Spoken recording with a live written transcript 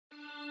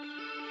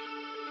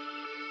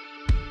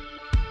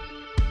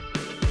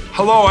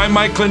Hello, I'm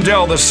Mike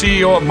Lindell, the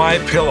CEO of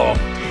MyPillow.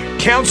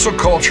 Cancel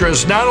culture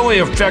has not only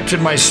affected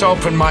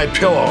myself and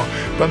MyPillow,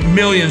 but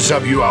millions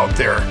of you out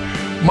there.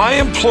 My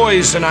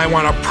employees and I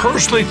want to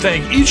personally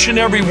thank each and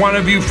every one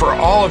of you for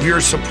all of your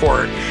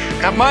support.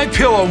 At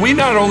MyPillow, we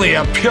not only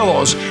have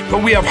pillows,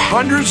 but we have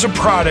hundreds of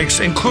products,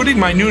 including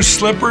my new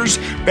slippers,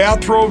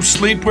 bathrobes,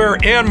 sleepwear,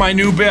 and my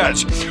new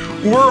beds.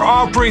 We're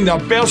offering the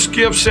best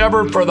gifts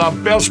ever for the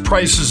best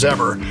prices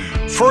ever.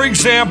 For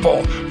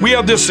example, we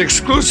have this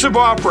exclusive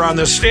offer on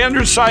the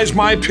standard size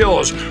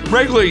MyPillows,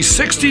 regularly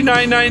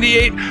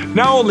 $69.98,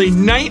 now only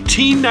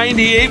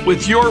 $19.98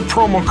 with your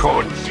promo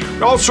code.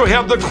 We also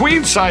have the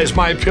queen size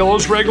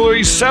MyPillows,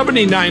 regularly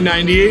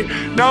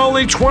 $79.98, now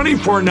only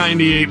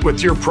 $24.98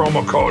 with your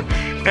promo code.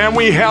 And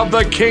we have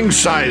the king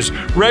size,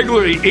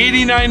 regularly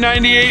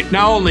 $89.98,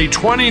 now only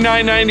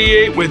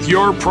 $29.98 with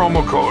your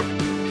promo code.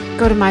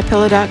 Go to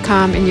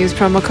MyPillow.com and use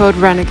promo code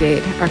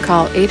RENEGADE or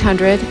call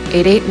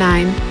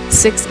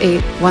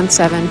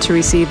 800-889-6817 to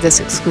receive this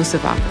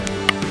exclusive offer.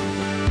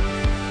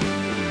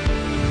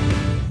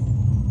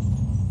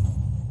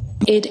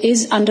 It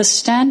is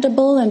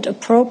understandable and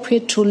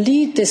appropriate to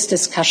lead this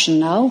discussion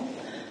now,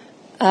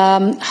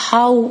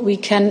 how we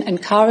can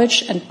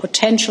encourage and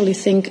potentially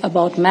think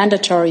about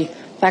mandatory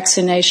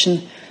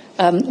vaccination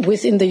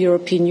within the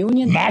European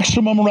Union.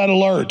 Maximum red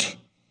alert.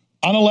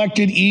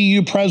 Unelected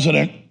EU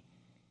president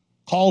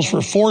calls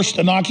for forced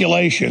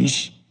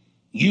inoculations.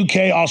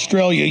 UK,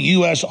 Australia,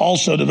 US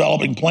also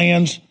developing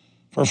plans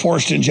for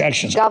forced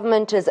injections.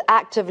 Government is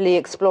actively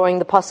exploring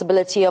the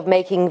possibility of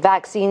making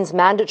vaccines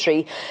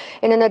mandatory.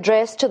 In an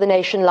address to the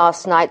nation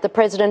last night, the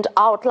president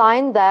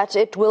outlined that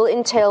it will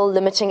entail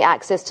limiting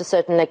access to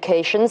certain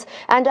locations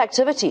and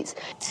activities.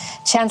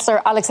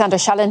 Chancellor Alexander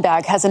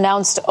Schallenberg has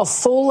announced a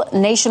full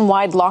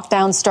nationwide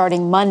lockdown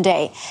starting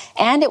Monday,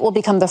 and it will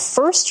become the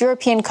first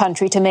European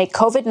country to make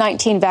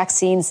COVID-19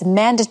 vaccines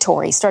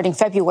mandatory starting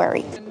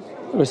February.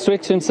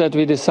 Restrictions that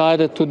we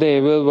decided today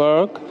will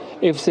work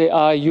if they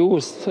are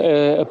used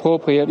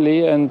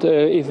appropriately and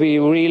if we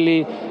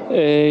really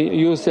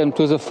use them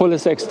to the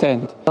fullest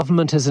extent.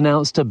 Government has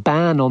announced a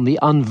ban on the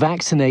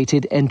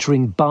unvaccinated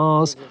entering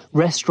bars,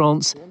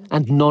 restaurants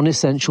and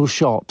non-essential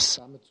shops.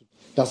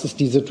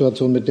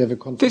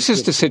 This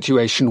is the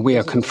situation we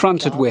are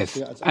confronted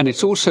with, and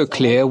it's also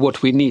clear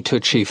what we need to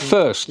achieve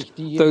first.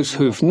 Those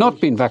who've not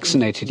been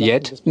vaccinated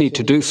yet need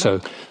to do so.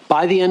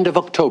 By the end of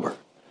October,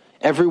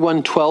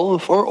 everyone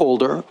 12 or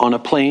older on a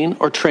plane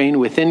or train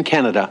within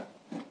Canada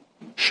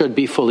should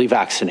be fully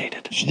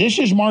vaccinated. This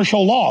is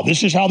martial law.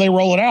 This is how they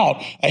roll it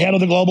out ahead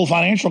of the global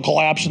financial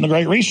collapse and the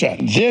Great Reset.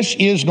 This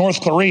is North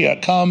Korea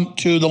come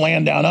to the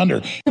land down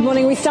under. Good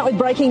morning. We start with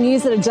breaking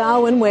news out of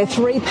Darwin, where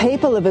 3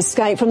 people have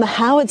escaped from the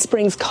Howard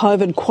Springs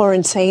COVID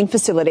quarantine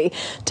facility.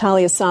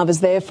 Talia Sava's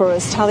there for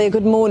us. Talia,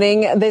 good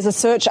morning. There's a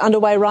search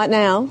underway right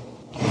now.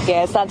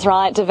 Yes, that's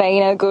right,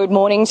 Davina. Good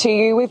morning to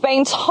you. We've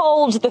been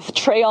told the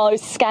trio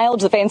scaled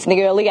the fence in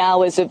the early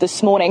hours of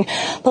this morning.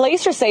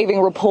 Police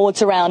receiving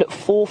reports around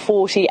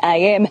 4:40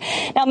 a.m.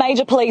 Now,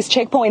 major police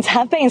checkpoints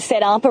have been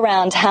set up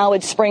around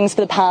Howard Springs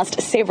for the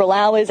past several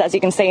hours. As you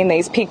can see in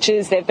these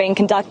pictures, they've been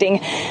conducting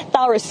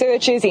thorough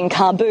searches in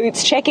car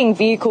boots, checking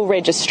vehicle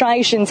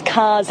registrations,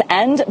 cars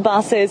and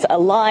buses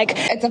alike.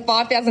 It's a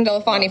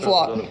 $5,000 fine if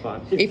what?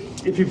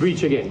 If you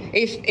breach again.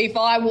 If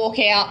I walk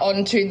out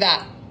onto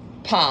that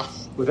path.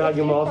 Without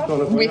your mask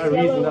on, for no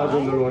reason other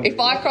than the law. If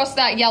I cross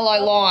that yellow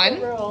line,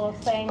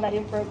 saying that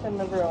you've broken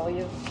the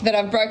rule. That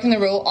I've broken the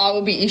rule, I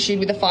will be issued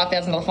with a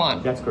 $5,000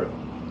 fine. That's correct.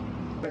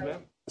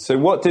 So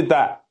what did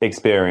that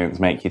experience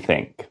make you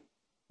think?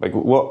 Like,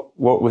 what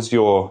was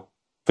your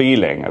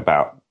feeling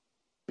about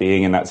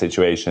being in that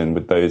situation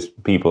with those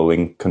people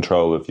in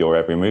control of your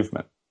every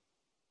movement?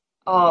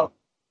 Oh,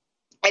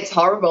 it's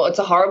horrible. It's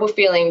a horrible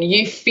feeling.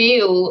 You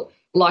feel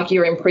like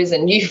you're in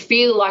prison. You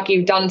feel like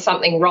you've done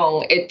something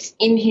wrong. It's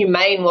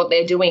inhumane what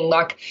they're doing.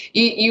 Like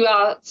you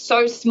are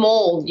so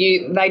small.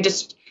 They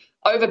just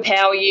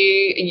overpower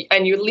you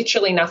and you're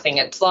literally nothing.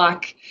 It's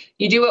like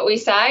you do what we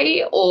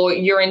say or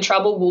you're in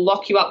trouble. We'll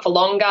lock you up for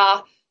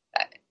longer.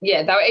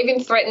 Yeah, they were even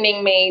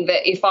threatening me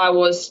that if I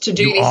was to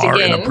do this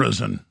again, in a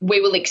prison.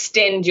 We will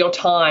extend your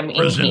time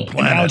prison in here.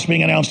 And now it's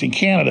being announced in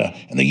Canada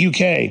and the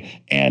UK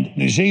and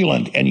New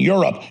Zealand and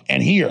Europe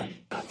and here.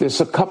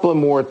 There's a couple of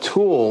more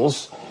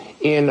tools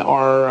in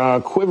our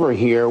quiver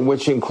here,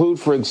 which include,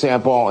 for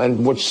example,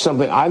 and which is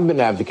something I've been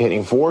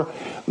advocating for,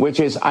 which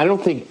is I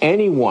don't think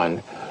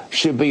anyone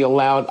should be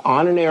allowed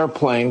on an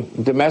airplane,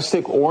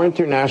 domestic or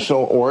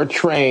international, or a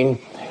train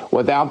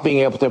without being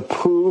able to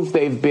prove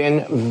they've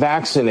been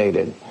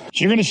vaccinated. So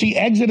you're going to see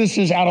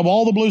exoduses out of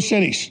all the blue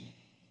cities.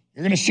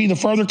 You're going to see the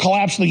further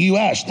collapse of the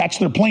U.S. That's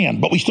their plan.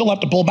 But we still have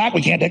to pull back.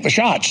 We can't take the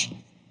shots.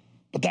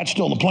 But that's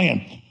still the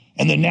plan.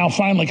 And then now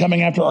finally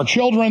coming after our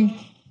children,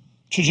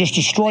 to just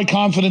destroy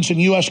confidence in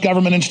U.S.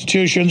 government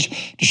institutions,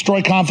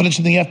 destroy confidence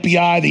in the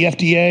FBI, the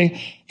FDA,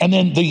 and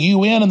then the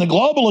UN and the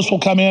globalists will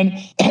come in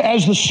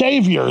as the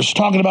saviors,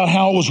 talking about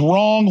how it was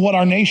wrong what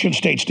our nation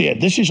states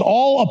did. This is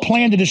all a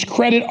plan to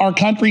discredit our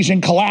countries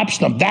and collapse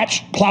them. That's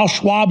Klaus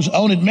Schwab's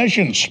own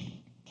admissions.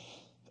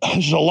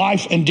 This is a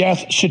life and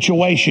death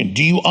situation.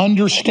 Do you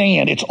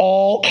understand? It's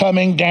all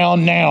coming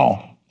down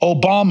now.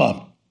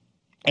 Obama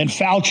and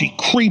Fauci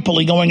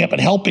creepily going up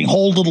and helping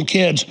hold little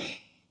kids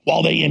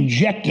while they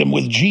inject them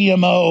with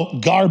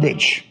GMO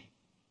garbage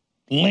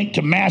linked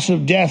to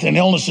massive death and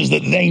illnesses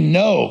that they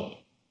know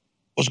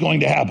was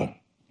going to happen.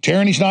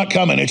 Tyranny's not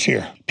coming, it's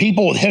here.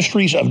 People with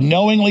histories of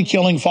knowingly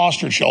killing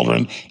foster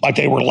children like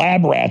they were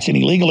lab rats in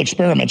illegal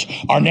experiments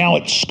are now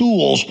at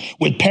schools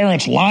with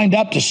parents lined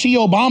up to see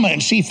Obama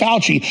and see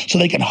Fauci so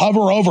they can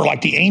hover over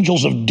like the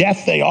angels of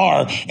death they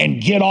are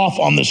and get off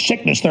on the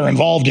sickness they're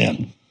involved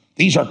in.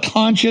 These are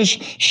conscious,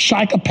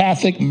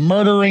 psychopathic,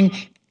 murdering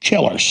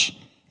killers.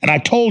 And I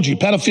told you,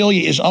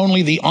 pedophilia is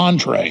only the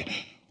entree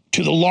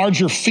to the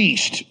larger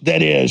feast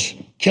that is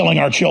killing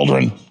our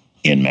children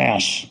en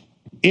masse.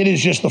 It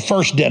is just the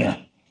first dinner,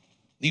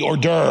 the hors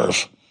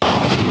d'oeuvre.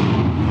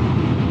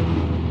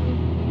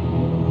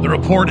 The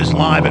report is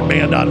live at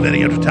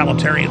band.video.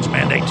 Totalitarians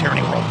mandate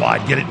tyranny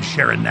worldwide. Get it and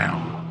share it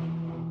now.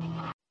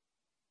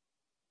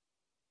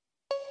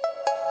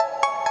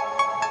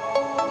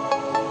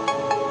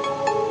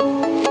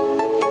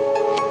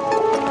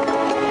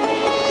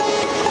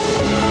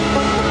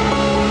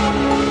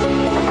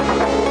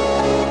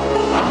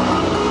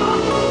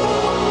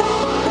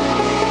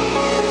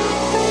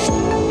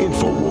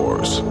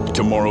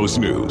 Tomorrow's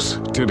news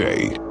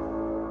today.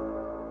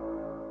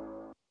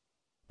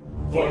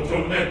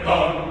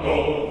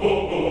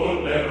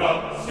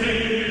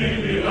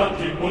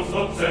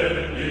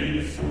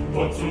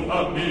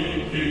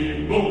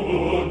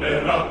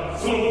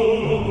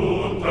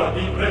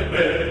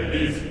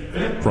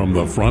 From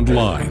the front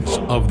lines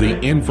of the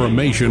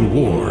information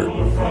war,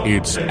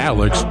 it's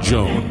Alex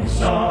Jones.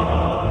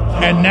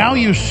 And now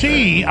you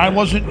see, I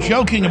wasn't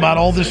joking about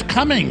all this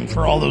coming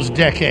for all those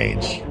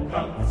decades.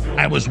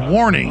 I was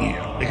warning you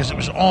because it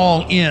was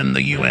all in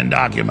the UN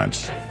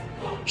documents.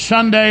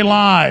 Sunday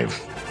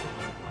Live.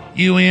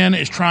 UN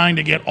is trying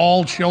to get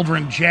all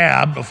children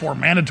jabbed before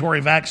mandatory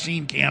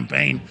vaccine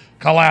campaign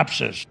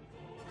collapses.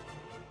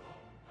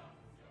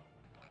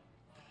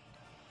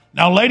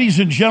 Now, ladies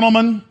and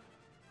gentlemen,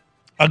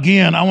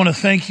 again, I want to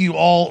thank you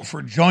all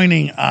for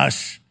joining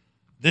us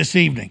this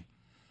evening.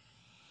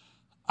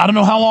 I don't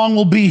know how long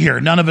we'll be here.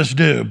 None of us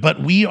do. But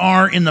we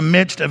are in the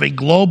midst of a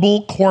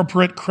global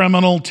corporate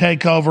criminal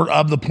takeover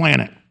of the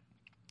planet.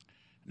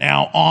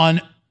 Now,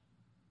 on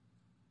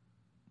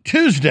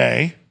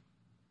Tuesday,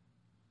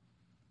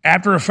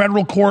 after a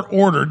federal court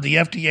ordered the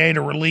FDA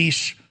to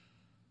release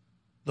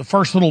the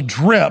first little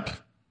drip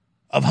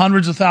of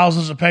hundreds of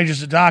thousands of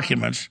pages of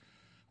documents,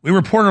 we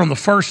reported on the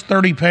first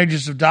 30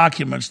 pages of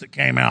documents that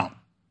came out.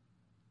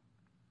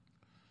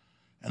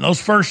 And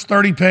those first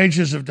 30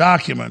 pages of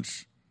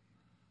documents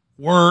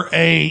were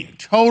a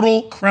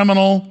total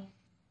criminal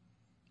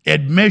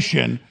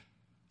admission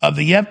of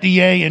the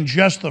FDA in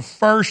just the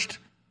first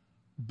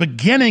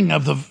beginning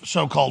of the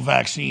so-called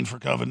vaccine for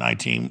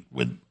COVID-19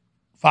 with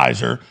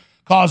Pfizer,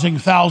 causing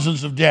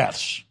thousands of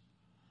deaths.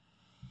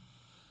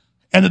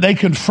 And that they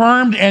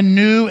confirmed and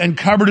knew and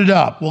covered it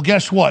up. Well,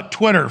 guess what?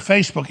 Twitter,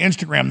 Facebook,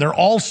 Instagram, they're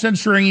all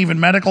censoring even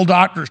medical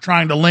doctors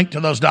trying to link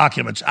to those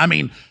documents. I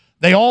mean,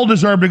 they all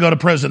deserve to go to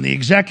prison. The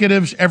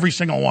executives, every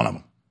single one of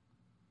them.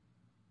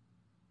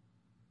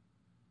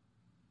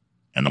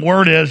 And the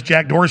word is,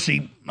 Jack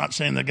Dorsey, not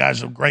saying the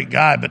guy's a great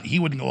guy, but he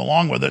wouldn't go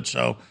along with it,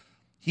 so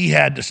he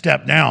had to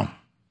step down.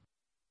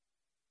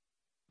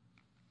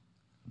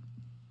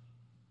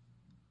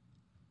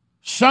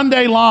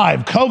 Sunday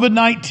Live,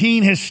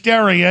 COVID-19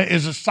 hysteria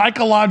is a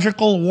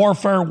psychological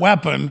warfare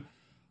weapon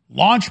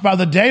launched by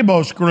the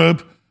Davos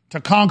Group to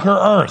conquer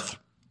Earth.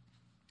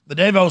 The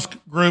Davos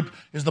Group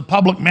is the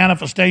public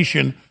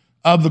manifestation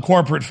of the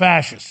corporate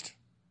fascist.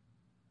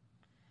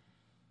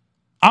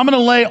 I'm going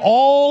to lay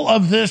all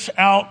of this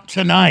out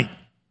tonight.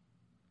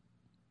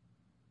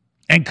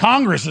 And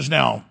Congress is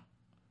now,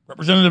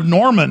 Representative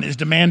Norman is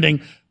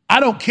demanding, I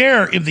don't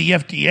care if the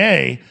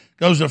FDA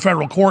goes to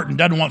federal court and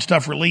doesn't want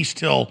stuff released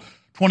till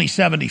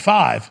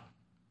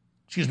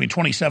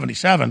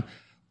 2077.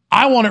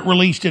 I want it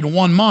released in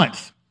 1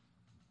 month.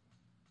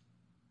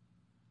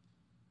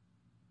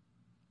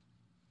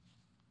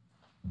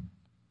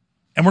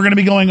 And we're going to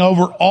be going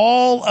over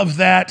all of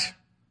that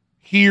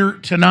here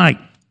tonight.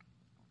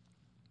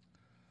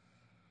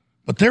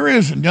 But there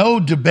is no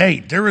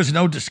debate, there is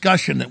no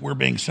discussion that we're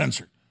being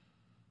censored.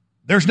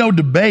 There's no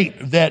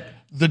debate that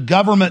the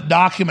government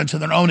documents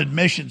and their own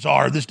admissions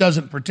are, this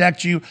doesn't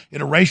protect you,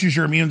 it erases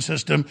your immune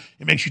system,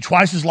 it makes you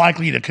twice as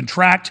likely to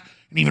contract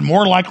and even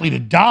more likely to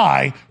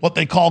die what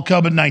they call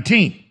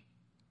COVID-19.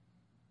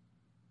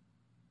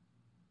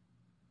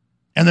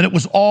 And that it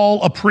was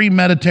all a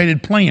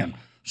premeditated plan.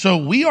 So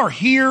we are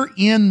here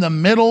in the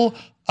middle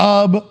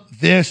of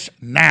this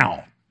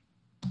now.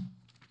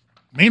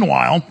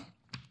 Meanwhile,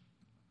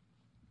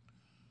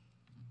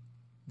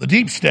 the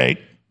deep state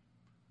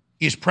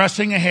is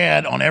pressing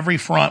ahead on every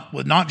front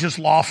with not just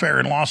lawfare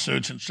and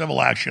lawsuits and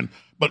civil action,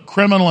 but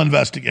criminal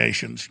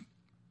investigations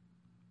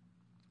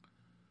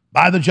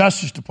by the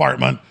Justice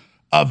Department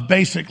of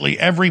basically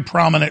every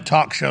prominent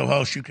talk show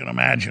host you can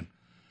imagine.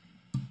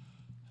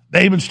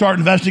 They even start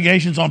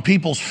investigations on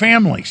people's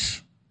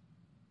families.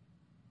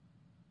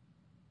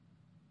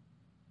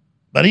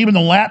 But even the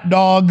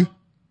lapdog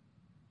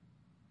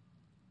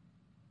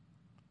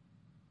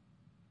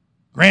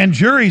grand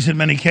juries in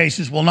many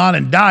cases will not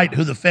indict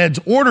who the feds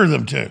order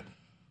them to.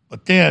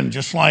 But then,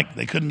 just like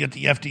they couldn't get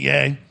the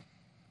FDA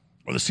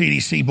or the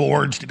CDC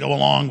boards to go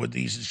along with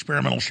these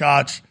experimental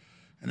shots,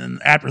 and then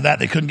after that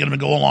they couldn't get them to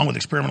go along with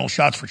experimental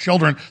shots for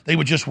children, they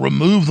would just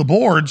remove the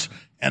boards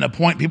and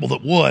appoint people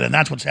that would. And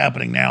that's what's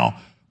happening now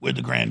with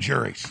the grand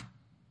juries.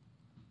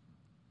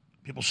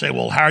 People say,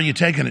 well, how are you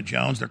taking it,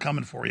 Jones? They're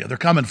coming for you. They're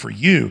coming for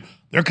you.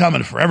 They're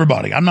coming for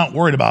everybody. I'm not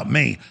worried about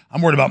me.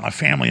 I'm worried about my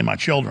family and my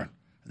children.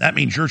 And that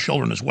means your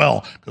children as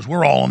well, because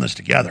we're all in this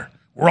together.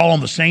 We're all on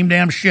the same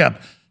damn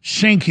ship,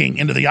 sinking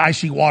into the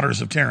icy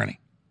waters of tyranny.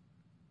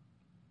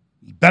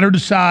 You better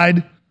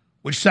decide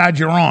which side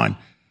you're on.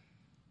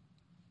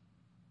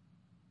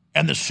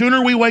 And the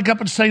sooner we wake up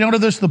and say no to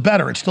this, the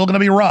better. It's still going to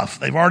be rough.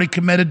 They've already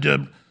committed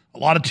to a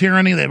lot of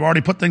tyranny. They've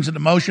already put things into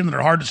motion that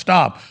are hard to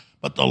stop.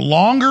 But the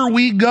longer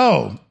we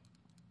go,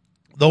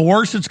 the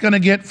worse it's going to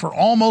get for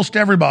almost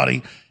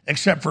everybody,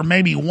 except for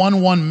maybe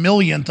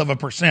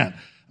 1/1,000,000%.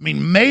 I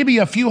mean, maybe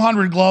a few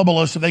hundred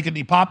globalists, if they could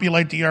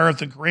depopulate the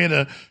earth and create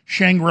a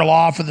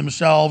Shangri-La for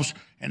themselves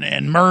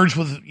and merge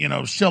with,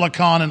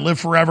 Silicon and live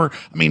forever.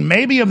 I mean,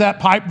 maybe if that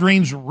pipe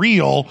dream's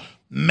real,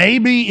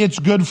 maybe it's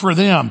good for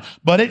them.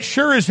 But it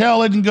sure as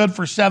hell isn't good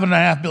for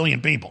 7.5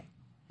 billion people.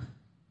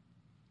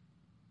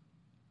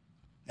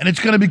 And it's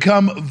going to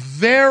become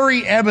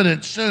very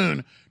evident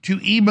soon to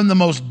even the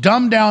most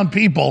dumbed-down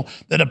people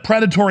that a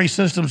predatory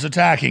system's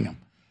attacking them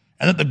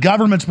and that the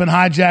government's been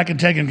hijacked and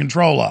taken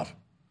control of.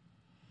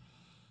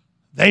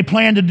 They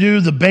plan to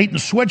do the bait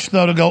and switch,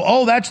 though, to go,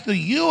 oh, that's the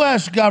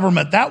U.S.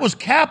 government. That was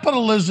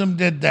capitalism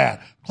did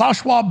that.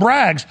 Klaus Schwab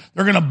brags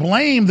they're going to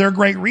blame their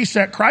Great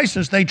Reset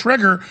crisis they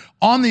trigger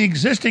on the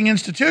existing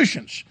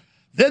institutions.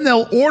 Then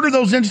they'll order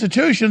those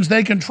institutions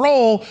they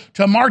control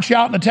to march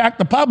out and attack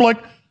the public.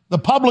 The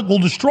public will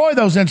destroy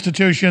those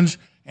institutions,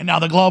 and now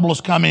the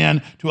globalists come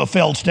in to a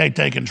failed state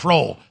they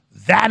control.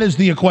 That is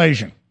the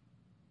equation.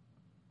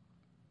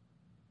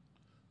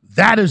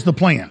 That is the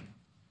plan.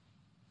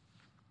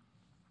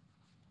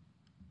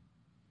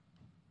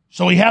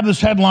 So we have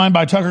this headline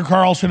by Tucker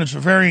Carlson. It's a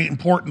very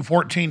important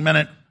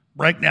 14-minute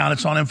breakdown.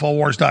 It's on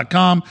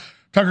Infowars.com.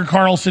 Tucker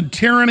Carlson,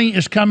 tyranny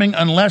is coming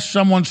unless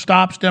someone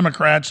stops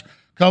Democrats'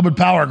 COVID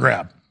power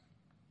grab.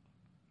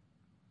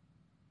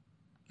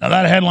 Now,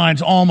 that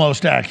headline's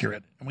almost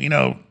accurate. We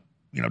know,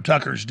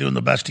 Tucker's doing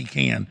the best he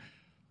can.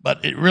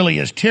 But it really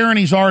is.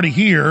 Tyranny's already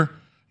here.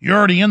 You're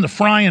already in the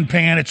frying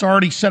pan. It's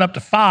already set up to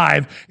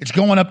 5. It's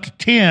going up to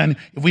 10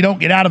 if we don't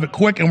get out of it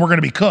quick, and we're going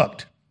to be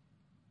cooked.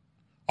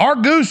 Our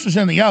goose is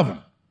in the oven.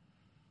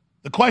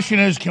 The question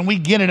is, can we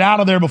get it out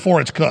of there before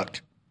it's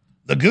cooked?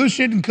 The goose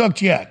isn't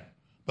cooked yet,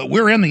 but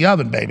we're in the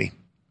oven, baby.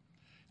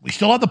 We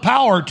still have the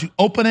power to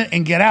open it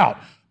and get out.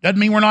 Doesn't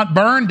mean we're not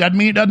burned. Doesn't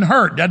mean it doesn't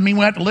hurt. Doesn't mean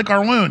we have to lick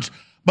our wounds.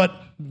 But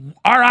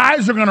our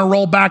eyes are going to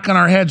roll back on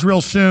our heads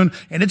real soon,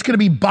 and it's going to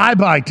be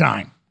bye-bye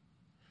time.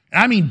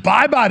 And I mean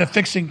bye-bye to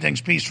fixing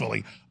things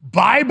peacefully.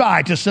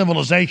 Bye-bye to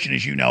civilization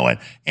as you know it.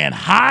 And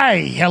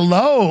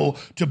hello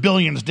to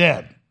billions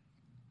dead,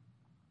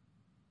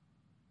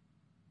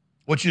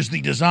 which is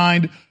the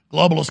designed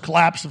globalist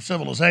collapse of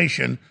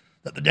civilization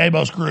that the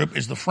Davos group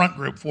is the front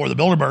group for, the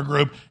Bilderberg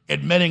group,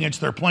 admitting it's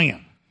their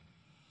plan.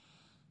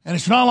 And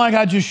it's not like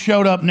I just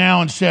showed up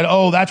now and said,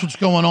 oh, that's what's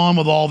going on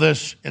with all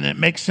this, and it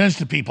makes sense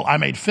to people. I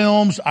made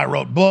films, I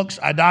wrote books,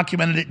 I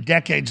documented it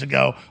decades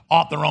ago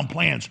off their own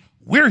plans.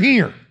 We're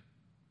here.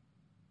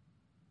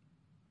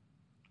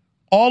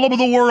 All over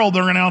the world,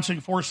 they're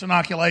announcing forced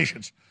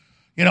inoculations.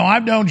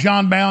 I've known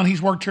John Bound.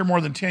 He's worked here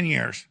more than 10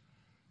 years.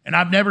 And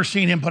I've never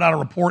seen him put out a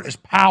report as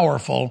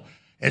powerful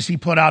as he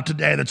put out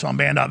today that's on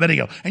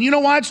Band.video. And you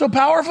know why it's so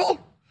powerful?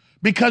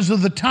 Because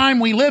of the time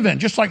we live in.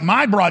 Just like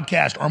my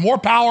broadcasts are more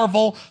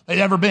powerful than they've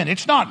ever been.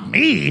 It's not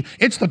me.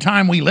 It's the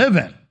time we live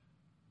in.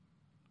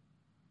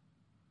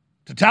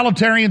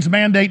 Totalitarians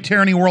mandate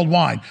tyranny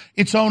worldwide.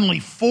 It's only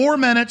 4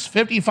 minutes,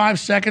 55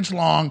 seconds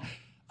long.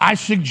 I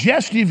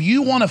suggest if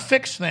you want to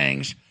fix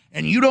things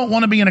and you don't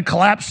want to be in a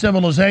collapsed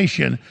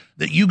civilization,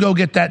 that you go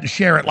get that and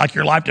share it like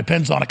your life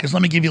depends on it. Because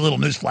let me give you a little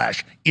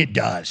newsflash. It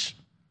does.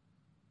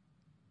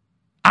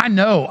 I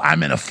know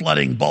I'm in a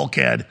flooding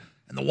bulkhead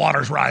and the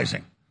water's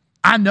rising.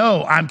 I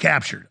know I'm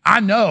captured.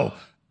 I know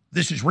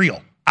this is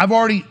real. I've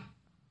already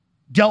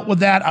dealt with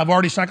that. I've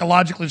already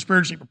psychologically and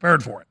spiritually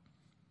prepared for it.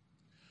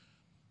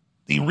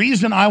 The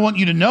reason I want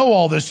you to know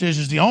all this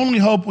is the only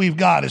hope we've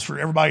got is for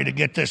everybody to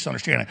get this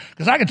understanding.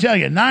 Because I can tell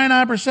you,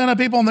 99% of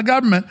people in the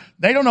government,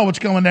 they don't know what's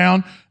going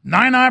down.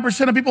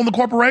 99% of people in the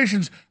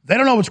corporations, they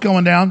don't know what's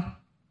going down.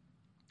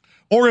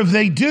 Or if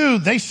they do,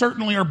 they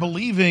certainly are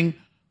believing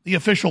the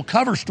official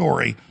cover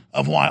story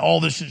of why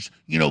all this is,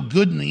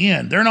 good in the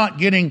end. They're not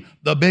getting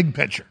the big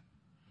picture.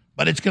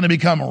 But it's going to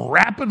become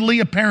rapidly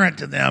apparent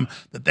to them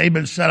that they've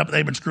been set up,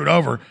 they've been screwed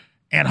over.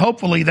 And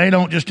hopefully they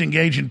don't just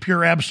engage in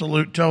pure,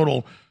 absolute,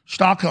 total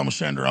Stockholm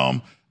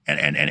syndrome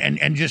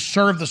and just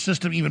serve the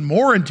system even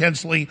more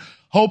intensely,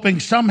 hoping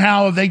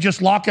somehow if they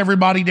just lock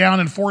everybody down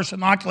and force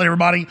inoculate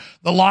everybody,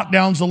 the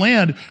lockdowns will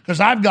end. Because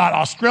I've got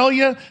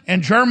Australia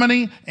and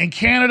Germany and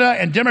Canada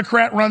and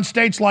Democrat-run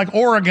states like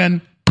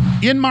Oregon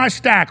in my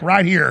stack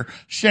right here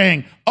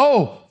saying,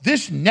 oh,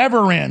 this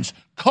never ends.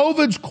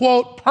 COVID's,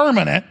 quote,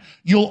 permanent.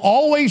 You'll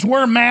always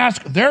wear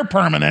masks. They're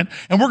permanent.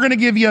 And we're going to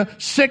give you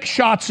 6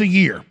 shots a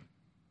year.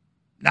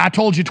 Now, I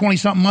told you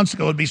 20-something months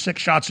ago it'd be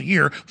 6 shots a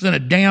year. It was in a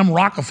damn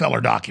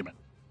Rockefeller document.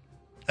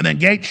 And then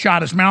Gates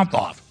shot his mouth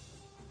off.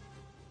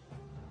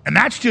 And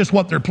that's just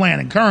what they're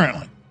planning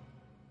currently.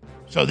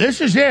 So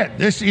this is it.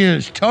 This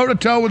is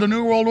toe-to-toe with the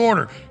New World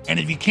Order. And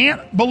if you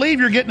can't believe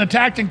you're getting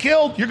attacked and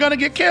killed, you're going to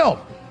get killed.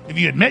 If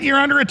you admit you're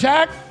under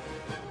attack,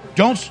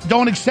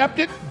 don't accept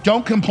it,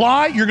 don't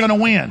comply, you're going to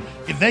win.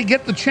 If they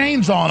get the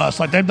chains on us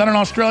like they've done in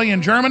Australia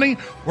and Germany,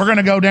 we're going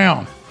to go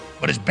down.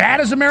 But as bad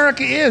as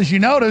America is, you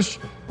notice,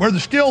 we're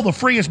still the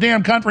freest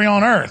damn country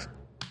on earth.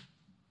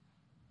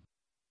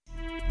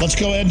 Let's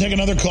go ahead and take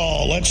another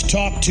call. Let's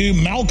talk to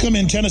Malcolm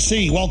in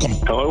Tennessee. Welcome.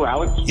 Hello,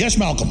 Alex. Yes,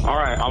 Malcolm. All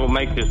right, I'm going to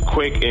make this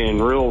quick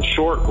and real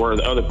short where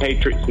the other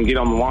patriots can get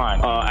on the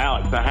line.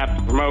 Alex, I have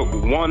to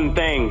promote one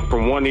thing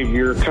from one of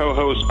your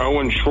co-hosts,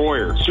 Owen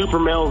Schroyer. Super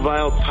Male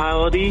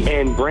Vitality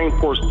and Brain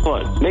Force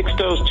Plus. Mix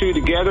those two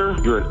together,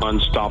 you're an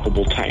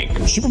unstoppable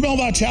tank. Super Male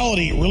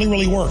Vitality really,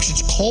 really works.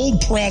 It's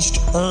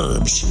cold-pressed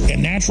herbs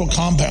and natural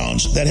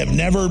compounds that have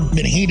never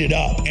been heated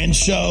up. And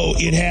so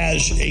it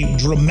has a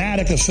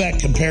dramatic effect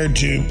compared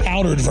to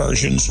powdered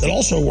versions that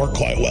also work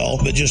quite well,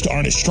 but just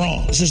aren't as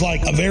strong. This is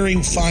like a very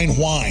fine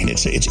wine.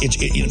 It's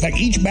in fact,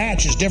 each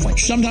batch is different.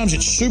 Sometimes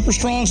it's super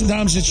strong,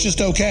 sometimes it's just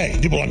okay.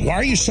 People are like, why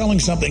are you selling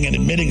something and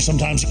admitting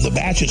sometimes the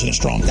batch isn't as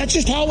strong? That's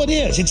just how it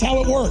is. It's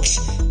how it works.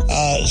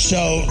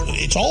 So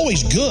it's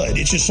always good.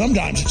 It's just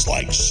sometimes it's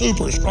like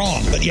super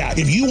strong. But yeah,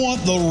 if you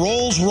want the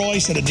Rolls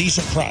Royce at a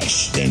decent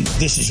price, then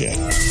this is it.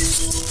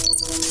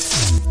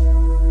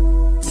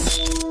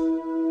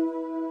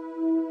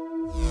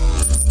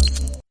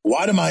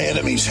 Why do my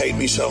enemies hate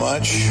me so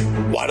much?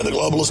 Why do the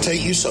globalists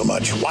hate you so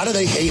much? Why do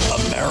they hate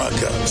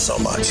America so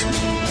much?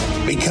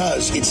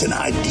 Because it's an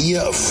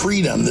idea of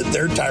freedom that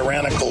their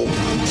tyrannical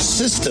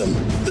system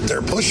that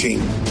they're pushing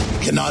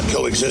cannot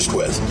coexist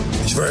with.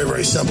 It's very,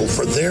 very simple.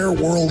 For their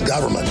world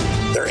government,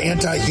 their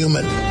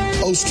anti-human,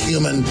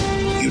 post-human,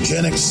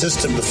 eugenic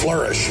system to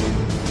flourish,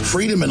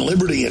 freedom and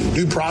liberty and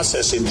due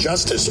process and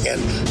justice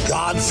and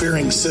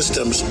God-fearing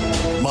systems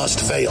must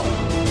fail.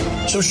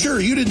 So sure,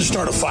 you didn't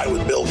start a fight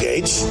with Bill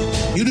Gates.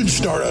 You didn't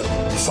start a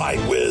fight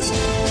with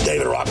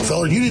David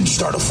Rockefeller. You didn't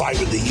start a fight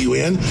with the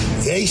UN.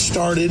 They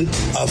started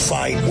a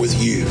fight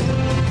with you.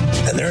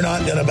 And they're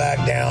not going to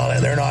back down,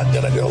 and they're not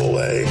going to go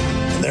away,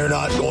 and they're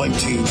not going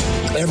to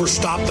ever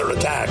stop their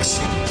attacks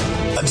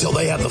until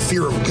they have the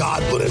fear of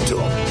God put into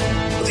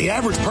them. But the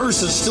average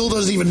person still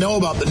doesn't even know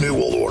about the New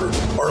World Order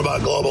or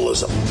about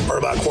globalism or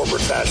about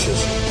corporate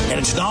fascism. And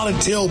it's not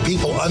until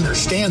people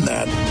understand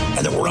that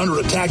and that we're under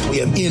attack that we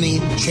have any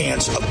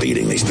chance of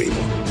beating these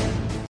people.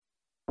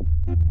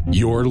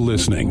 You're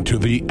listening to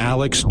The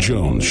Alex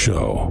Jones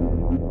Show.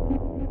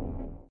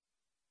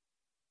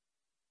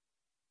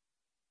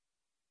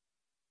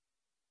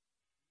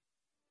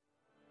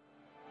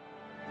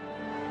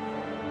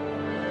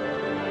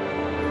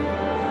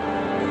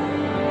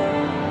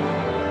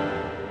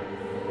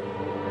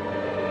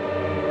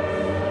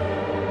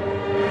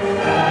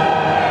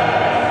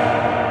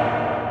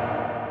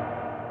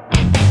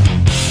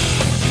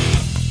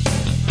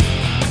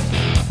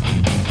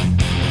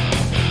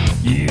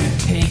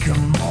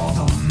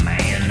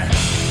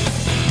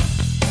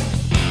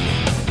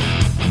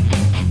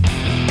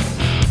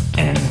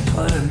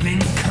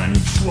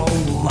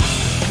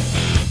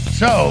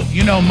 So,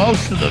 you know,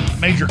 most of the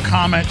major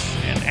comets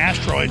and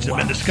asteroids have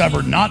been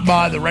discovered not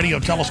by the radio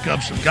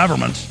telescopes of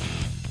governments,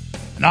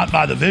 not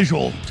by the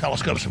visual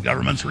telescopes of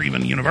governments or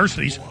even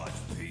universities,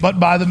 but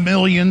by the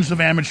millions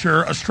of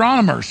amateur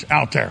astronomers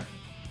out there.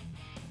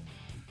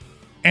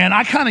 And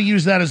I kind of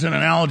use that as an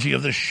analogy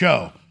of this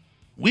show.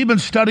 We've been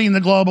studying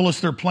the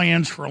globalists, their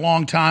plans for a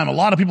long time. A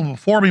lot of people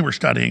before me were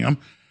studying them.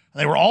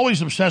 They were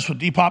always obsessed with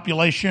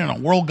depopulation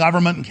and world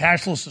government and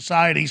cashless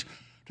societies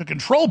to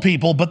control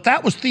people, but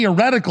that was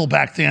theoretical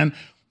back then.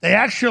 They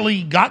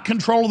actually got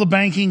control of the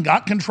banking,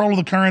 got control of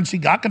the currency,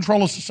 got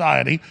control of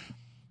society,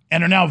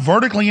 and are now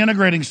vertically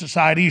integrating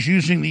societies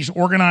using these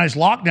organized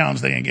lockdowns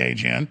they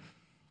engage in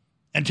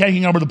and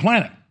taking over the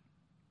planet.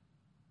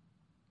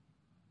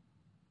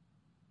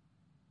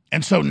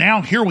 And so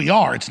now here we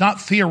are. It's not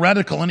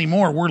theoretical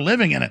anymore. We're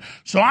living in it.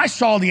 So I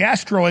saw the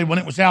asteroid when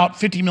it was out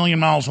 50 million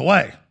miles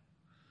away.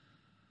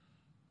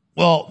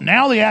 Well,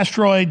 now the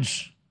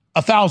asteroid's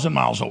 1,000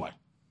 miles away.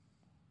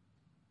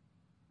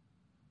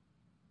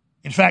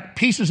 In fact,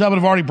 pieces of it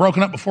have already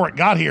broken up before it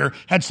got here,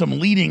 had some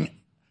leading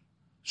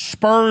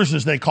spurs,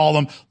 as they call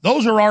them.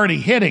 Those are already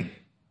hitting.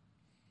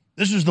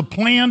 This is the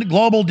planned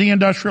global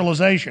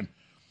deindustrialization.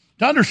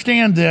 To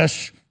understand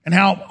this and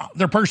how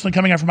they're personally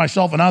coming after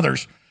myself and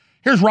others,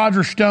 here's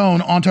Roger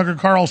Stone on Tucker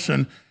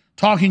Carlson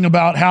talking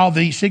about how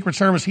the Secret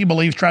Service, he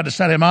believes, tried to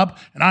set him up,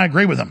 and I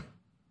agree with him.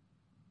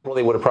 Well,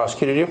 they would have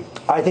prosecuted you?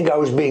 I think I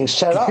was being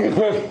set up.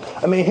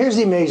 I mean, here's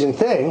the amazing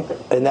thing,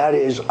 and that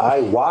is I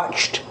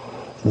watched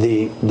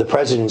the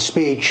president's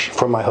speech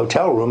from my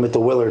hotel room at the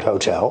Willard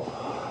Hotel,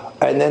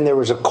 and then there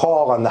was a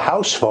call on the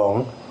house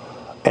phone,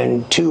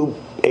 and 2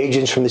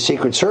 agents from the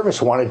Secret Service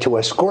wanted to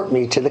escort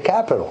me to the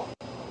Capitol.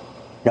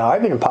 Now,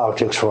 I've been in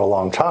politics for a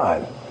long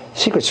time.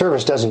 Secret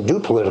Service doesn't do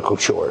political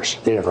chores.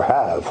 They never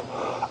have.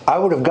 I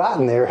would have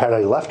gotten there had I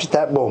left at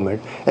that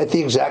moment at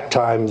the exact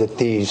time that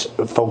these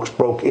folks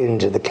broke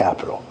into the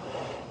Capitol.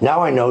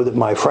 Now I know that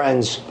my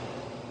friends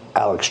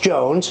Alex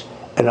Jones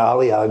and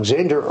Ali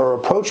Alexander are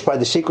approached by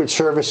the Secret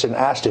Service and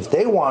asked if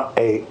they want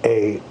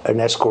an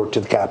escort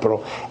to the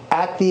Capitol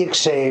at the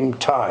same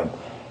time.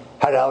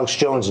 Had Alex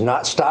Jones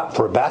not stopped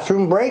for a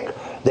bathroom break,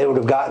 they would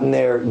have gotten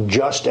there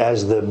just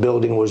as the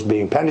building was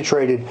being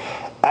penetrated.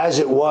 As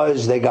it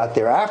was, they got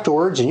there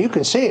afterwards, and you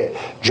can see it.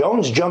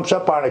 Jones jumps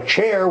up on a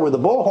chair with a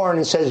bullhorn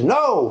and says,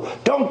 "No,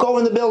 don't go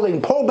in the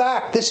building. Pull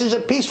back. This is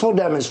a peaceful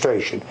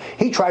demonstration."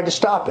 He tried to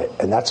stop it,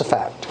 and that's a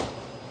fact.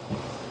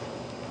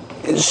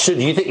 So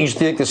do you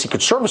think the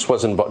Secret Service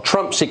was involved?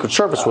 Trump's Secret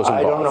Service was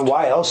involved? I don't know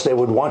why else they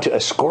would want to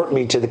escort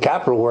me to the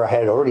Capitol where I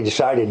had already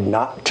decided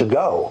not to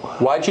go.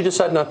 Why'd you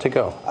decide not to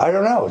go? I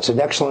don't know. It's an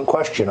excellent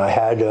question. I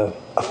had a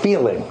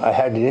feeling. I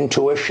had an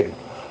intuition.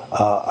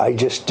 I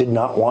just did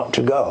not want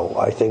to go.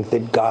 I think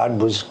that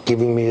God was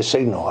giving me a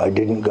signal. I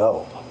didn't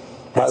go.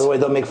 By the way,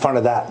 they'll make fun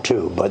of that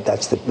too, but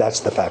that's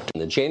the fact.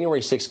 The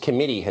January 6th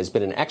committee has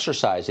been an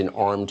exercise in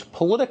armed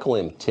political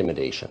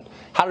intimidation.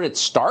 How did it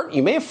start?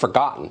 You may have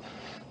forgotten.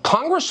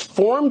 Congress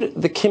formed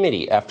the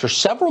committee after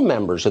several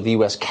members of the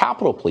U.S.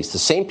 Capitol Police, the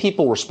same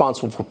people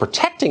responsible for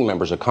protecting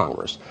members of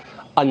Congress,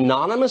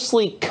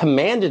 anonymously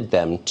commanded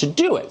them to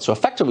do it. So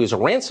effectively, it was a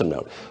ransom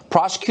note.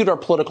 Prosecute our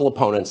political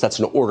opponents. That's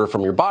an order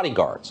from your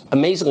bodyguards.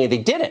 Amazingly, they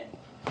did it.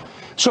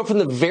 So from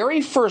the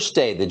very first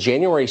day, the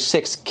January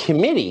 6th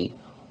committee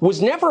was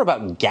never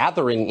about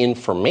gathering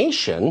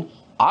information.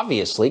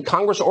 Obviously,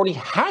 Congress already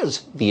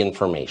has the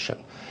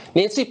information.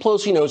 Nancy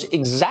Pelosi knows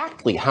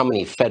exactly how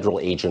many federal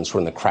agents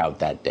were in the crowd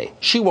that day.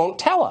 She won't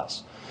tell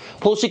us.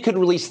 Pelosi could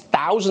release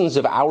thousands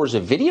of hours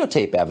of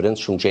videotape evidence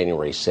from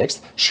January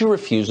 6th. She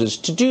refuses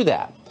to do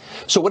that.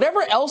 So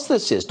whatever else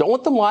this is, don't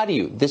let them lie to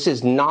you. This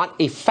is not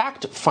a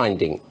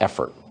fact-finding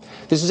effort.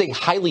 This is a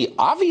highly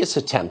obvious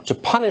attempt to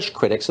punish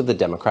critics of the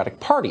Democratic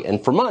Party.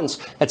 And for months,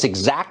 that's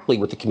exactly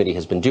what the committee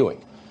has been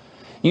doing.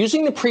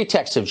 Using the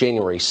pretext of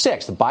January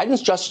 6th,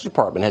 Biden's Justice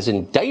Department has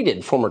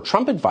indicted former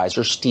Trump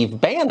advisor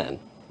Steve Bannon.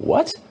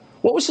 What?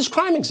 What was his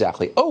crime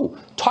exactly? Oh,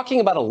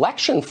 talking about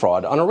election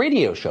fraud on a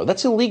radio show.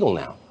 That's illegal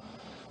now.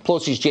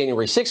 Pelosi's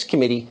January 6th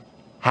committee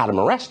had him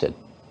arrested.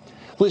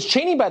 Liz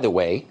Cheney, by the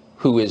way,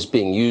 who is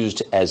being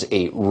used as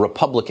a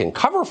Republican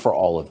cover for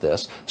all of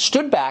this,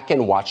 stood back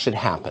and watched it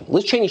happen.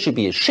 Liz Cheney should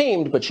be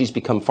ashamed, but she's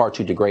become far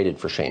too degraded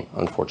for shame,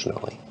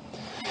 unfortunately.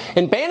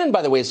 And Bannon,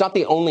 by the way, is not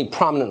the only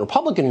prominent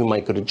Republican who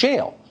might go to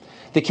jail.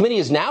 The committee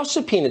has now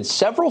subpoenaed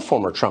several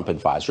former Trump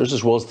advisors,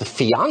 as well as the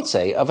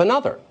fiancé of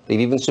another. They've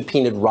even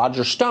subpoenaed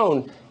Roger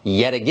Stone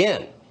yet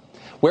again.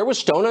 Where was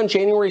Stone on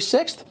January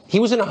 6th?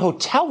 He was in a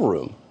hotel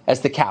room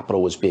as the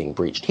Capitol was being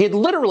breached. He had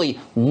literally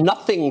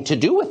nothing to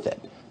do with it.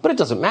 But it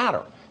doesn't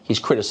matter. He's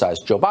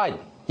criticized Joe Biden.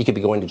 He could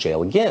be going to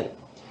jail again.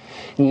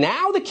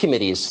 Now the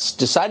committee has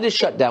decided to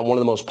shut down one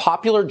of the most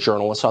popular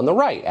journalists on the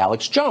right,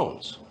 Alex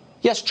Jones.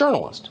 Yes,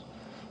 journalist.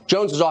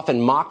 Jones is often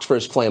mocked for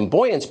his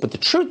flamboyance, but the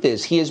truth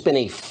is he has been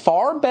a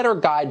far better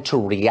guide to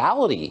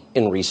reality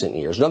in recent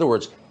years. In other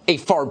words, a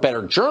far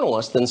better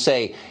journalist than,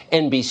 say,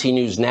 NBC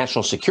News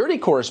national security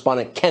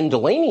correspondent Ken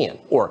Dilanian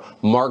or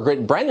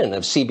Margaret Brennan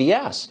of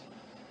CBS.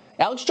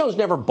 Alex Jones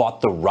never bought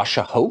the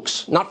Russia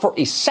hoax, not for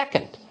a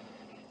second.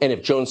 And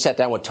if Jones sat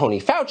down with Tony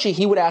Fauci,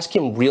 he would ask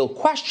him real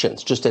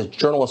questions, just as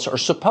journalists are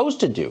supposed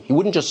to do. He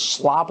wouldn't just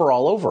slobber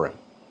all over him.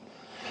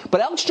 But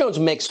Alex Jones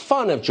makes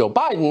fun of Joe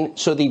Biden,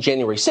 so the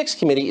January 6th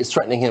committee is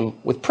threatening him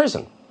with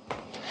prison.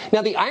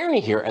 Now, the irony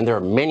here, and there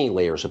are many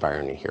layers of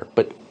irony here,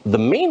 but the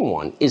main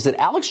one is that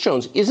Alex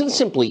Jones isn't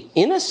simply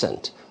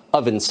innocent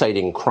of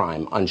inciting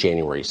crime on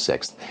January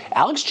 6th.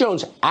 Alex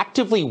Jones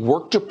actively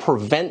worked to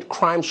prevent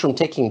crimes from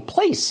taking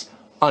place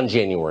on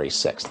January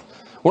 6th.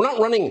 We're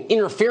not running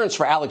interference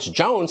for Alex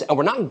Jones, and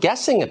we're not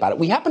guessing about it.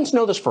 We happen to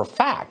know this for a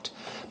fact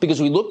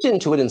because we looked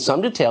into it in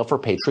some detail for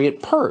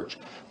Patriot Purge.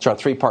 It's our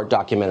 3-part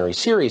documentary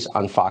series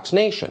on Fox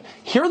Nation.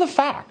 Here are the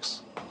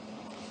facts.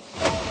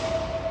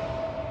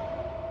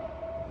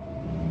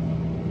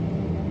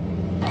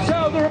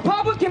 So the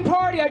Republican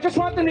Party, I just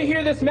want them to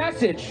hear this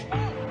message.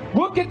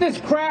 Look at this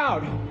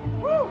crowd.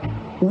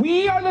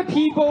 We are the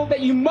people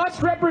that you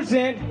must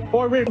represent.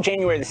 Or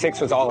January the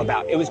 6th was all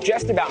about. It was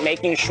just about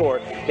making sure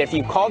that if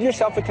you called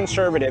yourself a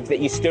conservative, that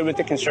you stood with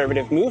the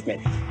conservative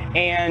movement.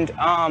 And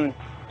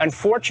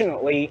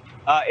unfortunately,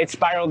 it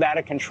spiraled out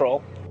of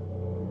control.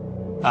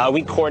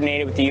 We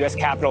coordinated with the U.S.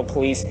 Capitol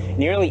Police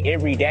nearly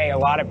every day. A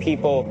lot of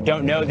people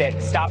don't know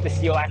that Stop the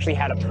Steal actually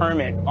had a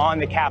permit on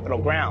the Capitol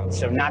grounds.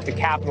 So not the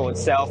Capitol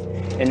itself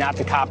and not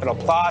the Capitol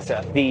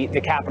Plaza, the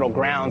Capitol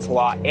grounds,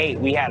 Lot 8.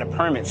 We had a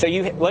permit. So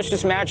let's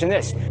just imagine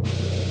this.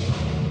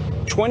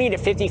 20 to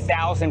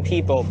 50,000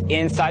 people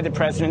inside the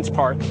President's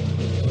Park.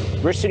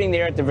 We're sitting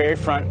there at the very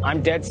front.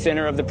 I'm dead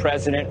center of the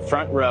president,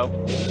 front row.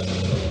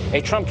 A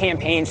Trump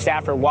campaign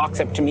staffer walks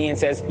up to me and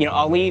says,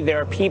 Ali,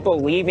 there are people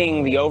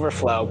leaving the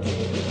overflow,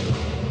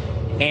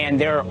 and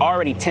there are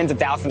already tens of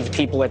thousands of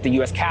people at the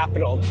U.S.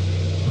 Capitol.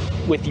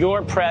 With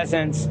your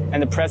presence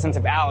and the presence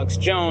of Alex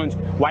Jones,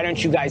 why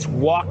don't you guys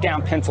walk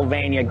down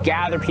Pennsylvania,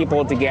 gather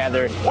people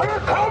together, we're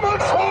coming,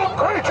 swamp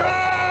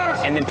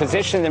creatures, and then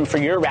position them for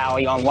your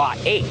rally on Lot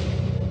 8.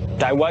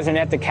 I wasn't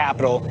at the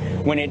Capitol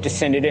when it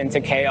descended into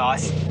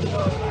chaos.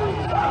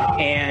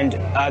 And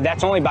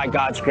that's only by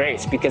God's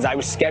grace, because I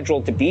was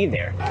scheduled to be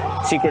there.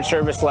 Secret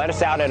Service let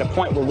us out at a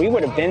point where we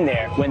would have been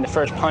there when the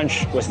first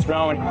punch was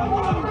thrown.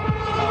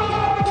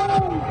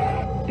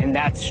 And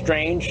that's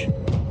strange.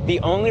 The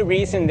only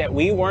reason that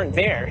we weren't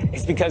there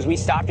is because we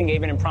stopped and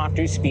gave an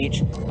impromptu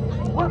speech.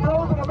 We're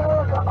building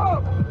America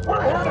up.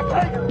 We're here to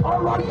take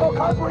our rightful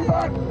country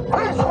back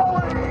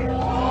peacefully.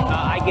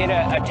 I get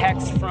a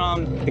text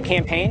from the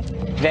campaign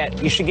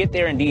that you should get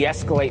there and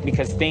de-escalate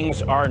because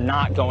things are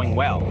not going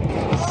well.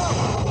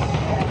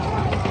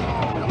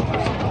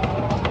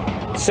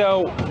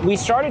 So we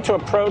started to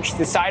approach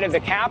the side of the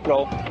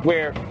Capitol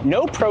where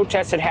no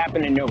protests had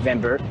happened in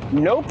November,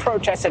 no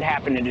protests had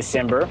happened in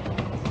December.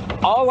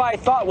 All I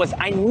thought was,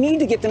 I need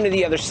to get them to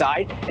the other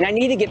side, and I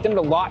need to get them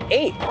to Lot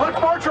 8.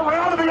 Let's march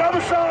around to the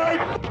other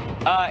side!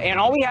 And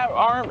all we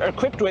are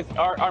equipped with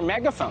are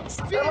megaphones.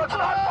 And let's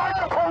not fight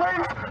the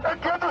police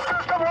and give the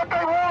system what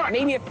they want!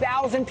 Maybe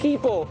 1,000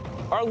 people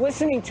are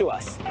listening to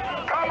us.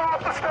 Come off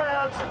the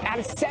stands! Out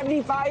of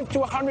 75 to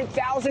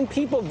 100,000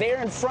 people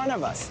there in front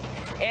of us.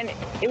 And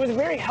it was a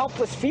very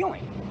helpless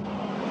feeling.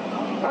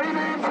 We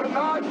need to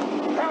not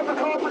have the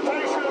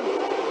confrontation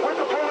with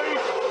the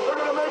police. We're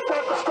going to make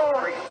that the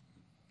story.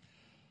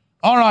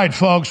 All right,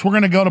 folks, we're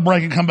going to go to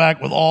break and come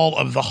back with all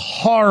of the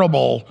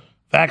horrible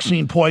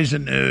vaccine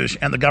poison news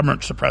and the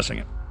government suppressing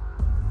it.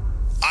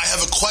 I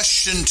have a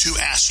question to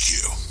ask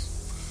you.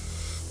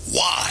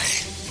 Why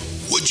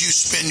would you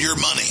spend your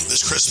money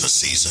this Christmas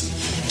season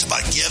to buy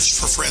gifts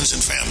for friends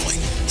and family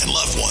and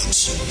loved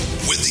ones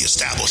with the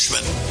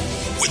establishment,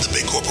 with the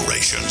big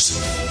corporations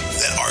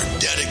that are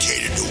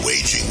dedicated to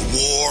waging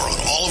war on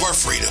all of our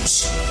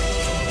freedoms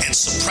and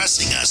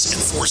suppressing us and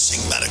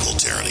forcing medical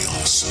tyranny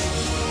on us?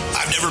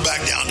 I've never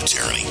backed down to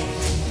tyranny.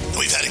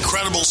 We've had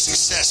incredible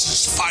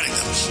successes fighting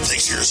them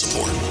thanks to your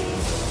support.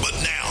 But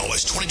now,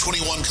 as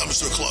 2021 comes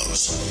to a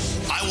close,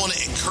 I want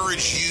to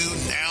encourage you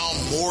now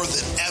more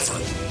than ever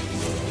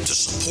to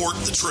support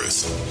the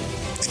truth.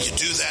 And you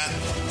do that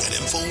at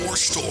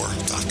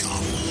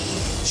InfoWarsStore.com.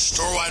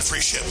 Store-wide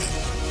free shipping.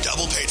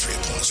 Double Patriot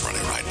points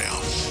running right now.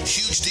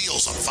 Huge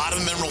deals on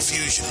Vitamin Mineral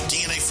Fusion and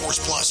DNA Force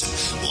Plus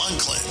and Lung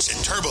Cleanse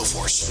and Turbo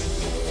Force.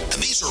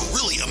 And these are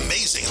really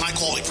amazing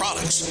high-quality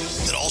products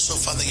that also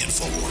fund the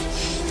InfoWar.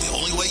 The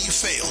only way you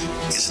fail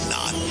is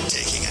not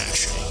taking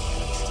action.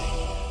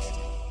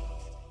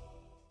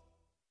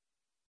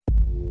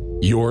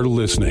 You're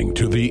listening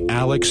to The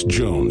Alex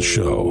Jones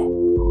Show.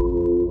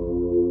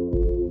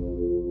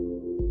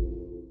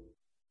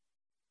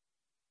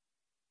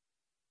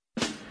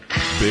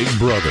 Big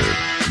Brother,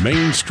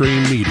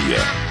 mainstream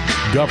media,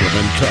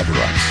 government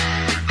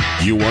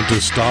cover-ups. You want to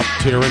stop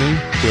tyranny?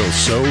 Well,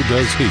 so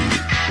does he.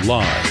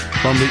 Live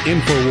from the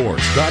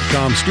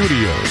Infowars.com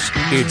studios,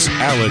 it's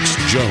Alex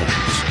Jones.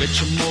 Get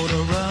your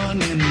motor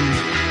running.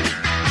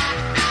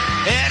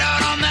 Head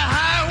out on the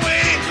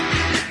highway.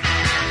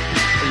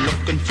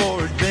 Looking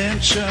for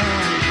adventure.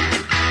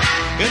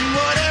 And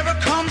whatever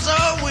comes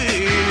our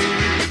way.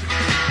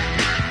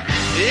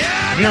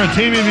 If you're a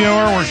TV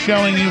viewer, we're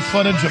showing you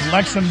footage of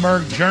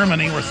Luxembourg,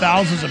 Germany, where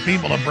thousands of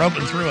people have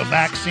broken through a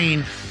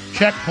vaccine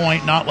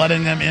checkpoint, not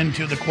letting them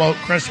into the, quote,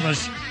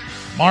 Christmas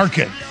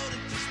market.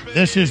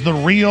 This is the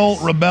real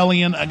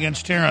rebellion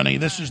against tyranny.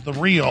 This is the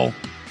real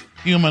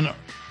human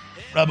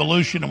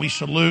revolution, and we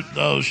salute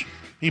those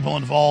people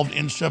involved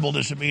in civil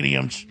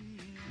disobedience.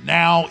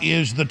 Now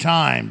is the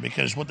time,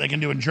 because what they can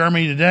do in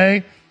Germany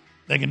today,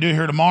 they can do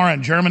here tomorrow.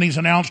 And Germany's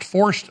announced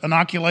forced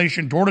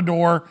inoculation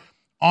door-to-door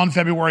on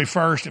February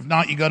 1st. If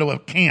not, you go to a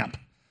camp.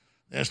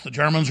 The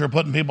Germans are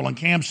putting people in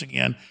camps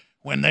again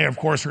when they, of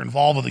course, are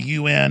involved with the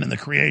UN and the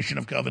creation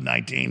of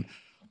COVID-19.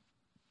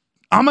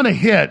 I'm going to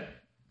hit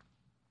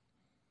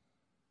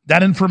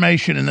that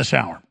information in this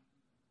hour.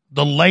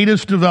 The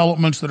latest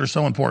developments that are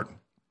so important.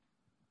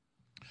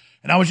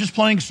 And I was just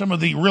playing some of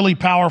the really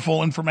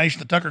powerful information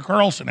that Tucker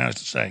Carlson has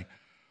to say.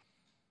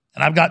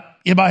 And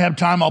if I have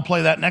time, I'll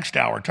play that next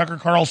hour. Tucker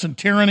Carlson,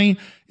 tyranny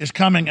is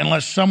coming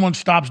unless someone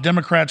stops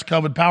Democrats'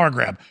 COVID power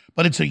grab.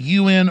 But it's a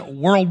UN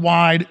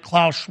worldwide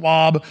Klaus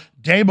Schwab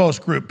Davos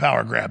group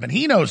power grab. And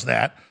he knows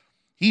that.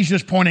 He's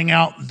just pointing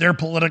out their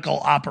political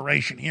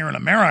operation here in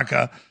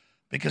America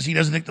because he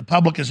doesn't think the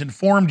public is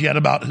informed yet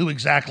about who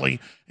exactly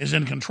is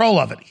in control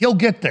of it. He'll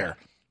get there.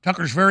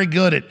 Tucker's very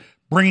good at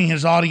bringing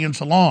his audience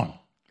along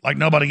like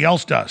nobody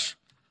else does.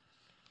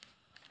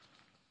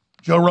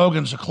 Joe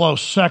Rogan's a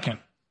close second.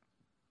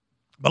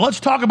 But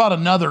let's talk about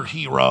another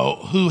hero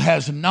who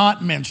has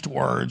not minced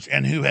words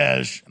and who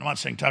has, I'm not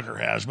saying Tucker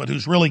has, but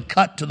who's really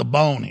cut to the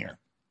bone here.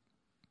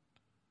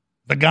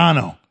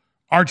 Vigano,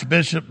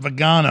 Archbishop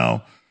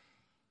Vigano,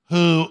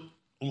 who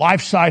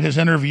LifeSite has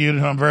interviewed and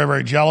who I'm very,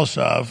 very jealous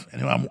of and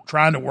who I'm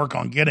trying to work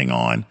on getting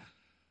on.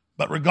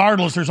 But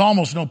regardless, there's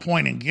almost no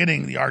point in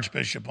getting the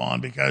Archbishop on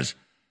because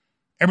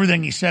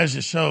everything he says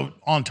is so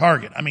on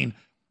target. I mean,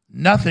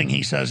 nothing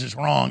he says is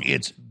wrong.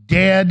 It's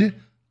dead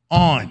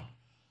on.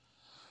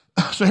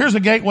 So here's a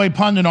Gateway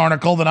Pundit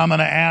article that I'm going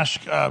to ask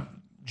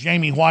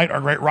Jamie White, our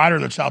great writer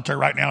that's out there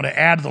right now, to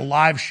add to the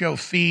live show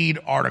feed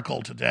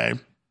article today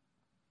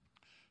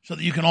so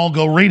that you can all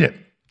go read it.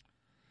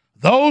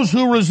 Those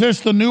who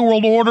resist the New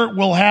World Order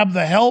will have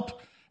the help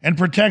and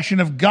protection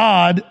of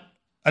God,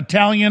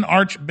 Italian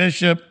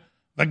Archbishop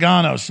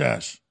Vigano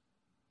says.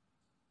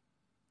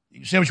 You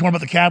can say what you want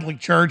about the Catholic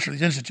Church or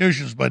these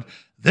institutions, but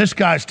this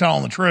guy's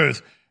telling the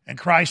truth. And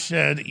Christ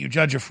said, you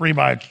judge a tree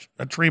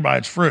by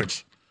its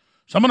fruits.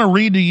 So I'm going to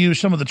read to you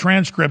some of the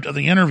transcript of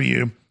the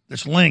interview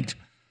that's linked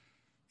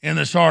in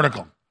this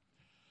article.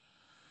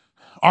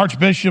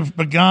 Archbishop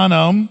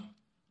Vigano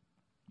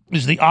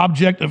is the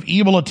object of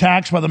evil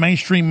attacks by the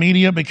mainstream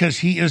media because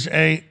he is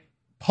a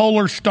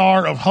polar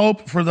star of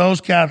hope for those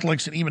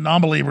Catholics and even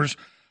non-believers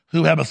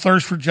who have a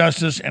thirst for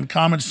justice and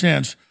common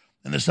sense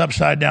in this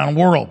upside-down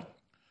world.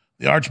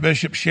 The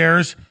Archbishop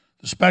shares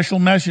the special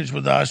message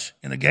with us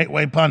in the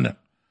Gateway Pundit.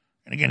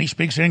 And again, he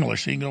speaks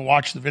English, so you can go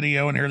watch the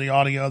video and hear the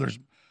audio. There's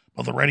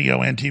both the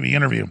radio and TV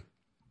interview.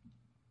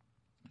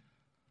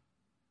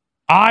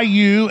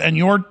 You, and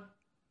your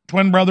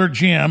twin brother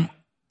Jim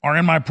are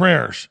in my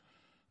prayers.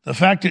 The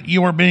fact that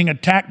you are being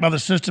attacked by the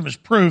system is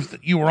proof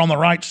that you are on the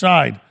right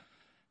side.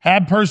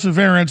 Have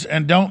perseverance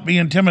and don't be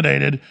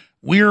intimidated.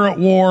 We're at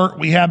war.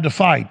 We have to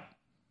fight.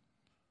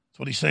 That's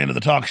what he's saying to the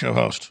talk show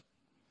host.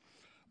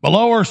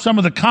 Below are some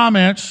of the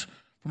comments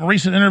from a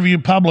recent interview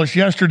published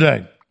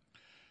yesterday.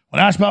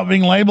 When asked about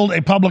being labeled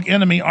a public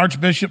enemy,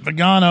 Archbishop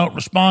Vigano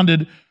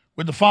responded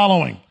with the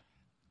following.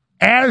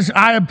 As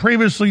I have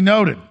previously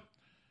noted,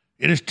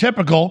 it is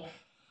typical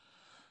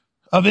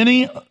of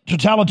any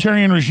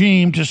totalitarian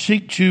regime to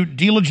seek to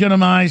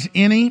delegitimize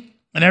any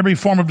and every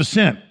form of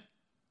dissent.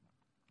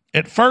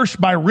 At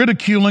first, by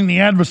ridiculing the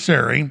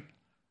adversary,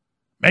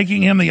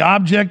 making him the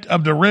object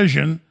of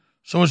derision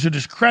so as to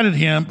discredit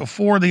him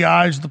before the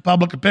eyes of the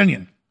public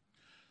opinion.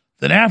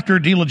 Then after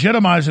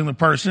delegitimizing the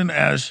person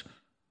as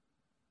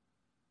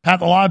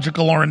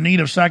pathological or in need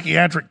of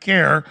psychiatric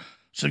care,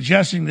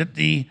 suggesting that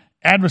the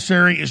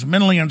adversary is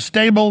mentally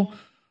unstable,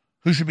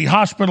 who should be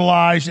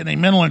hospitalized in a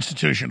mental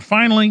institution.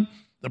 Finally,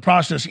 the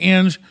process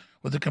ends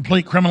with the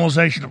complete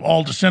criminalization of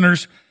all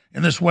dissenters.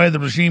 In this way, the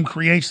regime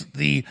creates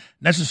the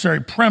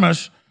necessary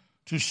premise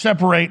to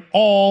separate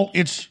all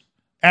its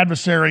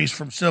adversaries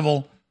from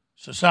civil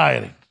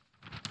society.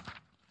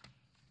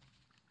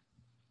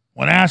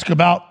 When asked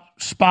about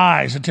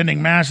spies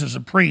attending masses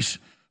of priests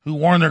who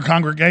warn their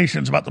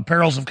congregations about the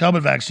perils of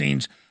COVID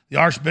vaccines, the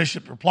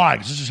Archbishop replied,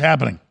 because this is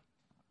happening.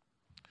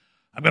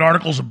 I've got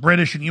articles of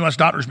British and U.S.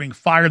 doctors being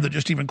fired that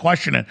just even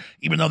question it,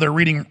 even though they're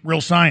reading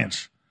real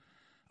science.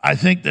 I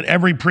think that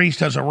every priest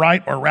has a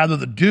right, or rather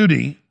the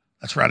duty.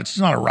 That's right, it's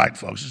not a right,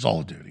 folks. It's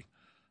all a duty.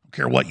 I don't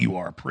care what you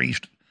are,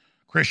 priest,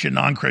 Christian,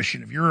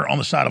 non-Christian. If you're on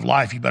the side of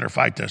life, you better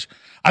fight this.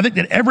 I think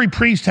that every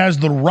priest has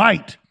the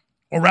right,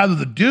 or rather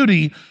the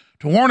duty,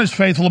 to warn his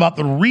faithful about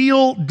the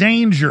real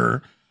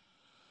danger,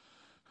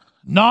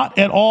 not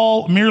at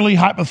all merely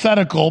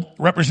hypothetical,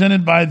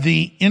 represented by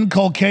the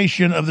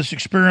inculcation of this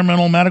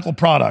experimental medical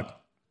product.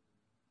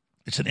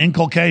 It's an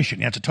inculcation.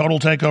 Yeah, it's a total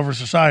takeover of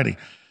society.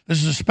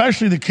 This is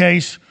especially the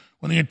case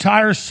when the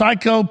entire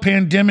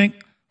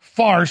psycho-pandemic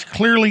farce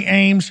clearly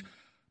aims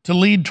to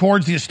lead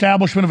towards the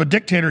establishment of a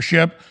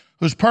dictatorship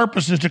whose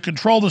purpose is to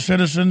control the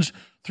citizens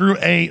through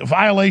a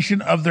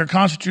violation of their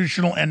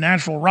constitutional and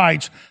natural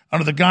rights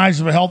under the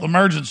guise of a health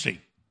emergency.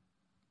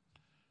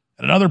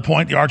 At another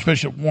point, the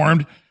Archbishop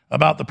warned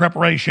about the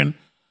preparation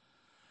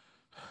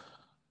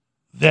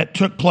that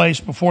took place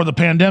before the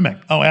pandemic.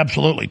 Oh,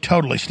 absolutely,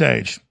 totally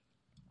staged.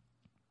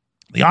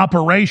 The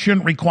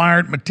operation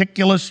required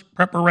meticulous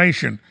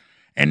preparation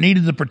and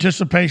needed the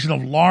participation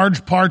of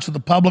large parts of the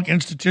public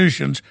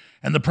institutions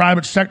and the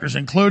private sectors,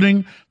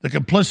 including the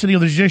complicity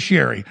of the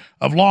judiciary,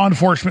 of law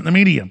enforcement, and the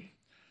media.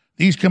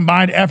 These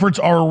combined efforts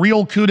are a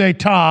real coup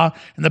d'etat,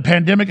 and the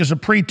pandemic is a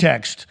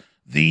pretext,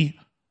 the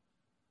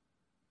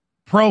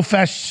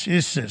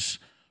prophylaxis,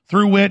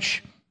 through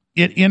which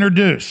it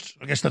introduced,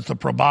 I guess that's the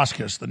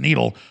proboscis, the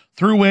needle,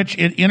 through which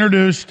it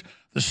introduced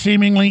the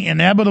seemingly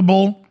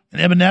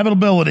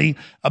inevitability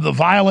of the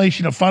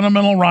violation of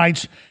fundamental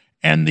rights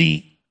and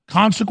the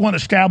consequent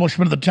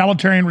establishment of the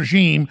totalitarian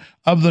regime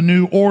of the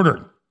new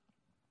order.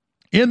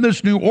 In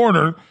this new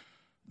order,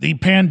 the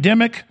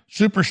pandemic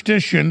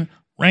superstition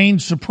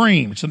reigns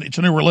supreme. It's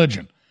a new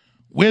religion.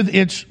 With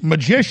its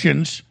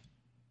magicians,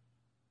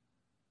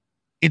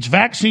 its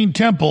vaccine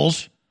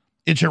temples,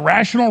 its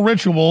irrational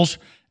rituals,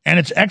 and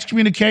its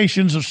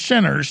excommunications of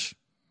sinners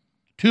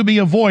to be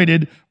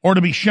avoided or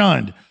to be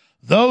shunned.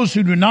 Those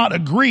who do not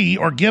agree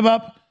or give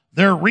up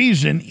their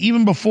reason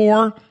even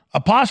before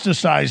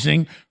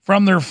apostatizing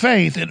from their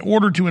faith in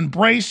order to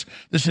embrace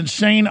this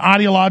insane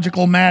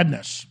ideological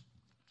madness.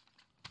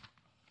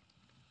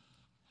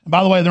 And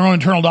by the way, their own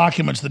internal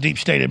documents, the deep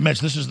state admits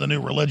this is the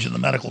new religion, the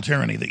medical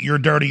tyranny, that you're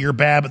dirty, you're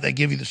bad, but they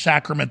give you the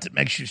sacrament that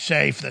makes you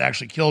safe, that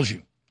actually kills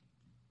you.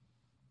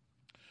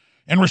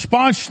 In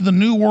response to the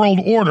New World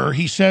Order,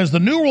 he says, the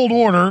New World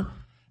Order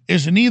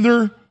is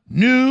neither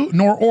new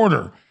nor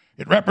order.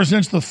 It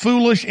represents the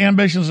foolish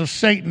ambitions of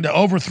Satan to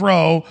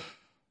overthrow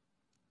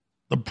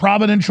the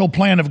providential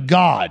plan of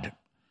God,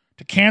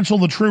 to cancel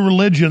the true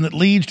religion that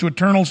leads to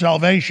eternal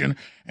salvation,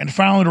 and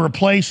finally to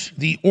replace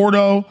the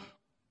ordo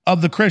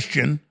of the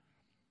Christian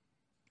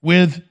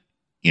with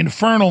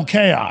infernal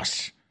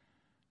chaos.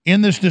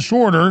 In this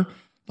disorder,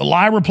 the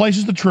lie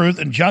replaces the truth,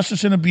 and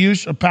justice and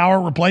abuse of power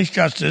replace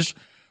justice,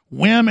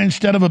 whim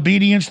instead of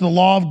obedience to the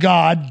law of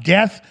God,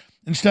 death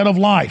instead of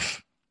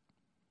life,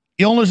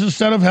 illness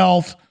instead of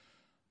health,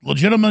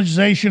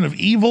 legitimization of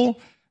evil,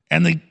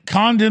 and the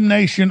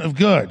condemnation of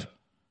good,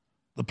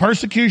 the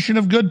persecution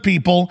of good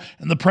people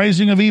and the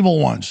praising of evil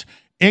ones,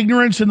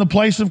 ignorance in the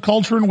place of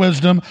culture and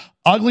wisdom,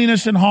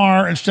 ugliness and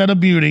horror instead of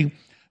beauty,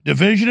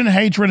 division and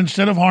hatred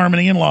instead of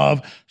harmony and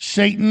love.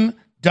 Satan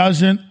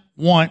doesn't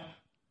want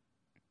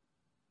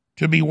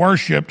to be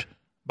worshipped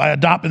by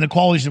adopting the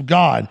qualities of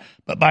God,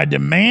 but by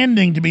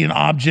demanding to be an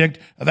object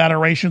of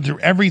adoration through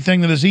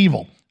everything that is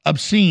evil,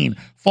 obscene,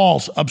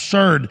 false,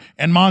 absurd,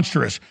 and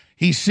monstrous.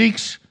 He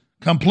seeks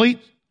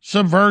complete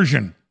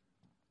subversion,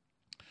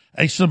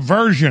 a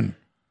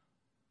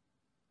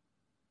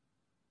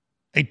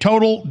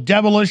total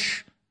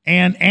devilish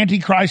and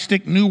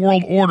antichristic new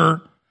world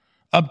order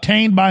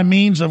obtained by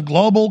means of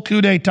global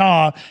coup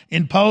d'etat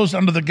imposed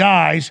under the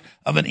guise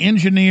of an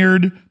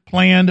engineered,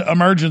 planned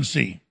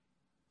emergency.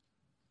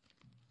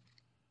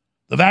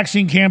 The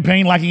vaccine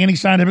campaign, lacking any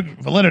scientific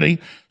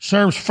validity,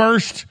 serves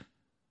first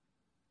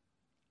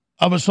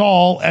of us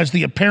all as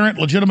the apparent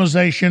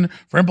legitimization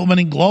for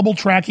implementing global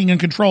tracking and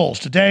controls.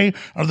 Today,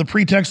 under the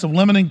pretext of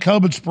limiting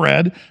COVID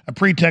spread, a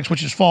pretext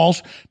which is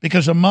false,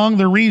 because among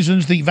the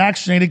reasons the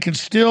vaccinated can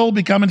still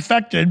become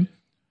infected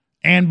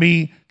and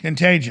be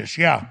contagious.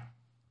 Yeah.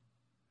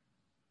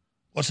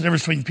 What's the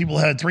difference between people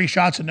who had 3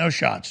 shots and no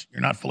shots?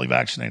 You're not fully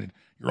vaccinated.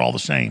 You're all the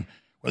same.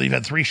 Whether you've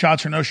had 3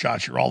 shots or no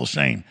shots, you're all the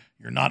same.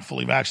 You're not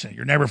fully vaccinated.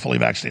 You're never fully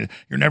vaccinated.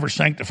 You're never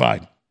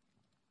sanctified.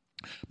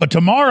 But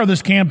tomorrow,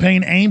 this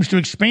campaign aims to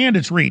expand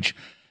its reach,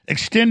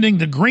 extending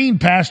the green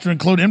pass to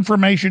include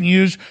information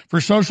used for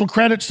social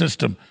credit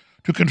system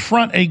to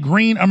confront a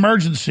green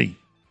emergency,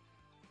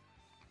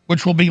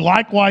 which will be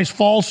likewise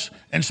false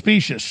and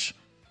specious.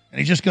 And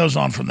he just goes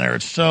on from there.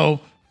 It's so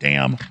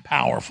damn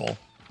powerful.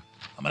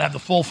 I'm going to have the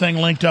full thing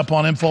linked up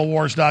on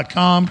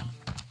Infowars.com.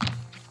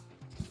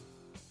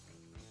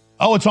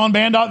 Oh, it's on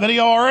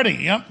Band.video already.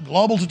 Yep.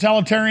 Global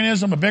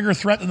totalitarianism, a bigger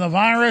threat than the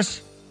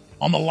virus,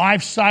 on the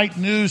LifeSite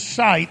news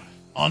site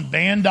on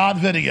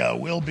Band.video.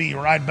 We'll be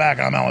right back.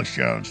 I'm Alex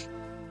Jones.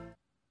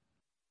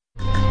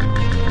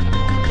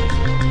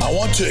 I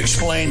want to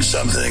explain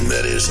something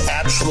that is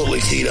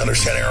absolutely key to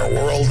understanding our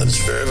world, and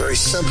it's very, very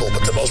simple,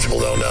 but that most people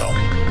don't know.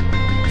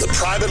 The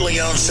privately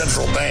owned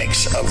central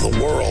banks of the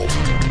world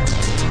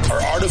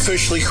are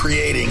artificially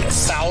creating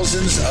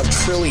thousands of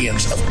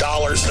trillions of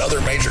dollars and other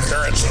major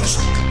currencies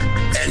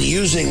and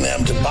using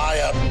them to buy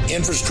up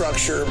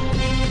infrastructure,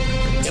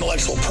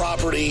 intellectual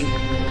property,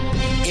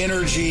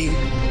 energy.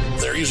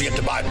 They're using it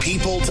to buy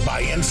people, to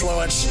buy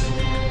influence.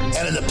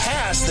 And in the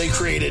past, they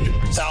created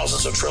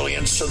thousands of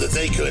trillions so that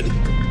they could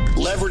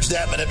leverage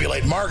that,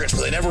 manipulate markets,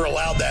 but they never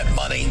allowed that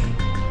money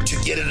to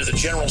get into the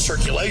general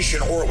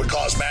circulation, or it would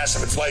cause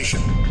massive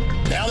inflation.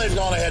 Now they've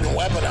gone ahead and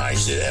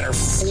weaponized it and are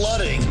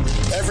flooding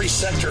every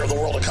sector of the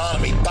world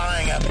economy,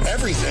 buying up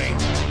everything,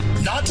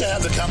 not to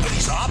have the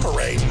companies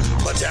operate,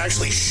 but to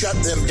actually shut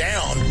them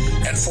down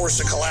and force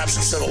a collapse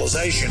of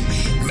civilization,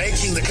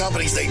 making the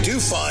companies they do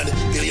fund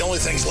be the only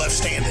things left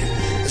standing.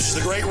 This is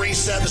the Great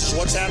Reset. This is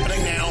what's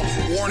happening now.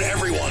 Warn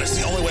everyone. It's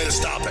the only way to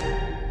stop it.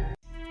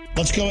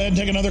 Let's go ahead and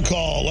take another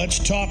call. Let's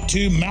talk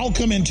to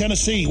Malcolm in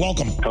Tennessee.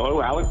 Welcome.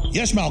 Hello, Alex.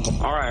 Yes, Malcolm.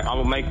 All right, I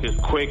will make this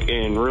quick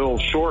and real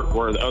short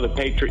where the other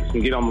patriots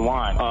can get on the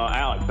line.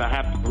 Alex, I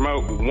have to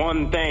promote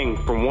one thing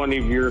from one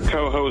of your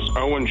co-hosts,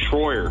 Owen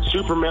Schroyer.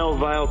 Super Male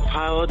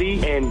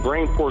Vitality and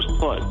Brain Force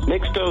Plus.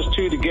 Mix those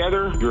two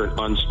together, you're an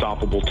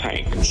unstoppable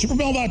tank. Super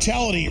Male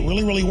Vitality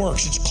really, really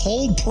works. It's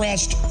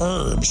cold-pressed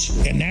herbs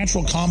and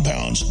natural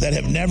compounds that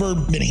have never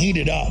been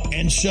heated up.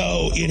 And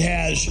so it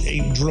has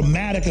a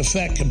dramatic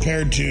effect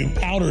compared to to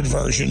powdered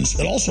versions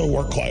that also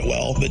work quite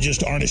well, but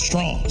just aren't as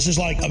strong. This is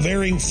like a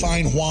very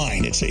fine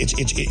wine.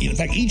 In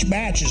fact, each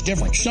batch is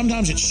different.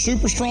 Sometimes it's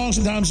super strong,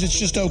 sometimes it's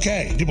just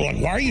okay. People are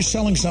like, why are you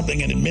selling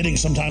something and admitting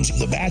sometimes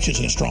the batch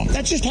isn't as strong?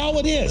 That's just how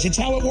it is. It's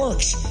how it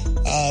works.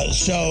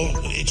 So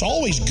it's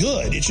always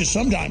good. It's just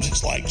sometimes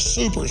it's like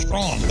super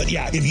strong. But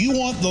yeah, if you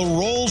want the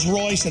Rolls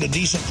Royce at a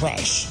decent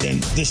price, then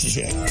this is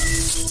it.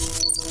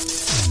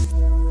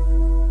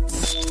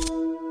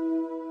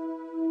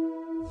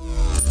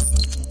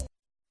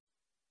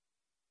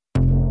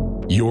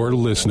 You're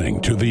listening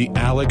to The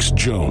Alex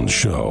Jones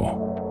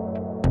Show.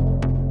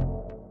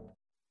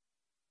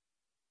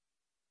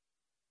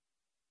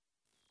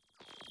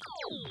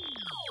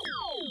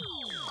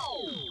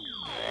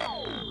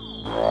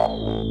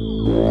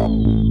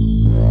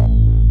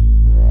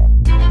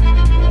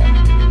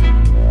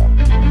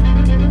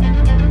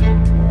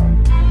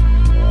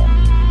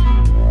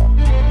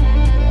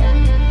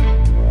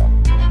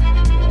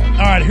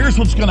 All right, here's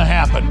what's going to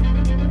happen.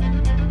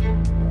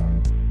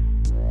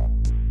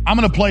 I'm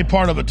going to play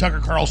part of a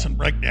Tucker Carlson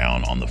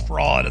breakdown on the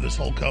fraud of this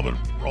whole COVID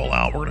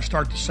rollout. We're going to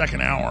start the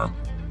second hour.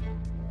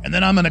 And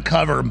then I'm going to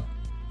cover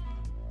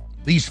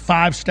these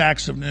 5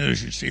 stacks of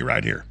news you see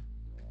right here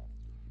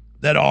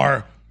that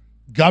are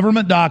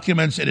government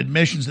documents and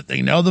admissions that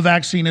they know the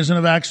vaccine isn't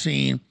a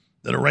vaccine,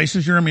 that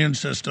erases your immune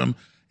system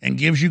and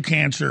gives you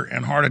cancer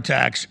and heart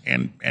attacks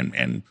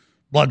and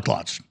blood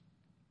clots.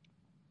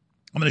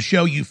 I'm going to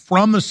show you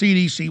from the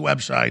CDC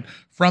website,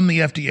 from the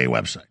FDA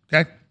website,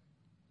 okay?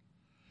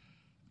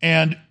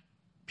 And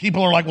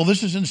people are like, well,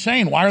 this is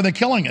insane. Why are they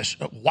killing us?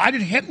 Why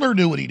did Hitler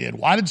do what he did?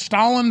 Why did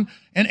Stalin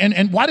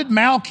and why did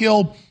Mao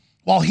kill,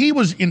 while he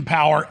was in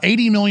power,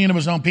 80 million of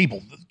his own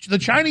people? The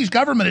Chinese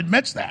government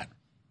admits that.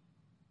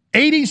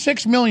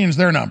 86 million is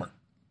their number.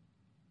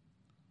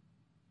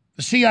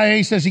 The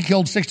CIA says he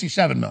killed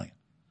 67 million.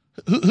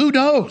 Who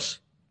knows?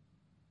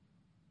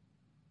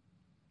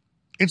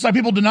 It's like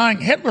people denying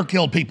Hitler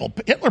killed people.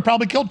 Hitler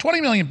probably killed 20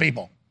 million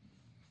people.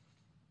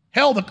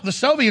 Hell, the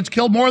Soviets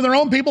killed more of their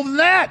own people than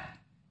that.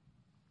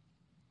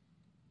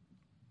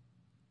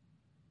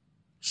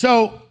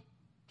 So,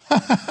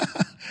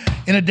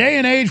 in a day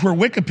and age where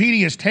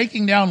Wikipedia is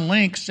taking down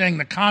links saying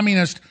the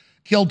communists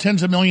killed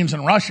tens of millions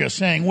in Russia,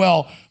 saying,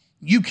 well,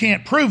 you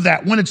can't prove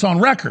that when it's on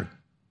record.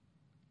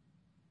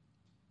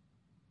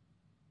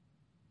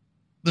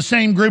 The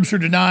same groups are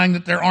denying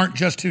that there aren't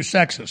just 2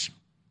 sexes.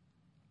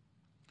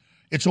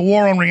 It's a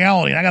war on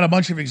reality. And I got a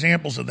bunch of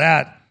examples of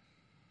that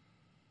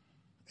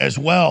as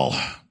well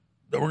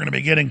that we're going to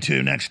be getting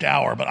to next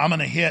hour. But I'm going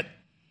to hit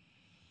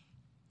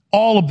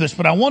all of this.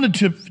 But I wanted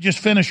to just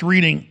finish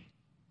reading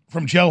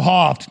from Joe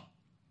Hoft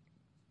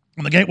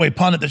on the Gateway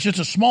Pundit. That's just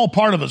a small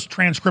part of a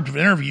transcript of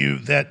an interview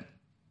that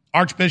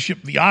Archbishop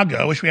Viago,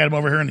 I wish we had him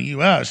over here in the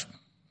U.S.,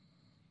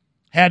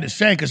 had to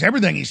say, because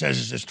everything he says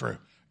is this true.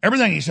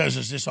 Everything he says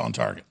is this on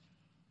target.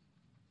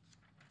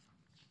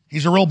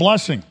 He's a real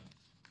blessing.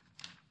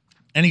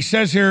 And he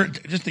says here,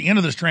 just the end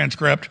of this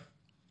transcript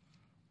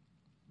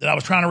that I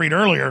was trying to read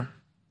earlier,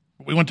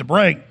 we went to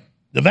break,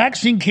 the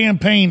vaccine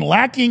campaign,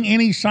 lacking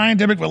any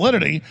scientific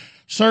validity,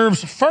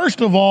 serves first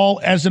of all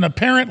as an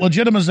apparent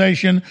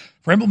legitimization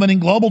for implementing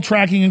global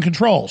tracking and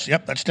controls.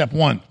 Yep, that's step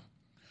 1.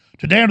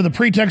 Today, under the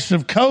pretext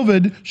of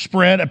COVID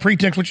spread, a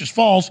pretext which is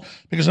false,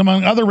 because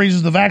among other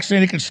reasons, the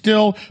vaccinated can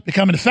still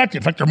become infected.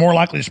 In fact, they're more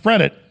likely to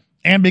spread it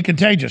and be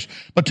contagious.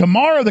 But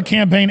tomorrow, the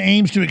campaign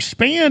aims to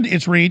expand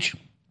its reach,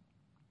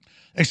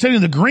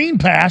 extending the Green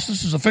Pass,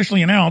 this is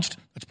officially announced,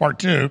 that's part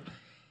 2,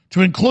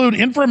 to include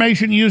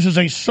information used as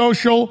a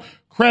social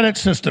credit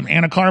system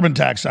and a carbon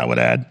tax, I would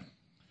add,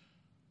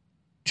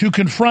 to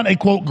confront a,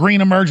 quote, green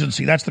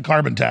emergency, that's the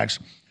carbon tax,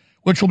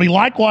 which will be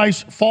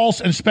likewise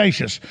false and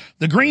spacious.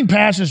 The Green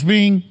Pass is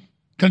being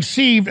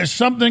conceived as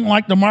something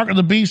like the mark of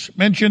the beast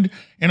mentioned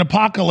in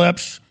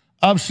Apocalypse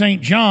of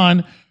St.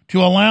 John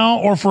to allow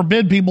or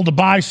forbid people to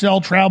buy,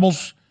 sell, travel,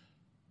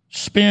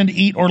 spend,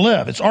 eat, or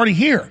live. It's already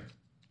here.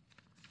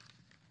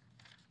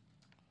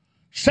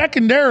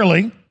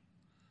 Secondarily,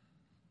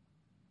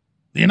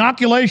 the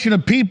inoculation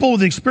of people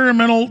with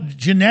experimental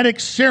genetic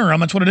serum,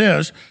 that's what it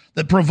is,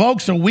 that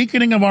provokes a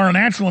weakening of our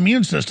natural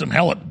immune system,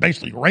 hell, it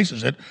basically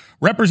erases it,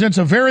 represents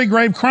a very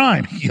grave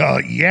crime.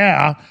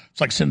 Yeah,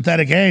 it's like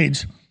synthetic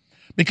AIDS,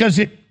 because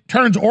it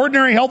turns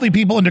ordinary healthy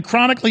people into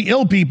chronically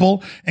ill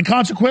people and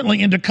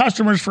consequently into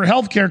customers for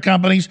healthcare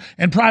companies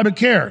and private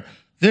care.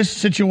 This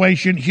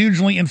situation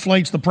hugely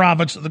inflates the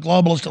profits of the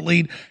globalist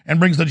elite and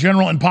brings the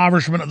general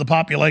impoverishment of the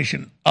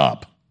population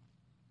up.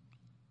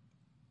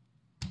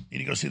 You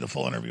need to go see the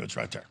full interview. It's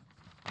right there.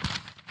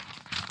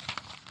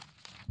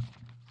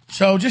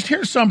 So just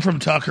here's some from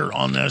Tucker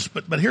on this,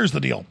 but here's the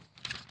deal.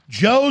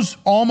 Joe's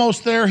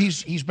almost there.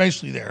 He's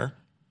basically there.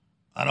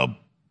 I know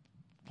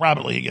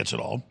privately he gets it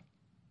all.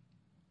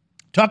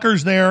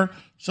 Tucker's there.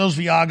 So's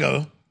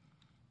Viago.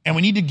 And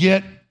we need to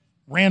get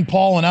Rand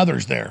Paul and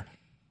others there.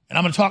 And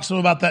I'm going to talk some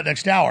about that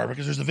next hour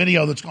because there's a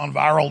video that's gone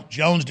viral.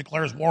 Jones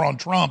declares war on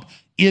Trump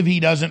if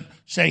he doesn't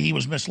say he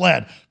was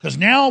misled. Because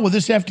now with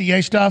this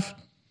FDA stuff,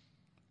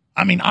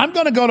 I mean, I'm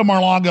going to go to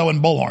Mar-a-Lago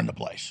and bullhorn the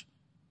place.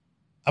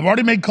 I've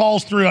already made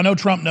calls through. I know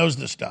Trump knows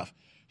this stuff.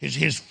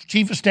 His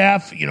chief of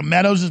staff,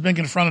 Meadows, has been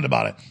confronted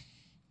about it.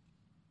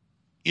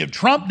 If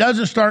Trump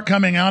doesn't start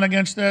coming out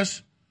against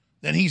this,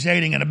 then he's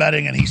aiding and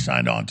abetting and he's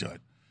signed on to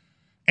it.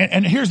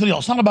 And here's the deal.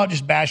 It's not about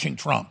just bashing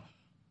Trump.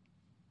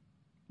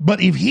 But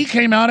if he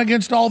came out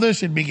against all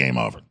this, it'd be game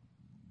over.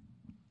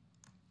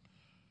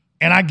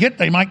 And I get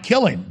they might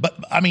kill him. But,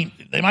 I mean,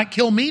 they might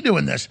kill me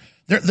doing this.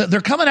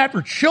 They're coming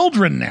after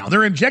children now.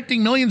 They're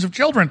injecting millions of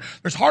children.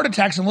 There's heart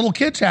attacks and little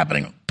kids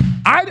happening.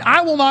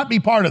 I will not be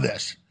part of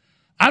this.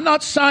 I'm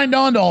not signed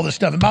on to all this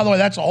stuff. And by the way,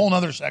 that's a whole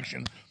other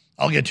section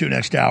I'll get to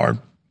next hour.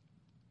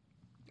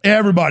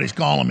 Everybody's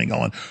calling me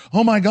going,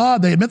 oh my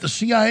God, they admit the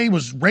CIA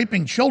was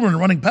raping children and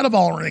running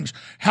pedophile rings.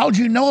 How'd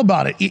you know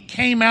about it? It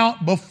came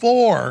out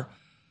before,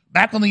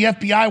 back when the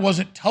FBI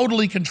wasn't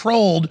totally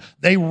controlled.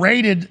 They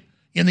raided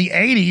in the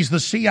 80s the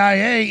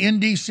CIA in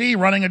D.C.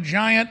 running a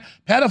giant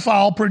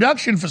pedophile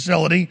production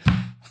facility.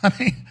 I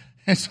mean,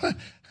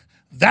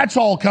 that's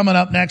all coming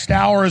up next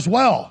hour as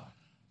well.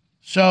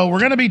 So we're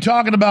going to be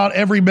talking about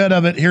every bit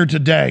of it here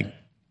today.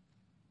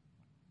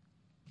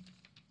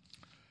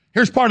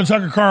 Here's part of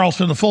Tucker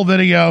Carlson. The full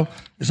video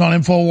is on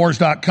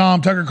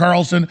Infowars.com. Tucker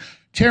Carlson,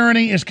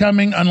 tyranny is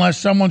coming unless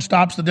someone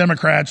stops the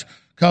Democrats'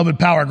 COVID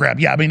power grab.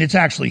 Yeah, I mean, it's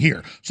actually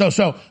here.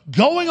 So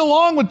going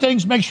along with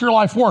things makes your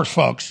life worse,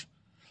 folks.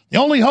 The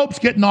only hope's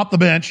getting off the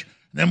bench.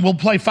 Then we'll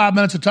play 5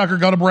 minutes of Tucker,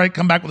 go to break,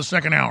 come back with the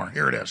second hour.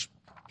 Here it is.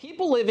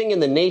 People living in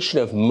the nation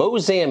of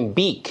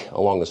Mozambique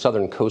along the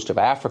southern coast of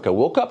Africa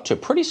woke up to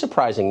pretty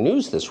surprising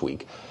news this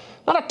week.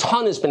 Not a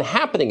ton has been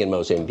happening in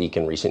Mozambique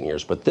in recent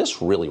years, but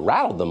this really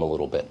rattled them a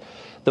little bit.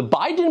 The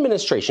Biden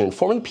administration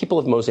informed the people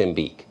of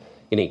Mozambique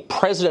in a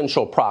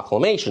presidential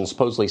proclamation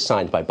supposedly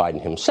signed by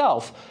Biden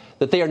himself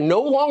that they are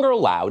no longer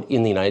allowed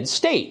in the United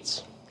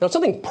States. Now, it's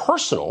something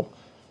personal.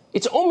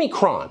 It's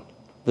Omicron,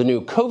 the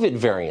new COVID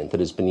variant that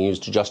has been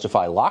used to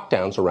justify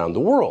lockdowns around the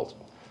world.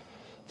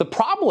 The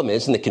problem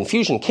is, and the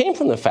confusion came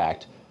from the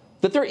fact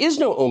that there is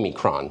no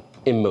Omicron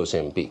in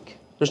Mozambique.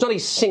 There's not a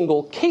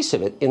single case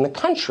of it in the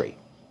country.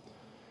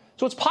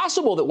 So it's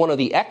possible that one of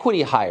the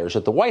equity hires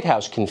at the White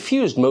House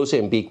confused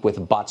Mozambique with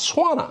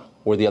Botswana,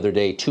 where the other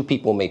day 2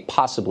 people may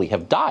possibly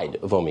have died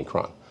of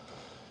Omicron.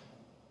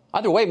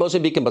 Either way,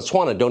 Mozambique and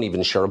Botswana don't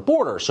even share a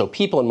border, so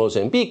people in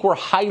Mozambique were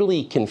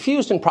highly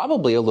confused and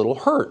probably a little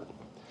hurt.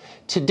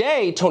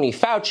 Today, Tony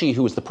Fauci,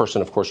 who was the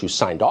person, of course, who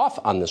signed off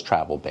on this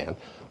travel ban,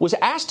 was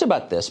asked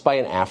about this by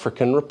an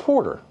African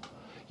reporter.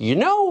 You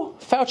know,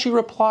 Fauci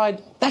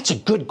replied, that's a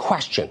good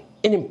question,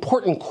 an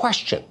important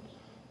question.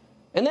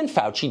 And then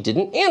Fauci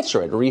didn't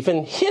answer it or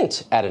even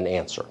hint at an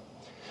answer.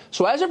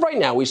 So as of right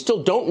now, we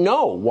still don't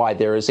know why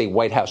there is a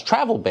White House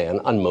travel ban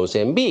on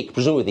Mozambique.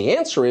 Presumably the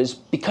answer is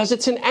because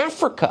it's in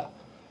Africa.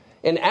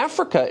 And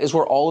Africa is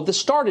where all of this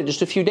started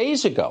just a few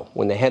days ago,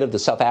 when the head of the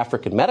South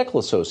African Medical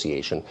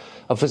Association,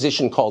 a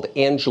physician called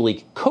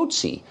Angelique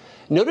Coetzee,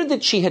 noted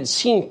that she had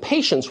seen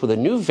patients with a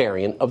new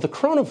variant of the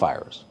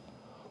coronavirus.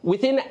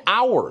 Within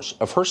hours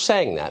of her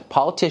saying that,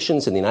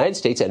 politicians in the United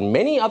States and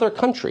many other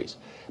countries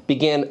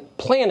began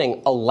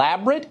planning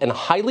elaborate and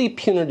highly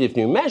punitive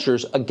new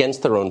measures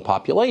against their own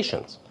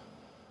populations.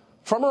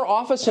 From her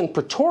office in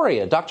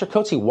Pretoria, Dr.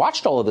 Coetzee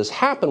watched all of this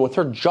happen with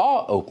her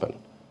jaw open.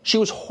 She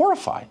was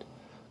horrified.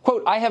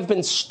 Quote, I have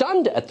been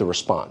stunned at the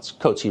response,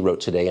 Coetzee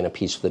wrote today in a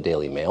piece for the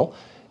Daily Mail.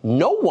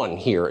 No one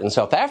here in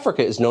South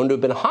Africa is known to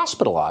have been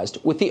hospitalized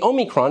with the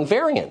Omicron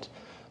variant,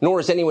 nor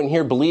is anyone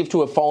here believed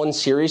to have fallen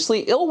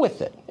seriously ill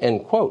with it,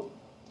 end quote.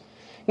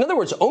 In other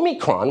words,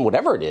 Omicron,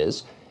 whatever it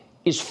is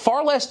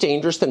far less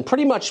dangerous than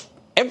pretty much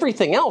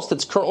everything else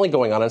that's currently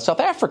going on in South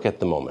Africa at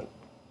the moment.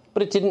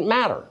 But it didn't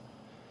matter.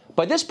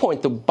 By this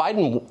point, the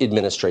Biden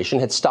administration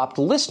had stopped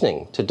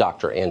listening to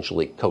Dr.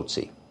 Angelique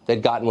Coetzee.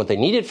 They'd gotten what they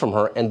needed from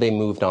her, and they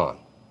moved on.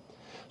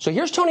 So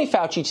here's Tony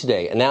Fauci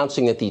today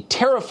announcing that the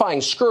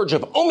terrifying scourge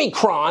of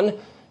Omicron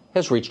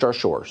has reached our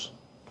shores.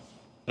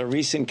 A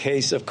recent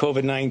case of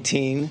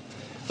COVID-19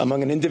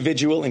 among an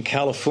individual in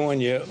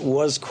California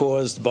was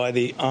caused by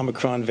the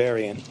Omicron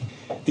variant.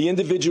 The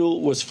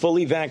individual was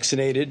fully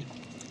vaccinated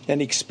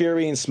and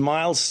experienced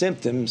mild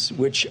symptoms,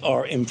 which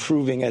are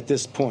improving at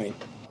this point.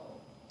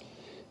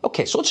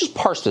 Okay, so let's just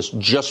parse this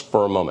just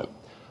for a moment.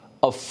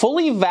 A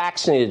fully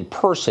vaccinated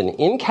person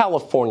in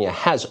California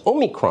has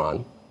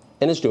Omicron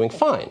and is doing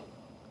fine.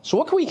 So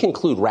what can we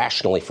conclude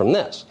rationally from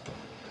this?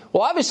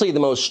 Well, obviously, the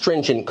most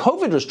stringent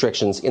COVID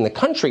restrictions in the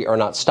country are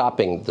not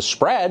stopping the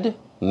spread.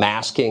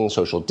 Masking,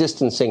 social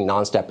distancing,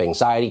 nonstop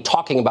anxiety,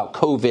 talking about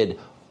COVID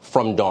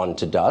from dawn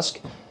to dusk.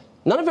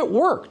 None of it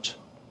worked.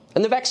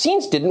 And the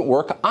vaccines didn't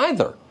work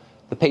either.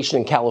 The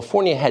patient in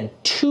California had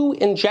 2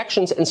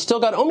 injections and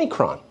still got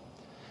Omicron.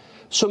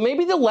 So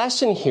maybe the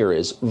lesson here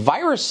is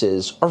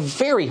viruses are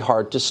very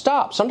hard to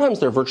stop. Sometimes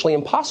they're virtually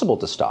impossible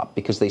to stop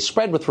because they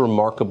spread with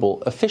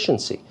remarkable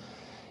efficiency.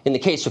 In the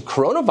case of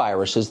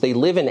coronaviruses, they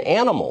live in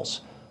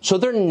animals, so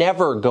they're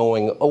never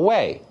going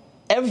away,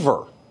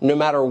 ever, no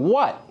matter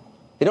what.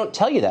 They don't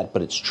tell you that,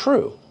 but it's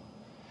true.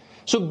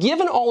 So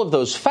given all of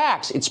those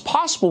facts, it's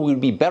possible we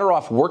would be better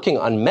off working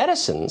on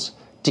medicines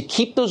to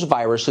keep those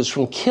viruses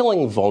from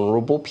killing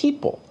vulnerable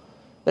people.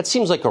 That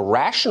seems like a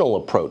rational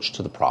approach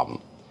to the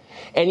problem.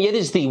 And yet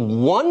is the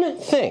one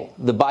thing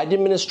the Biden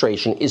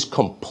administration is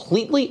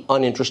completely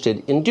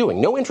uninterested in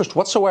doing. No interest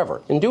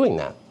whatsoever in doing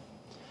that.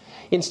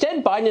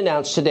 Instead, Biden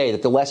announced today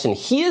that the lesson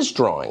he is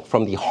drawing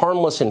from the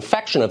harmless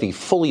infection of a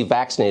fully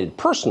vaccinated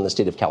person in the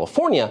state of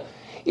California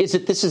is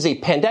that this is a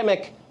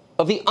pandemic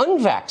of the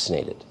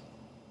unvaccinated.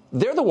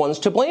 They're the ones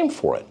to blame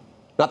for it,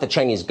 not the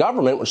Chinese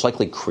government, which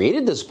likely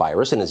created this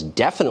virus and has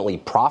definitely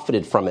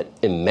profited from it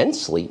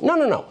immensely.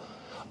 No.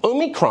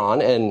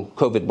 Omicron and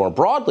COVID more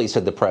broadly,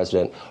 said the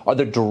president, are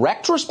the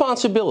direct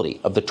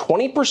responsibility of the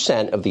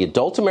 20% of the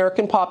adult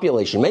American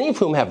population, many of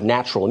whom have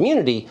natural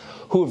immunity,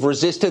 who have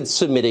resisted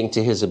submitting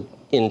to his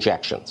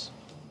injections.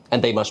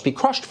 And they must be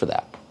crushed for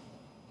that.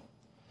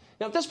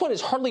 Now, at this point,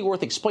 it's hardly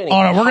worth explaining.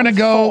 All right, we're going to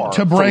go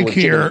to break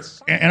here.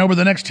 And over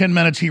the next 10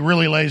 minutes, he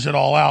really lays it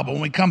all out. But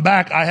when we come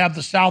back, I have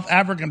the South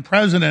African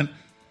president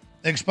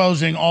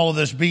exposing all of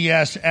this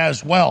BS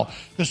as well.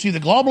 Because, see, the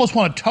globalists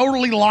want to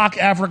totally lock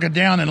Africa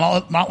down and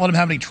not let them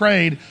have any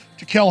trade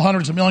to kill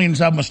hundreds of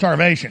millions of them with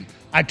starvation.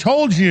 I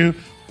told you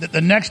that the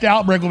next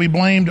outbreak will be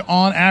blamed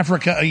on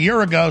Africa a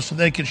year ago so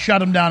they could shut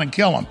them down and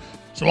kill them.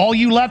 So all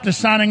you left is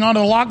signing on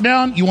to the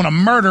lockdown. You want to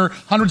murder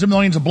hundreds of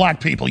millions of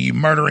black people, you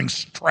murdering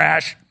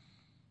trash.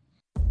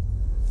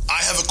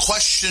 I have a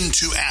question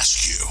to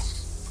ask you.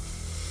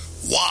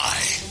 Why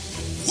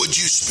would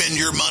you spend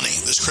your money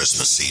this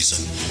Christmas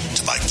season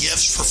to buy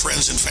gifts for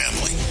friends and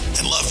family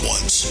and loved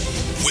ones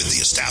with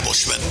the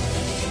establishment,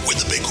 with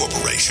the big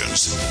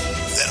corporations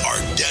that are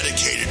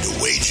dedicated to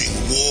waging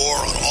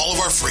war on all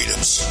of our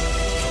freedoms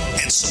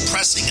and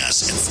suppressing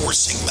us and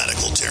forcing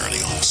medical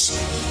tyranny on us?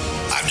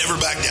 I've never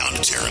backed down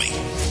to tyranny.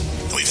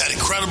 And we've had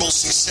incredible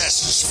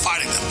successes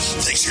fighting them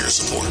thanks to your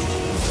support.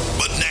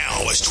 But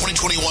now, as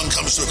 2021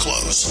 comes to a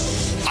close,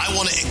 I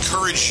want to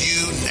encourage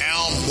you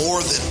now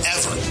more than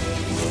ever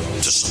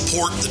to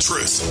support the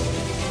truth.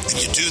 And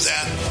you do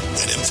that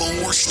at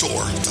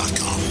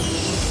InfoWarsStore.com.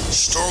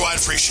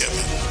 Store-wide free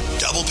shipping.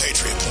 Double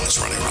Patriot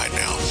points running right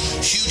now.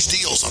 Huge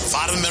deals on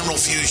Vitamin Mineral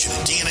Fusion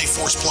and DNA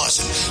Force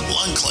Plus and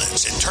Lung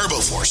Cleanse and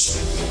Turbo Force.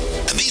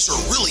 And these are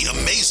really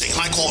amazing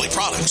high-quality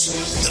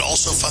products that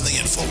also fund the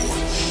InfoWar.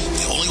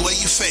 The only way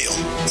you fail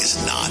is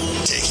not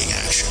taking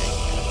action.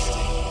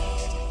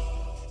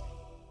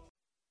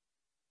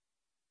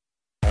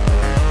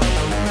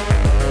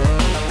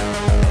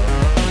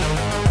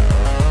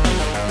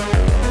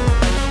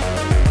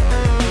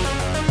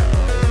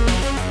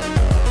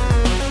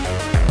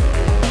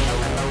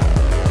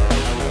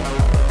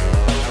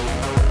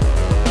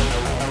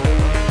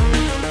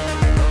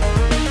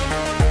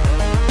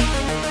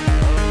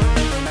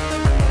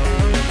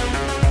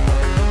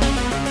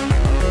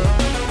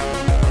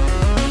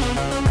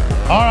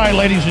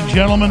 Ladies and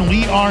gentlemen,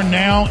 we are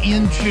now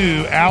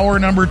into hour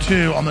number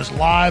 2 on this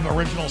live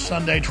original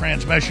Sunday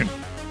transmission.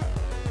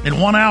 In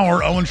 1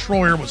 hour, Owen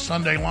Schroyer with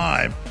Sunday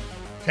Live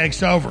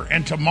takes over.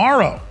 And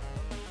tomorrow,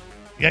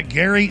 you got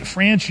Gary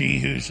Franchi,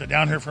 who's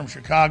down here from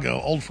Chicago,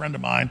 old friend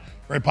of mine,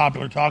 very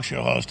popular talk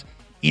show host,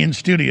 in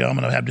studio. I'm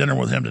going to have dinner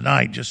with him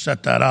tonight. Just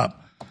set that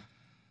up.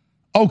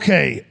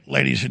 Okay,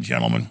 ladies and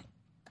gentlemen.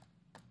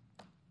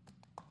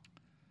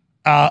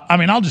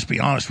 I'll just be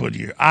honest with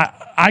you.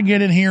 I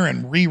get in here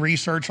and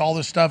re-research all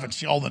this stuff and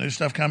see all the new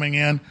stuff coming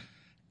in,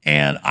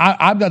 and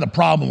I've got the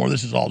problem where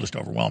this is all just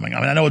overwhelming.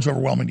 I know it's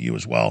overwhelming to you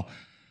as well.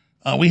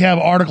 We have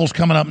articles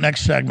coming up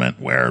next segment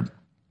where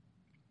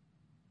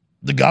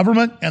the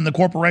government and the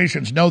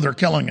corporations know they're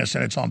killing us,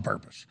 and it's on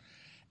purpose.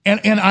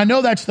 And I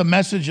know that's the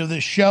message of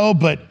this show,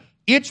 but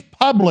it's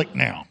public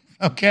now,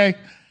 okay?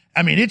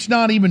 It's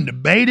not even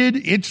debated.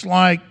 It's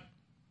like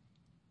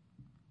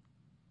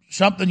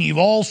something you've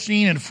all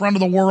seen in front of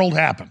the world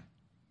happen.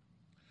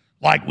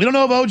 Like, we don't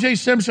know if O.J.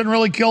 Simpson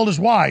really killed his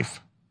wife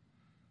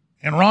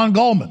and Ron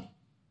Goldman,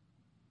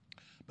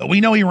 but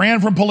we know he ran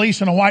from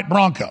police in a white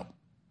Bronco.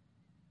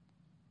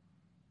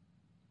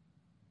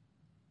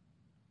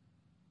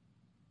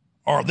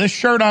 Or this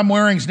shirt I'm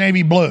wearing is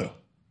navy blue,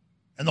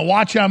 and the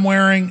watch I'm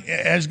wearing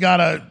has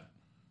got a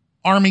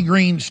army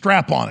green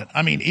strap on it.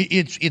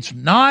 It's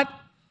not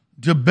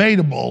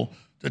debatable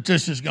that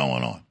this is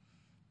going on.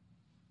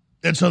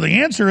 And so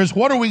the answer is,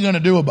 what are we going to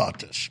do about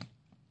this?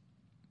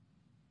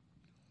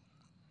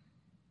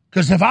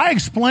 Because if I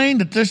explain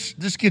that this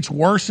gets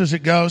worse as it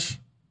goes,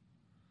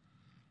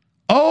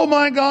 oh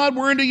my God,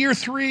 we're into year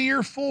 3,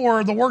 year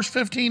 4, the worst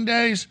 15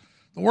 days,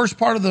 the worst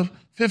part of the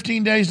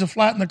 15 days to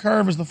flatten the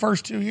curve is the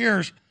first 2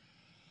 years.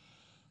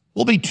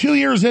 We'll be 2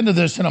 years into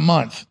this in a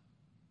month.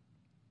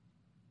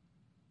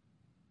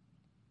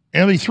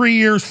 It'll be 3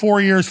 years,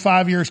 4 years,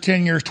 5 years,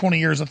 10 years, 20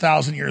 years,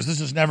 1,000 years. This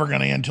is never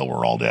going to end until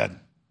we're all dead.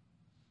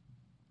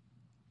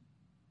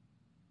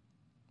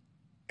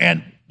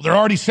 And they're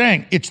already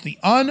saying it's the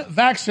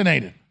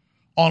unvaccinated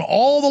on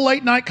all the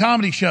late night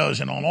comedy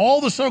shows and on all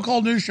the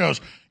so-called news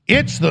shows.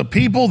 It's the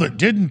people that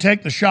didn't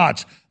take the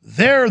shots.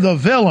 They're the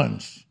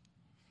villains.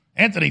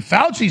 Anthony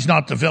Fauci's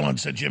not the villain,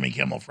 said Jimmy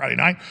Kimmel Friday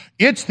night.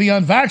 It's the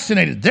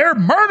unvaccinated. They're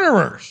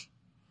murderers.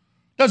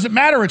 Doesn't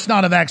matter it's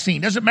not a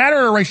vaccine. Doesn't matter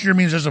it erases your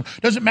immune system.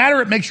 Doesn't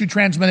matter it makes you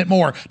transmit it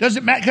more.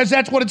 Doesn't matter because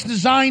that's what it's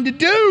designed to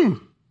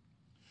do.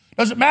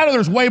 Doesn't matter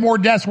there's way more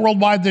deaths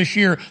worldwide this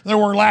year than there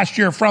were last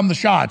year from the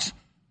shots.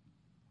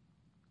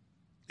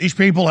 These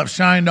people have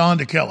signed on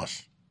to kill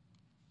us.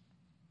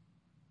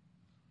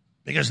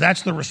 Because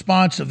that's the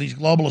response of these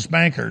globalist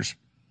bankers.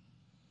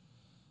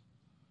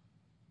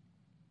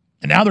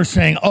 And now they're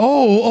saying,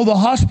 oh, the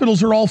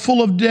hospitals are all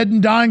full of dead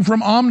and dying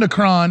from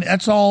Omicron.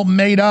 That's all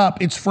made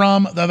up. It's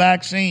from the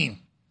vaccine.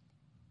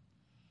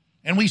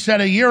 And we said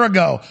a year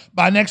ago,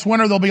 by next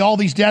winter, there'll be all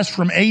these deaths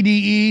from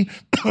ADE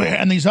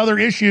and these other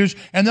issues,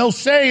 and they'll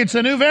say it's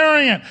a new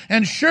variant.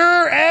 And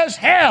sure as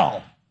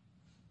hell,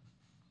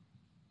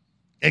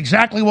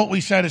 exactly what we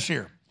said is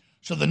here.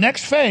 So the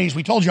next phase,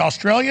 we told you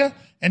Australia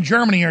and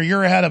Germany are a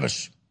year ahead of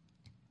us.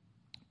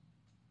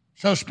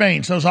 So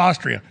Spain, so's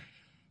Austria.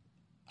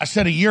 I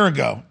said a year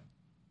ago,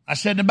 I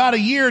said in about a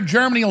year,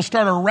 Germany will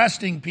start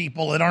arresting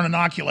people that aren't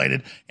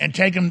inoculated and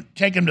take them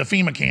to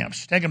FEMA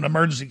camps, take them to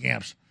emergency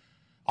camps.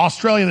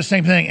 Australia, the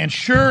same thing. And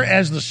sure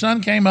as the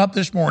sun came up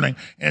this morning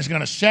and it's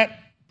going to set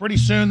pretty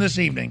soon this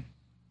evening,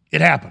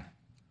 it happened.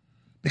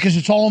 Because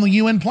it's all in the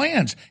UN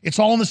plans. It's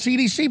all in the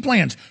CDC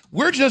plans.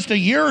 We're just a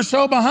year or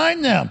so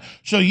behind them.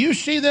 So you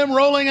see them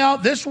rolling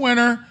out this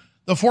winter,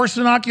 the forced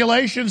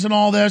inoculations and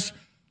all this,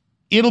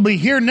 it'll be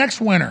here next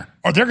winter.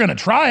 Or they're going to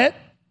try it.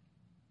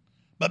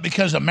 But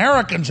because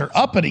Americans are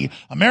uppity,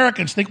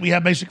 Americans think we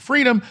have basic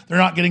freedom, they're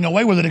not getting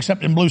away with it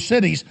except in blue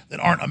cities that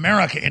aren't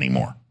America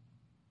anymore.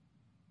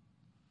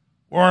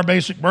 Where our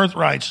basic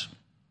birthrights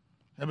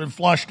have been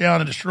flushed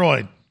down and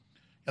destroyed.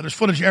 Now, there's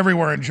footage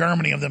everywhere in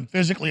Germany of them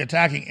physically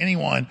attacking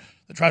anyone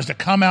that tries to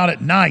come out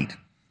at night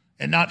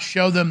and not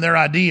show them their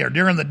ID or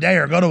during the day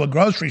or go to a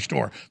grocery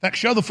store. In fact,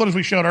 show the footage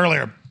we showed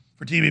earlier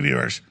for TV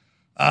viewers.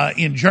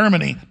 In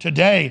Germany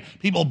today,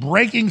 people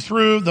breaking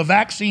through the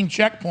vaccine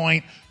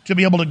checkpoint to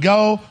be able to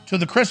go to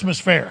the Christmas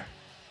fair.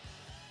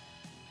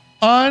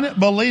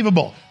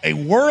 Unbelievable. A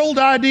world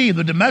ID,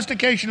 the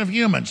domestication of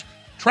humans.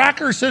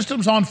 Tracker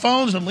systems on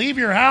phones that leave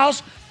your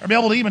house or be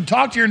able to even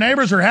talk to your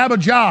neighbors or have a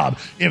job.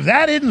 If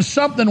that isn't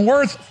something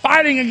worth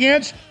fighting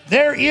against,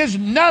 there is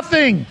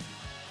nothing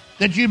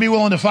that you'd be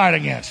willing to fight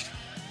against.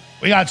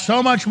 We got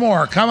so much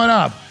more coming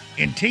up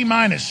in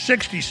T-minus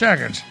 60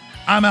 seconds.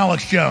 I'm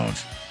Alex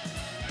Jones.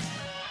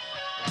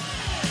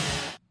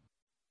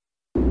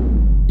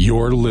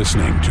 You're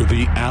listening to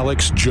The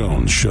Alex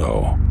Jones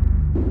Show.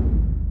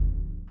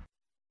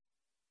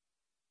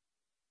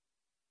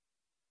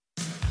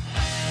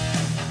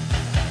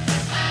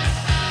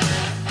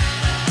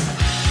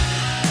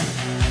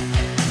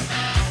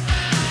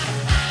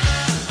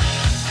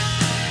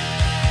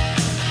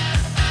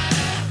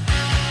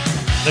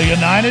 The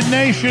United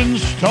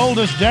Nations told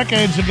us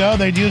decades ago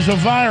they'd use a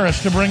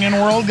virus to bring in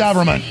world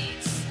government.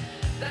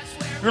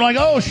 We're like,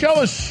 oh, show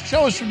us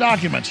some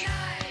documents.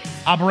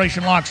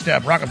 Operation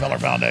Lockstep, Rockefeller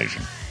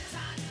Foundation.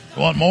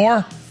 You want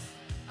more?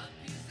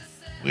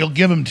 We'll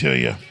give them to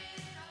you.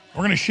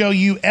 We're going to show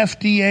you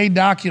FDA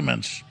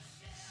documents.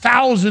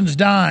 Thousands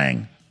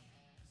dying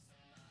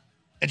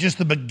at just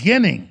the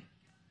beginning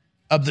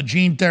of the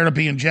gene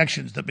therapy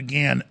injections that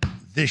began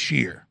this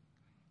year.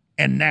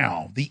 And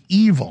now, the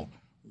evil,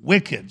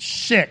 wicked,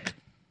 sick,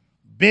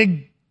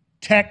 big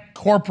tech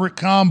corporate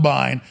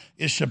combine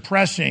is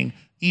suppressing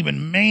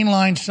even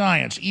mainline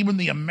science. Even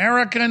the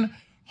American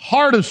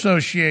Heart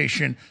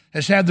Association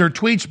has had their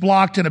tweets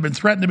blocked and have been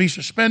threatened to be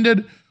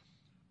suspended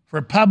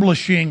for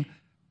publishing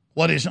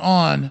what is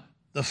on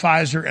the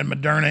Pfizer and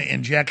Moderna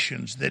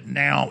injections that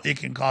now it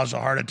can cause a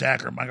heart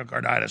attack or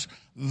myocarditis.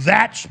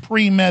 That's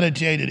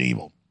premeditated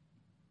evil.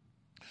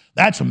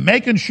 That's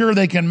making sure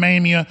they can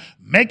maim you,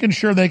 making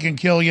sure they can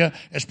kill you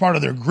as part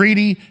of their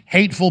greedy,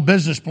 hateful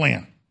business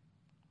plan.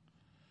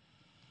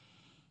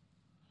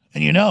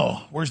 And you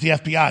know, where's the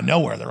FBI?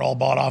 Nowhere. They're all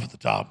bought off at the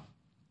top.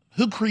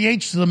 Who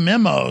creates the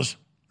memos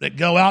that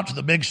go out to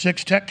the big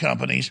six tech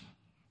companies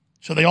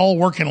so they all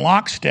work in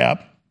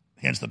lockstep,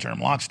 hence the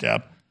term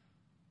lockstep,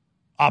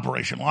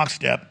 Operation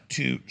Lockstep,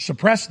 to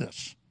suppress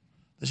this?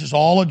 This is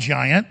all a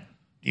giant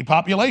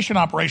depopulation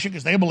operation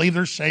because they believe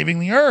they're saving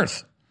the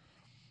earth.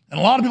 And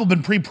a lot of people have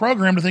been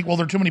pre-programmed to think, well,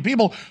 there are too many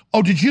people.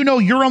 Oh, did you know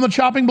you're on the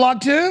chopping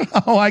block too?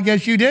 Oh, I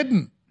guess you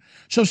didn't.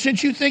 So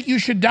since you think you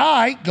should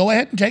die, go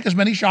ahead and take as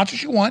many shots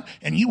as you want,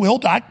 and you will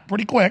die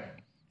pretty quick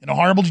in a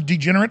horrible,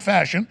 degenerate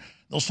fashion.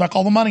 They'll suck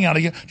all the money out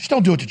of you. Just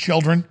don't do it to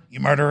children, you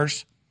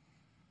murderers.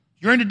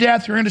 You're into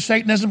death, you're into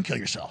Satanism, kill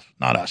yourself,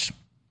 not us.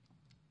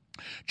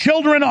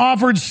 Children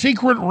offered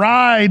secret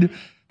ride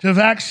to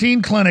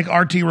vaccine clinic,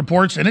 RT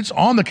reports, and it's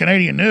on the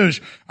Canadian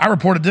news. I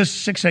reported this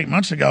 6-8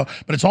 months ago,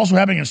 but it's also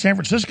happening in San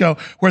Francisco,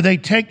 where they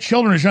take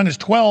children as young as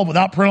 12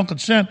 without parental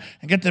consent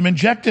and get them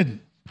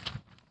injected.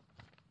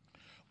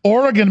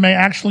 Oregon may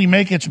actually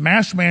make its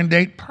mask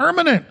mandate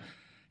permanent.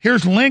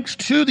 Here's links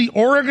to the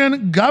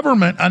Oregon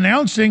government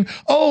announcing,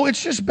 oh,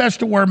 it's just best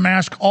to wear a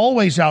mask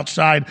always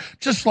outside,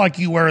 just like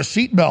you wear a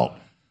seatbelt.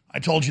 I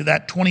told you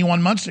that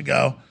 21 months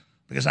ago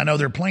because I know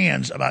their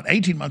plans. About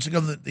 18 months ago,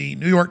 the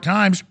New York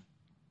Times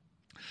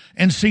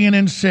and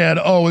CNN said,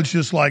 oh, it's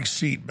just like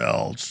seat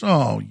belts.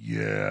 Oh,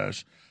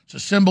 yes. It's a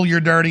symbol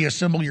you're dirty, a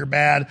symbol you're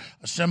bad,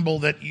 a symbol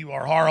that you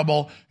are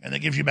horrible, and that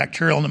gives you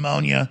bacterial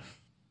pneumonia.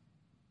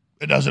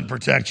 It doesn't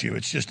protect you.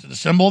 It's just the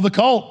symbol of the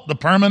cult, the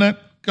permanent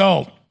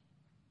cult.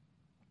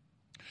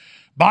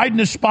 Biden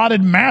is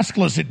spotted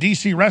maskless at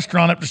D.C.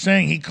 restaurant after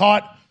saying he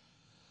caught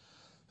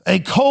a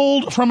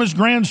cold from his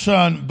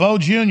grandson, Bo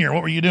Jr.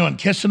 What were you doing?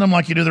 Kissing him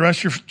like you do the rest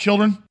of your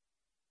children?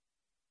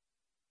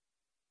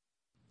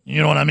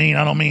 You know what I mean?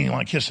 I don't mean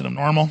like kissing them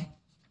normal.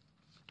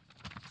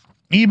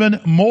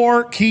 Even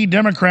more key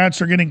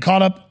Democrats are getting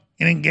caught up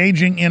in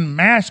engaging in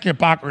mask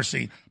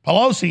hypocrisy.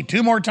 Pelosi,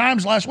 2 more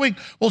times last week.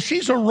 Well,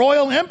 she's a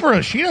royal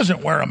empress. She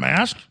doesn't wear a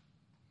mask.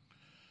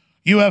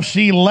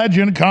 UFC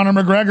legend Conor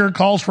McGregor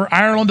calls for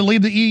Ireland to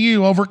leave the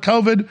EU over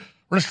COVID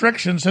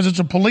restrictions, says it's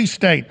a police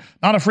state,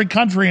 not a free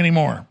country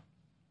anymore.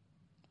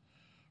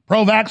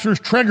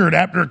 Pro-vaxxers triggered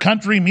after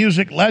country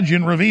music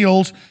legend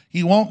reveals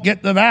he won't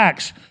get the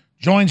vax.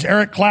 Joins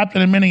Eric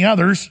Clapton and many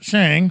others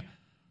saying,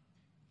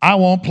 I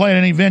won't play at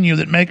any venue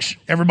that makes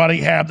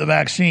everybody have the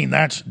vaccine.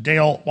 That's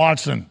Dale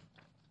Watson.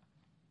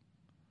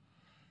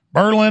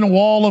 Berlin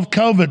Wall of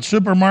COVID.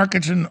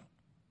 Supermarkets in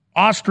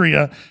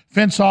Austria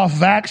fence off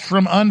vaxxed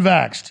from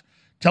unvaxxed.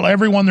 Tell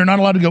everyone they're not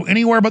allowed to go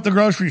anywhere but the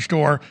grocery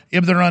store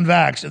if they're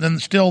unvaxxed. And then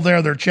still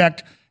there, they're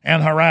checked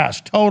and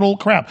harassed. Total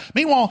crap.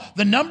 Meanwhile,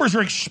 the numbers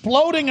are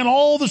exploding in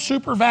all the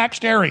super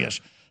vaxxed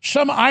areas.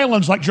 Some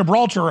islands like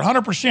Gibraltar are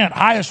 100%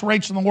 highest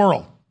rates in the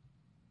world.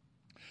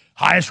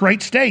 Highest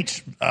rate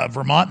states,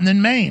 Vermont and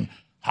then Maine.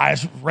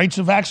 Highest rates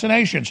of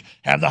vaccinations,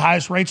 have the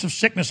highest rates of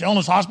sickness,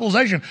 illness,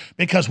 hospitalization.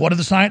 Because what did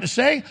the scientists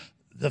say?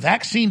 The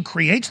vaccine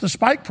creates the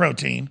spike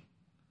protein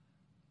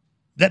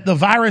that the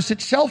virus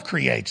itself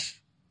creates.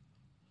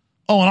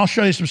 Oh, and I'll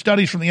show you some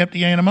studies from the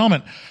FDA in a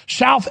moment.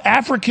 South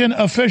African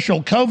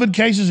official, COVID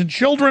cases in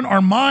children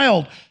are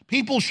mild.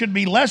 People should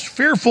be less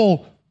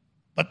fearful,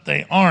 but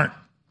they aren't.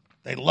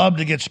 They love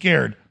to get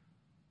scared.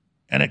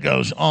 And it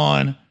goes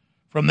on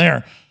from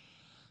there.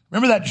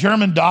 Remember that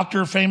German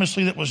doctor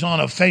famously that was on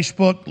a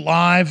Facebook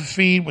live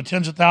feed with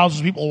tens of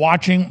thousands of people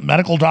watching,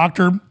 medical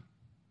doctor,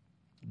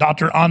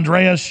 Dr.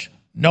 Andreas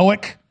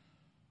Noack,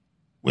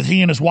 with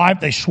he and his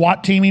wife, they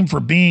SWAT team him for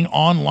being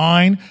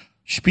online,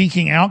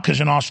 speaking out, because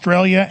in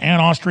Australia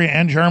and Austria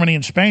and Germany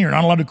and Spain, you're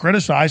not allowed to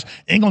criticize.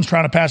 England's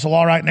trying to pass a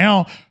law right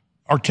now,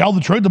 or tell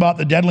the truth about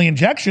the deadly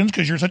injections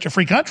because you're such a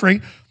free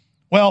country.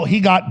 Well, he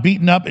got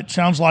beaten up. It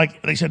sounds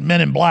like they said men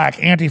in black,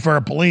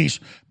 Antifa police,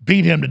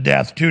 beat him to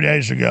death 2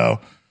 days ago.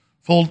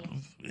 Full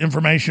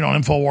information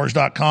on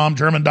Infowars.com.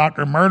 German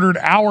doctor murdered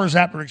hours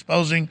after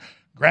exposing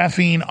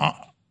graphene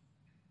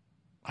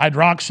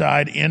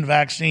hydroxide in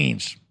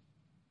vaccines.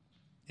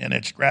 And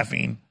it's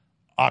graphene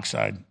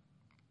oxide.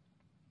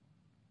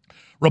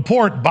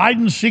 Report,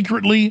 Biden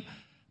secretly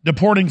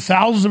deporting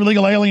thousands of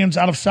illegal aliens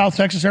out of South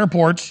Texas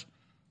airports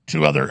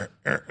to other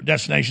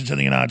destinations in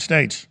the United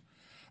States.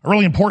 A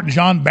really important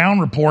John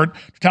Bound report,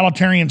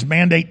 Totalitarians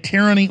Mandate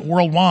Tyranny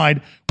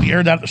Worldwide. We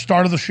aired that at the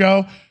start of the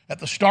show. At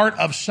the start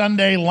of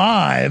Sunday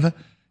Live,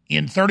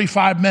 in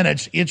 35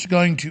 minutes, it's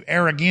going to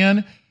air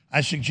again.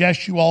 I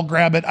suggest you all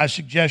grab it. I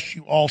suggest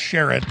you all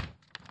share it.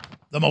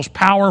 The most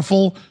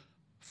powerful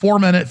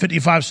 4-minute,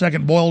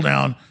 55-second boil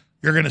down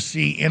you're going to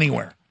see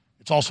anywhere.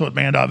 It's also at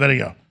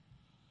Band.video.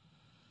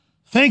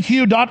 Thank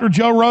you, Dr.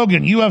 Joe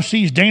Rogan.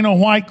 UFC's Dana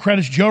White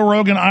credits Joe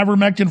Rogan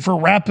ivermectin for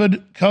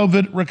rapid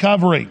COVID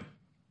recovery.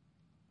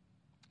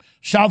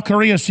 South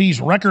Korea sees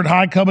record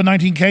high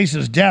COVID-19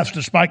 cases, deaths,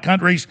 despite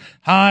country's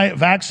high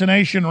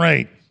vaccination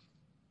rate.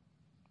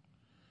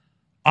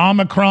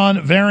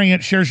 Omicron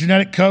variant shares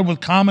genetic code with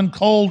common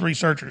cold,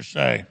 researchers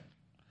say.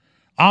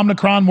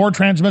 Omicron more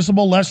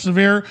transmissible, less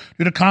severe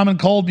due to common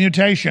cold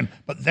mutation,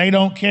 but they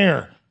don't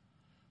care.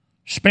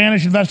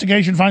 Spanish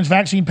investigation finds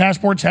vaccine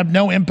passports have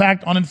no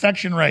impact on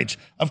infection rates.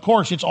 Of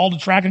course, it's all to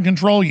track and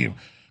control you.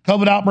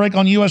 COVID outbreak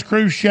on U.S.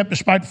 cruise ship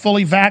despite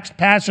fully vaxxed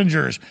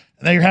passengers.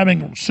 They're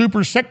having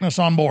super sickness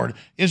on board.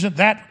 Isn't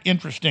that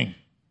interesting?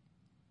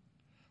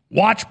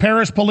 Watch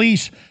Paris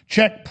police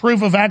check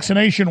proof of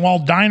vaccination while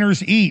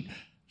diners eat.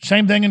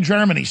 Same thing in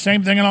Germany.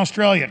 Same thing in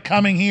Australia.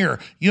 Coming here.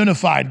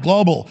 Unified,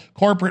 global,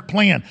 corporate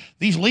plan.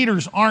 These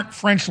leaders aren't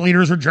French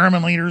leaders or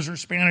German leaders or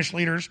Spanish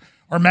leaders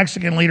or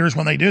Mexican leaders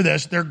when they do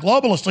this. They're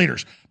globalist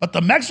leaders. But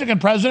the Mexican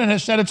president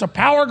has said it's a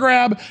power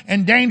grab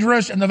and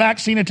dangerous, and the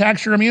vaccine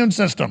attacks your immune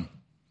system.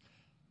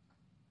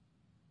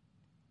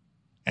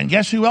 And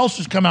guess who else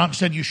has come out and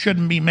said you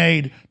shouldn't be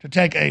made to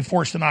take a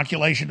forced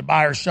inoculation to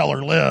buy or sell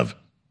or live?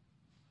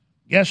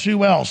 Guess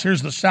who else?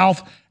 Here's the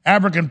South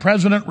African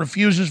president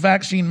refuses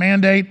vaccine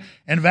mandate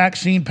and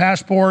vaccine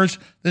passports.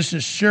 This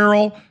is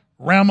Cyril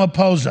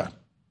Ramaphosa.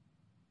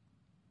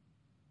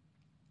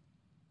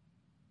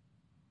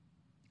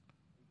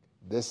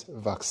 This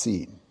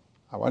vaccine,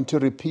 I want to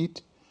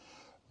repeat,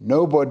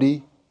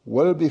 nobody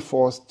will be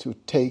forced to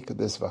take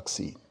this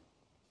vaccine.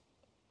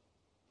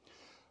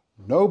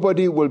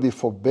 Nobody will be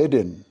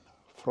forbidden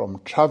from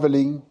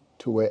traveling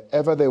to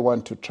wherever they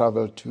want to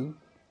travel to,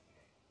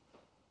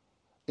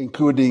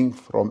 including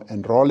from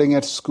enrolling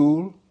at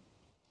school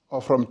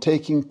or from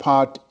taking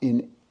part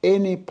in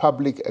any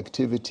public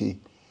activity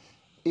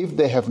if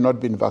they have not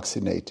been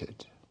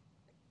vaccinated.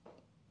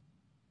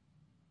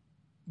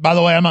 By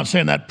the way, I'm not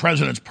saying that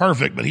president's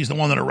perfect, but he's the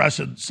one that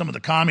arrested some of the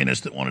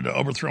communists that wanted to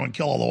overthrow and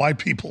kill all the white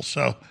people.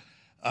 So,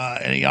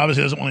 and he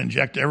obviously doesn't want to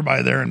inject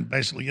everybody there and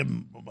basically give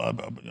them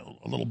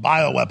a little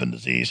bioweapon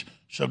disease.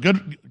 So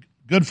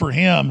good for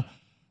him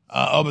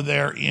over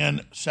there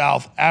in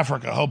South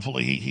Africa.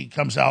 Hopefully he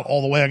comes out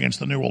all the way against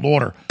the New World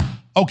Order.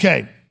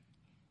 Okay.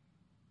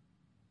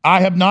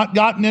 I have not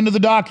gotten into the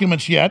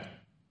documents yet,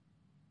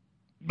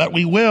 but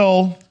we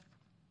will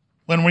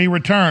when we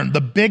return.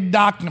 The big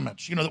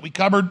documents, that we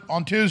covered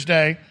on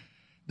Tuesday,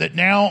 that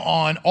now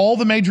on all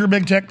the major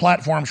big tech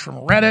platforms, from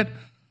Reddit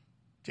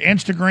to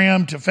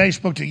Instagram to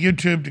Facebook to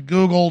YouTube to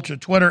Google to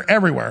Twitter,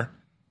 everywhere,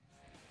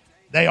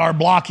 they are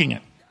blocking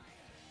it.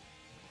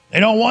 They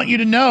don't want you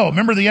to know.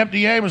 Remember, the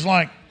FDA was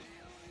like,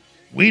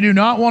 we do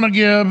not want to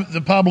give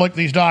the public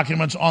these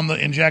documents on the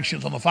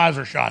injections on the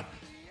Pfizer shot.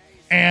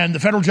 And the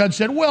federal judge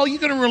said, well, you're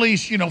going to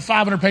release,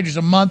 500 pages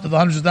a month of the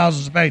hundreds of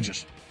thousands of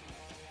pages.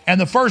 And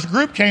the first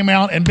group came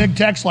out, and big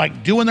tech's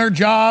like doing their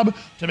job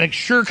to make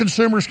sure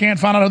consumers can't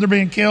find out how they're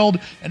being killed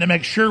and to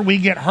make sure we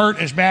get hurt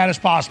as bad as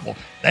possible.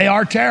 They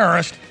are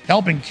terrorists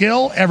helping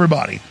kill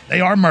everybody.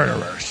 They are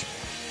murderers.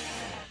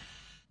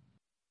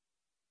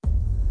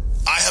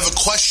 I have a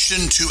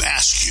question to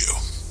ask you.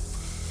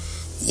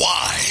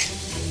 Why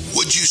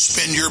would you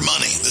spend your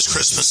money this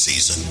Christmas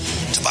season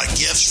to buy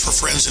gifts for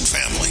friends and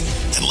family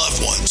and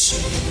loved ones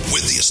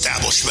with the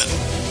establishment,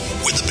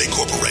 with the big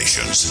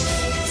corporations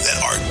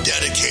that are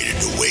dedicated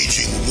to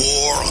waging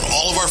war on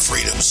all of our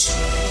freedoms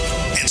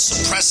and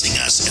suppressing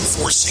us and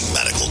forcing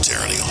medical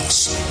tyranny on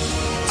us?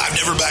 I've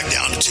never backed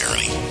down to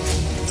tyranny.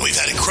 And we've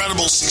had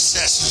incredible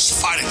successes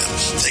fighting them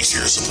thanks to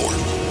your support.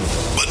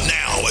 But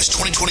now, as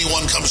 2021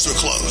 comes to a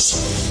close,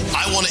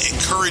 I want to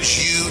encourage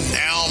you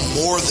now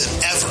more than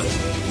ever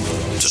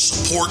to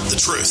support the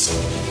truth.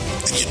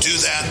 And you do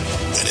that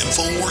at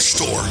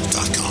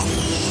InfoWarsStore.com.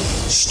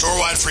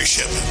 Store-wide free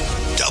shipment.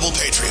 Double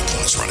Patriot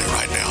points running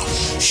right now.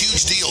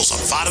 Huge deals on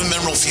Vitamin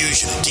Mineral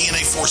Fusion and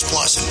DNA Force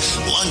Plus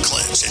and Lung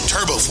Cleanse and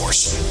Turbo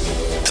Force.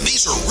 And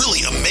these are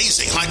really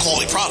amazing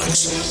high-quality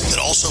products that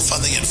also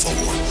fund the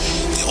InfoWar.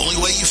 The only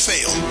way you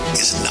fail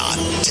is not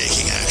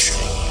taking action.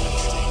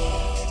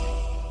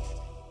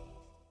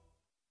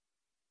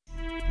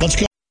 Let's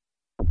go.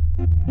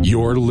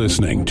 You're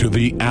listening to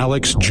The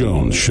Alex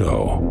Jones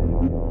Show.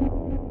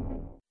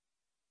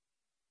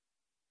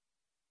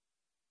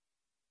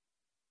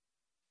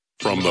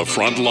 From the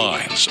front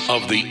lines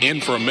of the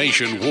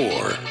information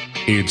war,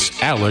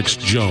 it's Alex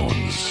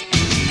Jones.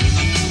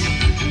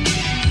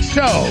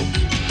 So,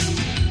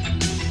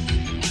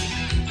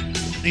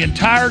 the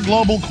entire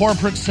global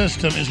corporate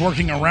system is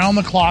working around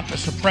the clock to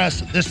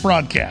suppress this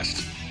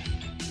broadcast.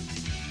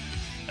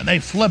 And they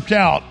flipped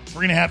out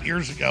 3.5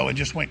 years ago and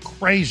just went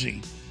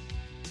crazy.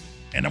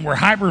 And then we're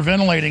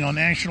hyperventilating on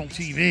national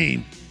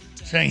TV,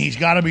 saying he's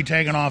got to be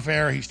taken off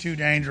air. He's too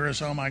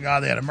dangerous. Oh, my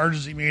God. They had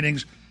emergency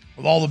meetings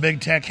with all the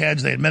big tech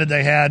heads they admitted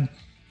they had.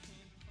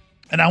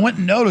 And I went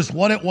and noticed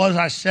what it was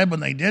I said when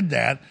they did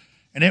that.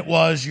 And it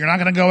was, you're not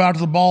going to go out to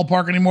the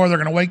ballpark anymore.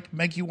 They're going to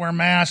make you wear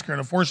masks. They're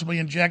going to forcibly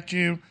inject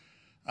you.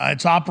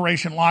 It's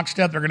Operation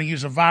Lockstep. They're going to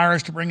use a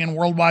virus to bring in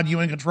worldwide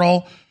UN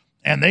control.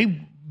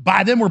 And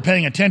by them, were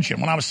paying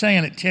attention. When I was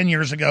saying it 10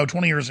 years ago,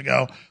 20 years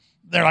ago,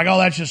 they're like, oh,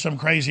 that's just some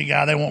crazy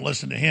guy. They won't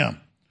listen to him.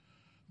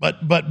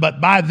 But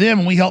by them,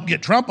 when we helped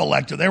get Trump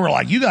elected, they were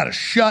like, you got to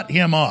shut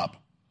him up.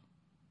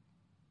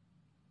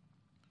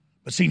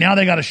 But see, now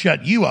they got to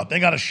shut you up. They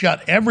got to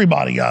shut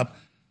everybody up.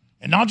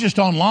 And not just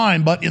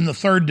online, but in the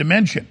third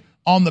dimension,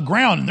 on the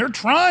ground. And they're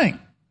trying.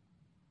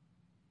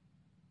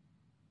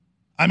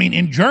 I mean,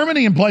 in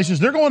Germany and places,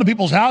 they're going to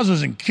people's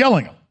houses and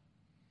killing them.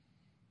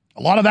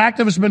 A lot of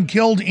activists have been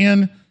killed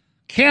in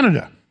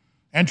Canada.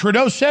 And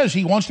Trudeau says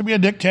he wants to be a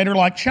dictator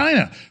like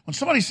China. When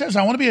somebody says,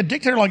 I want to be a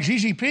dictator like Xi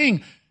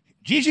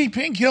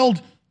Jinping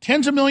killed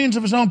tens of millions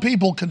of his own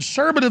people,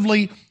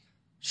 conservatively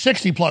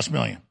 60-plus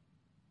million.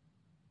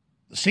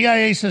 The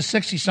CIA says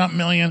 60-something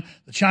million.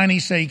 The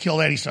Chinese say he killed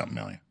 80-something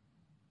million.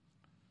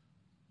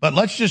 But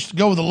let's just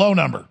go with a low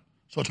number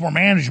so it's more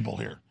manageable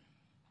here.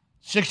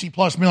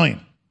 60-plus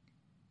million.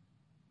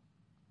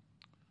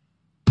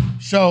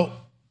 So,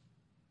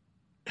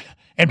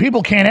 and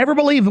people can't ever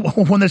believe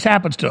when this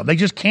happens to them. They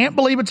just can't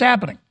believe it's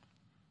happening.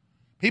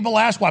 People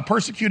ask why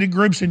persecuted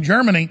groups in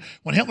Germany,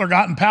 when Hitler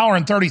got in power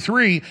in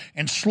 1933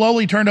 and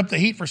slowly turned up the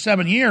heat for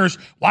 7 years,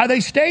 why they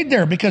stayed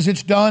there. Because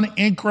it's done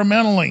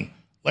incrementally,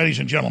 ladies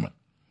and gentlemen.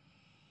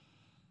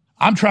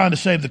 I'm trying to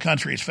save the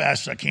country as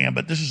fast as I can,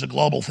 but this is a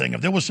global thing.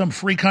 If there was some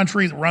free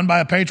country run by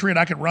a patriot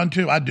I could run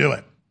to, I'd do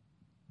it.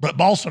 But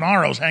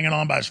Bolsonaro's hanging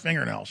on by his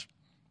fingernails.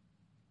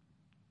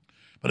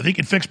 But if he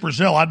could fix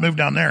Brazil, I'd move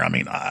down there. I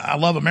mean, I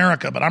love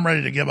America, but I'm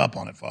ready to give up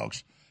on it,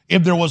 folks.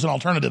 If there was an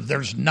alternative,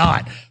 there's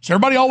not. So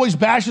everybody always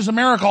bashes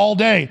America all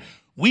day.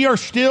 We are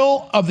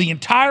still, of the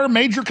entire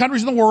major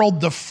countries in the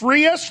world, the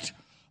freest,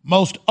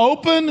 most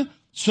open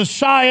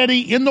society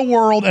in the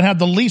world and have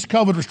the least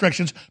COVID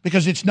restrictions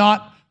because it's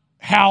not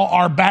how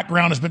our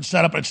background has been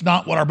set up. It's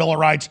not what our Bill of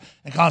Rights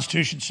and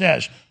Constitution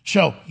says.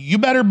 So you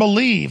better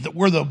believe that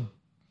we're the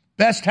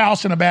best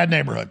house in a bad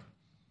neighborhood.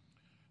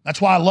 That's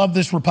why I love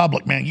this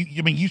republic, man.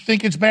 You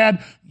think it's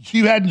bad?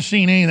 You hadn't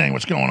seen anything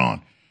what's going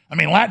on. I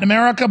mean, Latin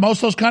America, most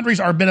of those countries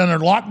are been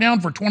under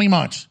lockdown for 20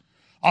 months.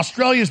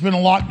 Australia's been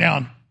in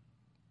lockdown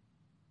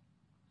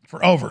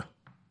for over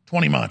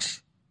 20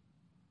 months.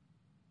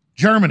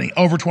 Germany,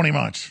 over 20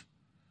 months.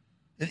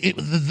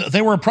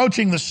 They were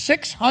approaching the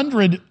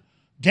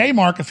 600-day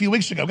mark a few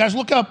weeks ago. Guys,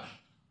 look up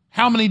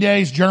how many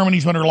days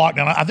Germany's under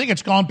lockdown. I think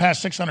it's gone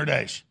past 600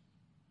 days.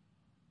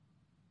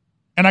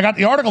 And I got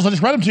the articles. I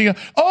just read them to you.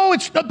 Oh,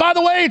 by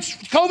the way, it's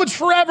COVID's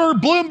forever.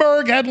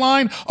 Bloomberg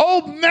headline.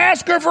 Oh,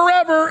 masker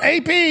forever.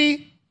 AP.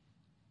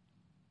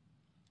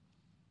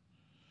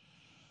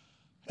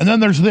 And then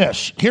there's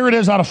this. Here it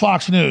is out of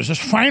Fox News. This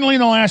finally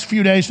in the last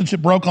few days since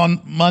it broke on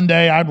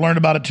Monday, I've learned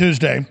about it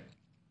Tuesday,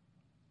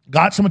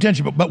 got some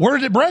attention. But where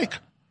did it break?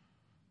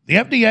 The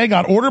FDA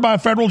got ordered by a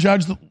federal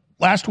judge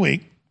last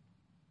week,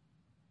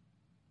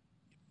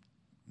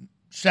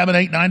 7,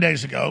 8, 9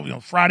 days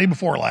ago, Friday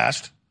before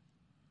last,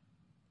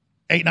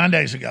 8, 9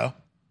 days ago,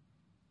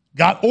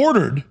 got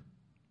ordered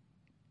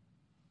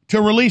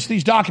to release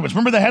these documents.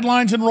 Remember the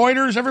headlines in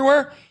Reuters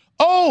everywhere?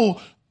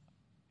 Oh,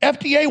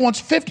 FDA wants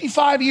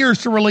 55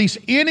 years to release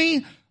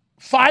any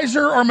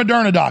Pfizer or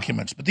Moderna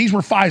documents, but these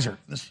were Pfizer,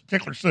 this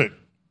particular suit.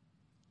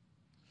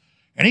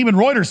 And even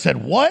Reuters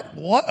said, what?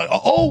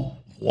 Oh,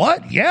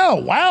 what? Yeah,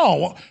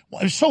 wow.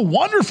 It's so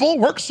wonderful,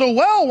 works so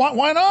well,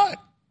 why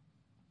not?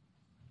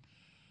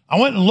 I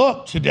went and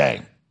looked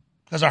today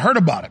because I heard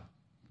about it.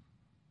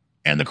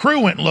 And the crew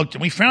went and looked,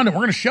 and we found it.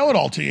 We're going to show it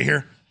all to you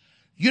here.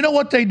 You know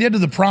what they did to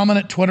the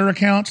prominent Twitter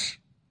accounts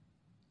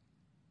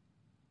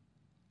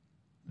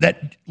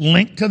that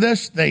linked to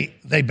this? They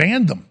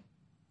banned them.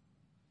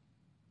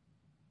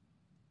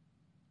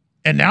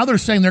 And now they're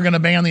saying they're going to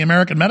ban the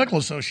American Medical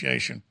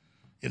Association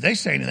if they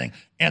say anything.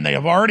 And they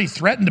have already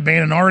threatened to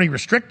ban and already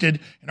restricted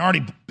and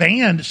already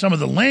banned some of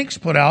the links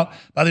put out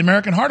by the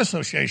American Heart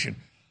Association.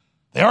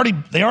 They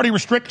already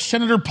restrict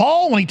Senator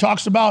Paul when he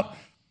talks about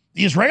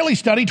the Israeli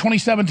study,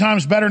 27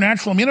 times better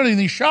natural immunity than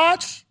these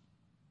shots.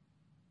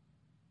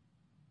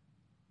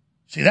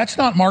 See, that's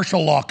not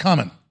martial law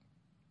coming.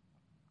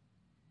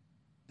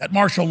 That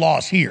martial law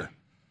is here.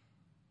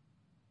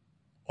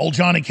 Old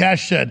Johnny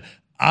Cash said,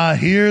 I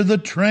hear the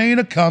train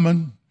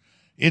a-coming.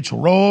 It's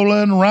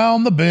rolling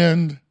round the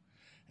bend.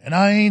 And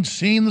I ain't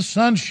seen the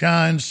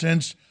sunshine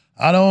since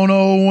I don't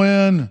know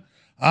when.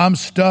 I'm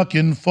stuck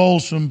in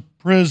Folsom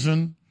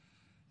Prison,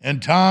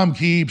 and time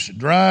keeps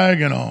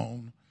dragging on.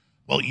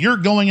 Well, you're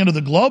going into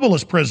the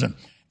globalist prison,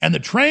 and the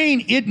train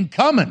isn't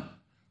coming.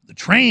 The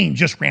train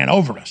just ran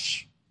over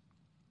us.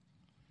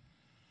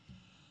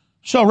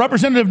 So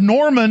Representative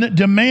Norman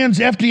demands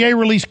FDA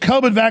release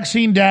COVID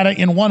vaccine data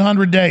in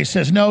 100 days.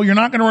 Says, no, you're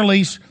not going to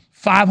release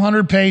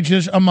 500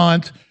 pages a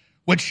month,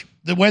 which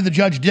the way the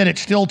judge did it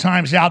still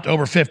times out to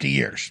over 50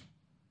 years.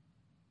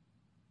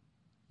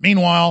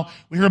 Meanwhile,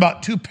 we hear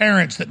about 2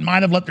 parents that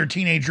might have let their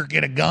teenager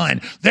get a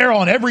gun. They're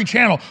on every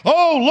channel.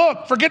 Oh,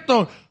 look, forget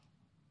the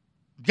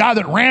guy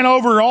that ran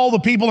over all the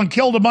people and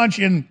killed a bunch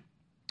in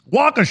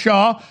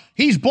Waukesha.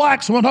 He's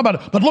black, so we don't talk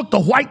about it. But look, the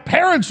white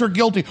parents are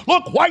guilty.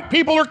 Look, white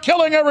people are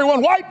killing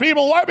everyone. White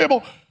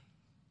people.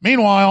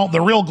 Meanwhile, the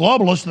real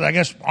globalists, that I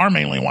guess are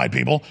mainly white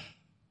people,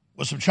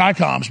 with some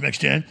Chi-Coms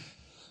mixed in,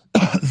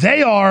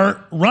 they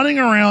are running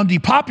around,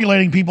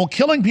 depopulating people,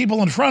 killing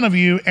people in front of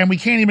you, and we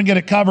can't even get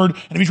it covered.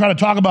 And if you try to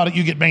talk about it,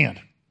 you get banned.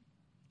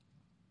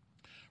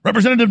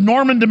 Representative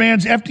Norman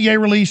demands FDA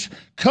release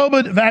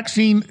COVID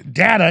vaccine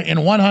data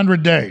in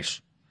 100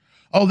 days.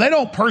 Oh, they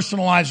don't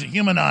personalize and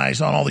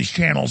humanize on all these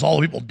channels,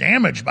 all the people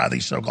damaged by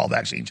these so-called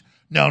vaccines.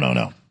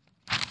 No.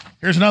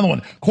 Here's another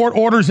one. Court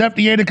orders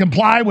FDA to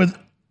comply with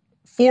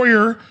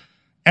FOIA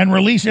and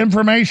release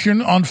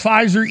information on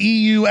Pfizer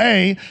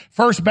EUA.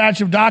 First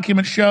batch of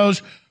documents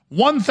shows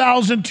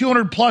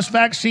 1,200 plus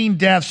vaccine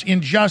deaths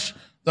in just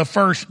the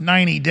first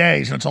 90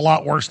 days. And it's a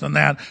lot worse than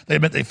that. They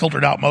admit they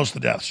filtered out most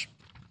of the deaths.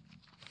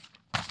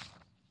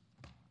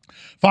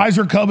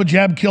 Pfizer COVID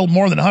jab killed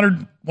more than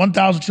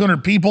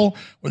 1,200 people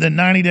within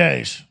 90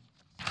 days.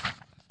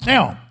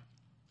 Now,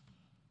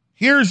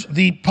 here's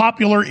the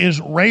popular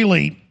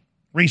Israeli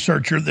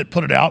researcher that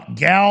put it out,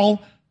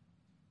 Gal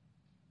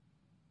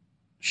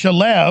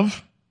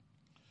Shalev.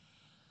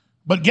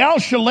 But Gal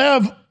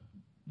Shalev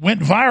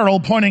went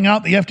viral pointing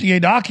out the FDA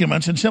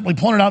documents and simply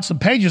pointed out some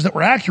pages that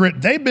were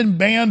accurate. They've been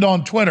banned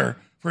on Twitter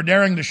for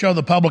daring to show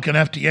the public an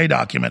FDA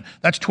document.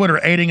 That's Twitter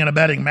aiding and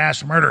abetting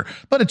mass murder.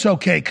 But it's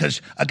okay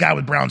because a guy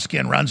with brown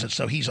skin runs it,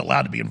 so he's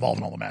allowed to be involved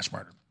in all the mass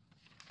murder.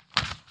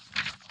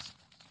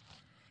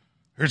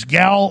 Here's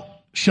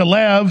Gal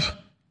Shalev.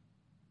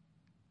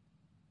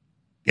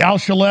 Gal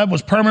Shalev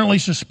was permanently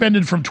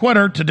suspended from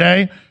Twitter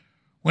today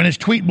when his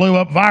tweet blew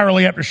up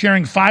virally after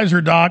sharing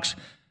Pfizer docs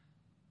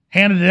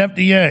handed to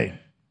FDA.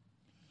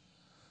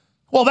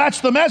 Well,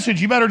 that's the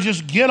message. You better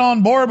just get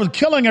on board with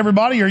killing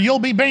everybody or you'll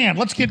be banned.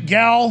 Let's get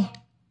Gal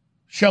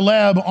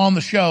Shaleb on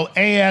the show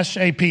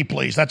ASAP,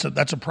 please. That's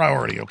a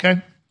priority,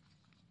 okay?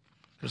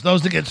 Because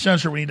those that get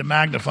censored, we need to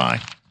magnify.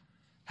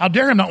 How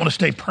dare him not want to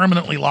stay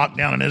permanently locked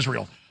down in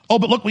Israel? Oh,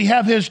 but look, we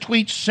have his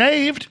tweets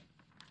saved.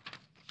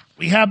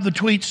 We have the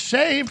tweets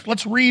saved.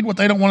 Let's read what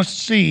they don't want us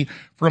to see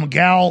from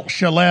Gal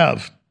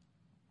Shaleb.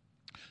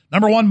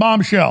 Number one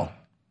bombshell.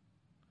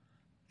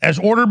 As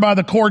ordered by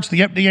the courts, the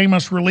FDA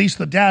must release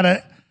the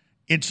data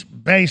it's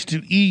based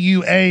to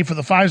EUA for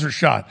the Pfizer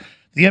shot.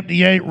 The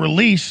FDA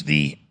released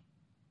the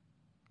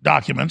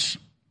documents.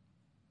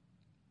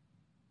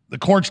 The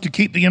courts to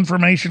keep the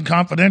information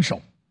confidential.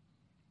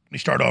 Let me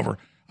start over.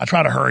 I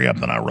try to hurry up,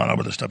 then I run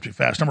over this stuff too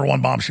fast. Number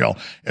one bombshell.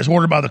 As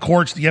ordered by the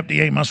courts, the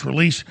FDA must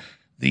release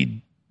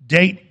the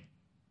date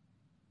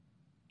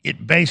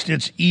it based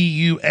its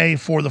EUA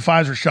for the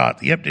Pfizer shot.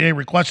 The FDA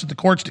requested the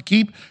courts to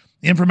keep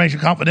the information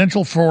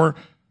confidential for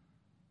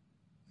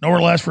no or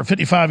less for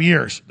 55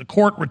 years. The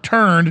court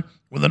returned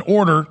with an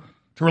order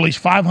to release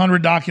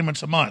 500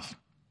 documents a month.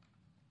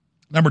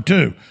 Number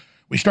two,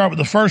 we start with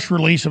the first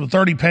release of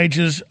 30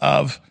 pages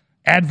of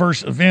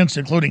adverse events,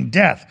 including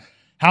death.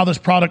 How this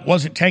product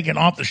wasn't taken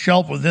off the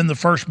shelf within the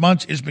first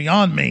months is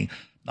beyond me.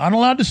 Not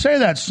allowed to say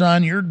that,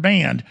 son. You're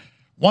banned.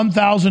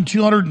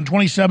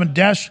 1,227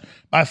 deaths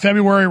by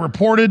February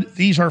reported.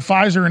 These are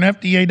Pfizer and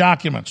FDA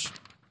documents.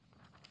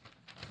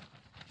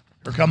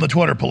 Here come the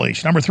Twitter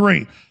police. Number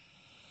three,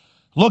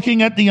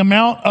 looking at the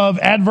amount of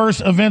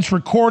adverse events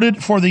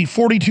recorded for the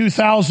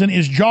 42,000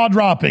 is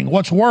jaw-dropping.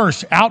 What's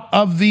worse, out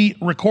of the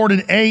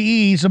recorded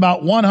AEs,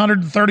 about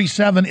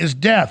 137 is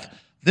death.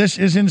 This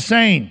is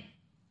insane.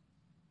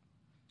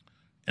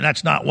 And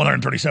that's not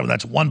 137,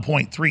 that's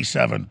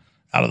 1.37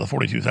 out of the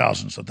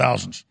 42,000, so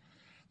thousands.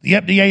 The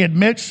FDA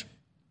admits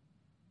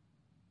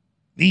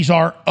these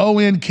are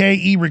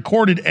ONKE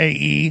recorded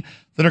AE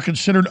that are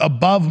considered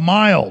above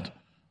mild.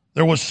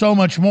 There was so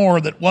much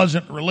more that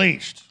wasn't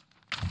released.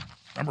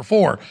 Number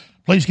four,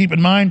 please keep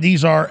in mind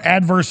these are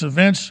adverse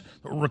events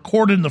that were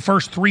recorded in the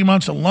first 3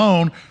 months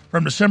alone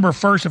from December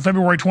 1st to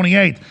February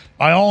 28th.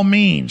 By all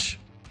means,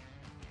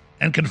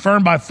 and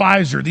confirmed by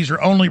Pfizer, these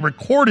are only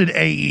recorded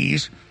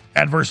AEs,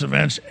 adverse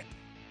events,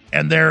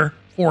 and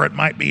therefore it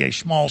might be a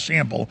small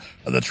sample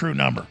of the true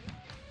number.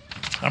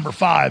 Number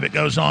five, it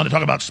goes on to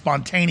talk about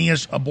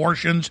spontaneous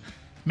abortions,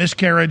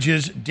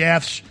 miscarriages,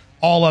 deaths,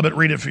 all of it.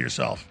 Read it for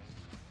yourself.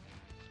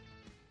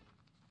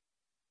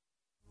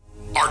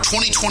 Our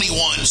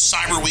 2021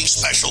 Cyber Week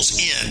specials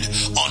end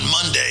on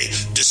Monday,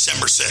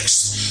 December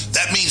 6th.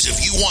 That means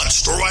if you want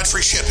store-wide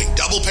free shipping,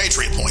 double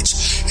Patriot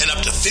points, and up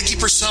to 50%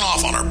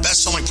 off on our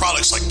best-selling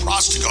products like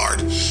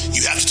Prostagard,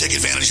 you have to take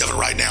advantage of it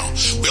right now.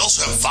 We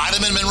also have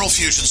Vitamin Mineral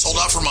Fusion, sold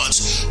out for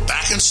months,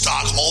 back in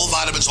stock, all the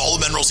vitamins,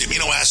 all the minerals, the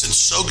amino acids,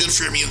 so good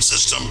for your immune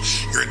system,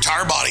 your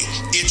entire body.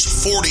 It's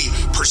 40%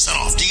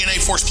 off. DNA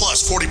Force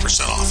Plus,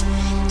 40% off.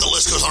 The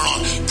list goes on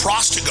and on.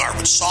 Prostagard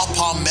with saw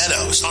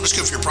palmetto. It's not just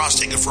good for your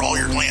prostate, good for all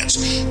your glands.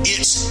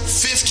 It's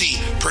 50%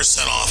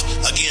 off,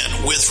 again,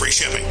 with free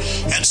shipping.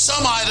 And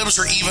some items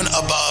are even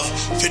above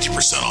 50%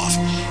 off.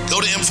 Go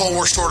to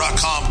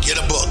InfoWarsStore.com, get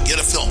a book, get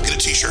a film, get a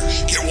t-shirt,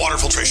 get water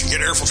filtration,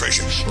 get air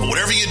filtration. But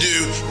whatever you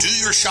do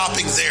your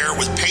shopping there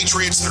with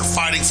patriots that are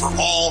fighting for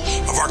all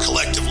of our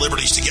collective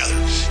liberties together.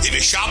 If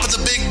you shop at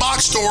the big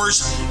box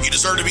stores, you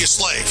deserve to be a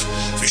slave.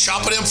 If you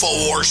shop at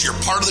InfoWars, you're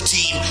part of the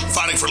team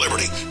fighting for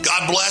liberty.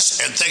 God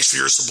bless, and thanks for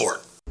your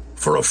support.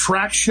 For a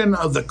fraction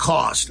of the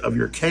cost of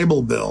your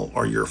cable bill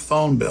or your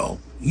phone bill,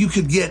 you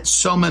could get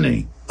so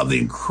many of the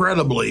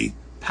incredibly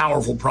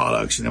powerful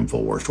products at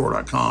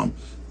InfoWarsStore.com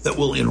that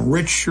will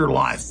enrich your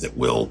life, that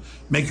will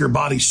make your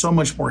body so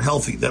much more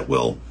healthy, that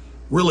will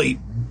really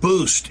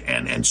boost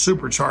and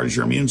supercharge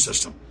your immune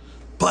system.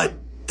 But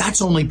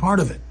that's only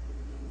part of it.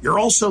 You're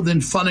also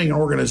then funding an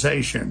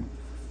organization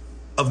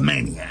of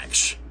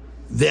maniacs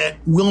that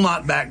will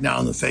not back down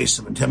in the face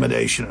of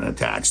intimidation and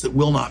attacks, that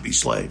will not be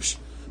slaves.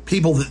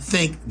 People that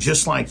think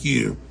just like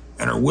you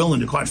and are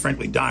willing to, quite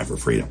frankly, die for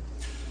freedom.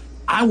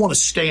 I want to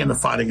stay in the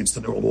fight against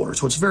the New World Order.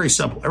 So it's very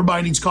simple.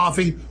 Everybody needs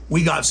coffee.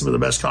 We got some of the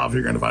best coffee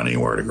you're going to find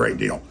anywhere at a great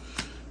deal.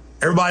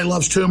 Everybody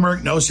loves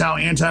turmeric, knows how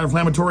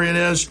anti-inflammatory it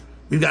is.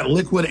 We've got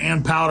liquid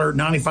and powder,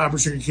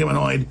 95%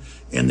 curcuminoid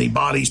in the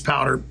body's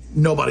powder.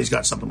 Nobody's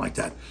got something like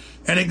that.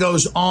 And it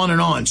goes on and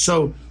on.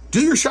 So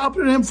do your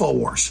shopping at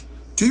InfoWars.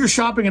 Do your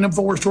shopping at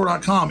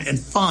InfoWarsStore.com and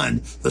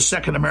fund the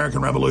Second American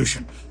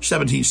Revolution,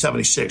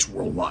 1776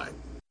 worldwide.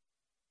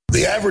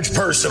 The average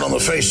person on the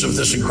face of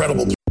this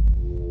incredible...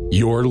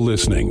 You're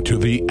listening to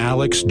The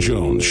Alex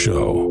Jones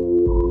Show.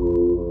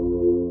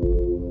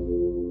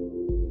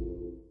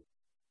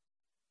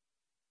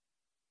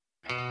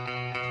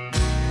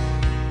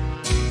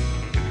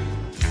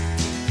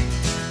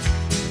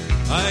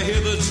 I hear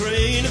the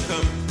train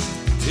coming,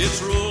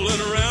 it's rolling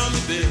around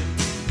the bend,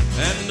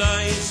 and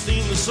I ain't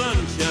seen the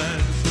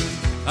sunshine.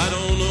 I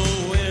don't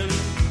know when.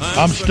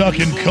 I'm stuck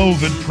in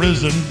COVID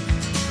prison,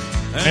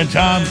 and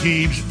time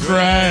keeps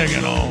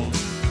dragging on.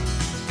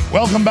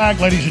 Welcome back,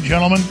 ladies and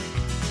gentlemen.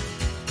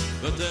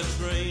 but that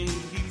train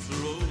keeps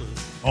rolling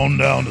on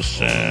down to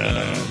San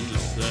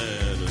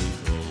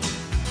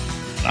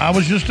I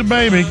was just a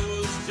baby.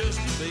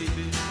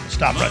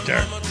 Stop right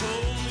there.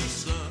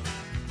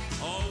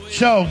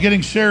 So,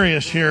 getting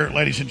serious here,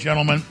 ladies and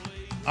gentlemen.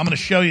 I'm going to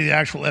show you the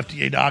actual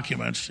FDA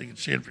documents so you can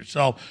see it for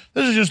yourself.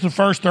 This is just the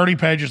first 30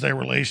 pages they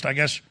released. I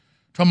guess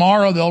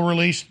tomorrow they'll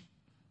release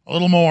a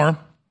little more.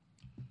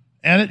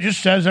 And it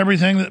just says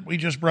everything that we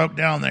just broke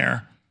down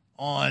there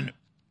on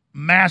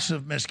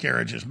massive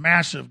miscarriages,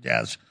 massive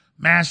deaths,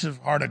 massive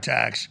heart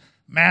attacks,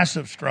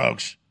 massive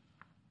strokes.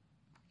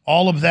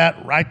 All of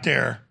that right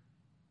there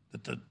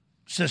that the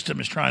system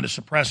is trying to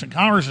suppress. And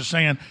Congress is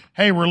saying,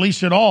 hey,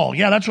 release it all.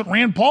 Yeah, that's what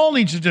Rand Paul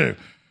needs to do.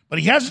 But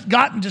he hasn't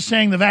gotten to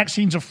saying the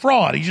vaccine's a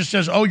fraud. He just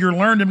says, oh, your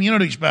learned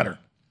immunity's better.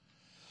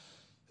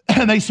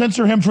 And they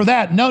censor him for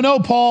that. No,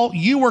 Paul,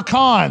 you were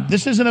conned.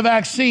 This isn't a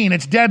vaccine.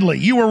 It's deadly.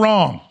 You were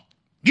wrong.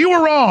 You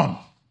were wrong.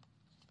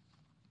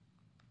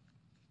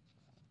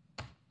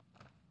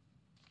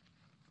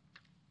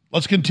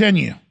 Let's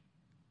continue.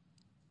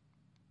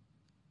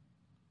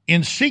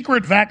 In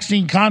secret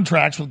vaccine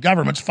contracts with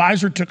governments,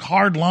 Pfizer took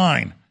hard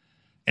line.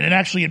 And it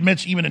actually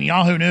admits, even in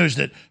Yahoo News,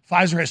 that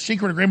Pfizer has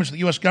secret agreements with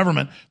the U.S.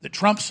 government that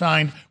Trump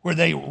signed where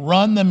they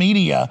run the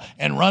media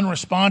and run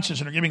responses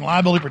and are giving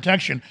liability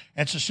protection.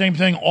 And it's the same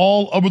thing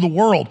all over the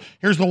world.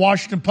 Here's the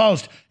Washington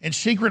Post. In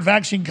secret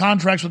vaccine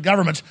contracts with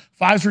governments,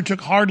 Pfizer took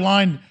hard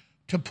line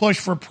to push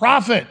for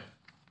profit.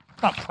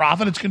 It's not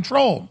profit, it's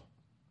control.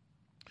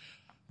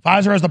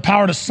 Pfizer has the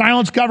power to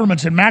silence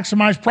governments and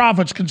maximize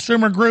profits,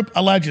 Consumer Group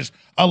alleges.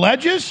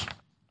 Alleges?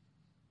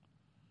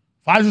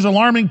 Pfizer's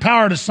alarming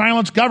power to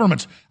silence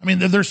governments. I mean,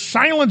 they're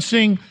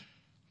silencing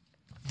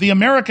the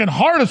American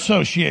Heart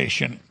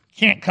Association.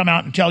 Can't come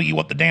out and tell you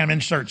what the damn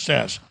insert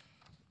says.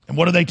 And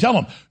what do they tell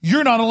them?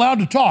 You're not allowed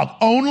to talk.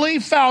 Only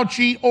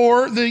Fauci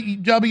or the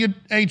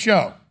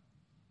WHO.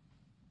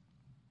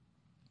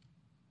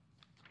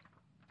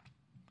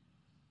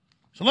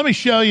 So let me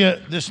show you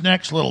this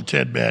next little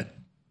tidbit.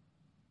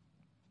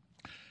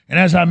 And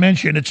as I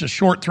mentioned, it's a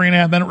short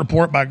 3.5-minute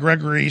report by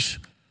Greg Reese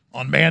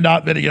on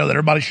Band.video that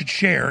everybody should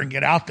share and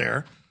get out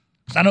there.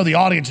 Because I know the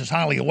audience is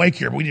highly awake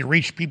here, but we need to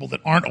reach people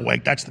that aren't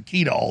awake. That's the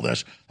key to all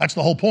this. That's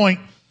the whole point.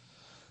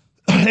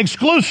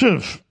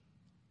 Exclusive.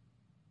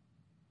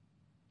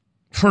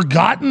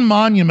 Forgotten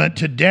monument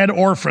to dead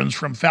orphans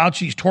from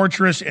Fauci's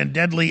torturous and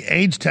deadly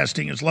AIDS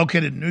testing is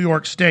located in New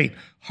York State.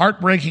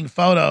 Heartbreaking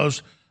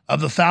photos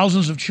of the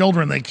thousands of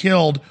children they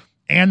killed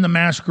and the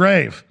mass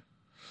grave.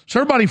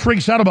 So everybody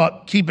freaks out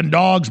about keeping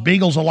dogs,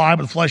 beagles alive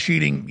with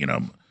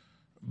flesh-eating,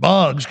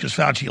 bugs, because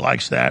Fauci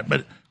likes that.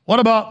 But what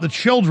about the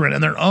children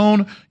and their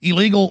own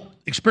illegal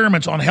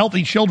experiments on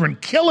healthy children,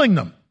 killing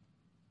them?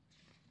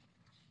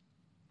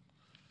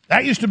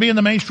 That used to be in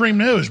the mainstream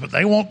news, but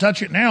they won't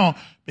touch it now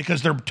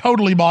because they're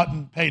totally bought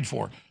and paid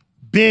for.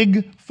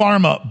 Big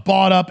pharma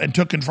bought up and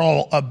took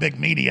control of big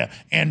media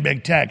and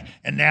big tech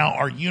and now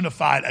are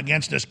unified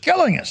against us,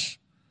 killing us.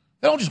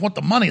 They don't just want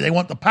the money, they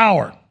want the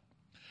power.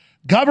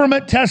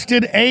 Government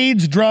tested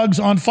AIDS drugs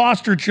on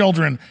foster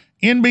children.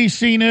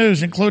 NBC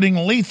News, including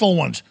lethal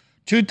ones.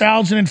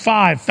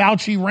 2005,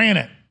 Fauci ran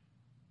it.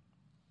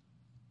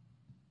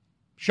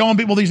 Showing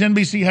people these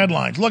NBC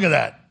headlines. Look at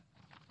that.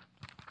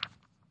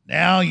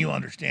 Now you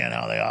understand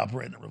how they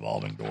operate in the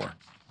revolving door.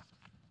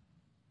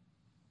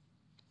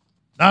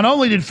 Not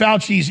only did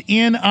Fauci's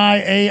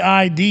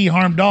NIAID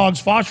harm dogs,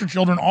 foster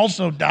children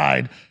also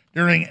died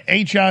during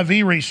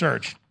HIV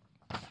research.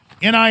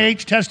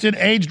 NIH tested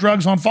AIDS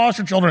drugs on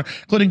foster children,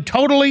 including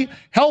totally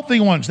healthy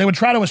ones. They would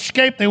try to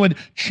escape. They would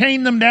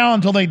chain them down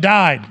until they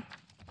died.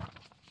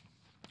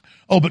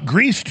 Oh, but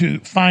Greece to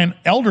fine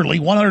elderly,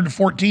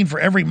 114 for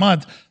every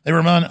month they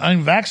remain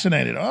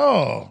unvaccinated.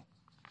 Oh.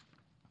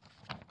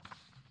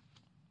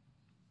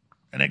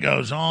 And it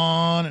goes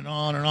on and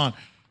on and on.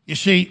 You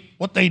see,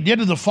 what they did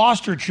to the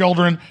foster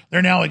children,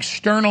 they're now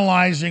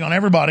externalizing on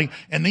everybody.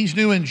 And these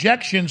new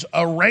injections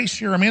erase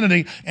your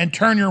immunity and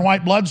turn your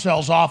white blood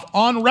cells off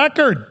on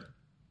record.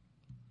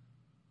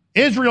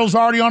 Israel's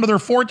already onto their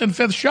 4th and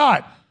 5th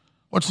shot.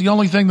 What's the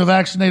only thing the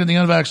vaccinated and the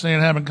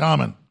unvaccinated have in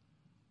common?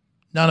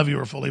 None of you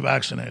are fully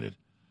vaccinated.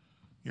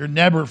 You're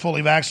never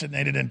fully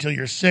vaccinated until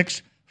you're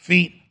 6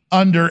 feet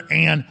under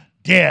and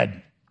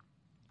dead.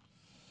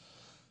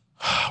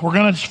 We're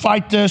going to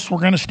fight this. We're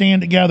going to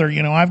stand together.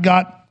 I've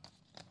got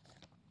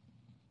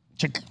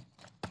to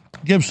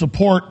give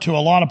support to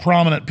a lot of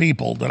prominent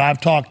people that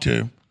I've talked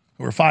to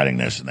who are fighting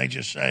this, and they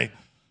just say,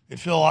 it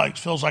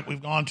feels like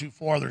we've gone too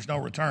far, there's no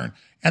return.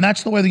 And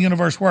that's the way the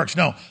universe works.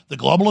 No, the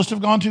globalists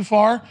have gone too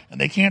far, and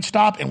they can't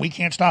stop, and we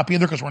can't stop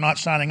either because we're not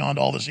signing on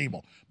to all this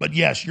evil. But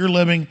yes, you're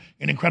living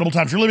in incredible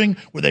times. You're living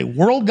with a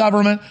world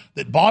government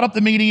that bought up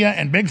the media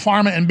and big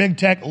pharma and big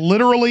tech,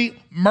 literally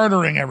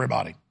murdering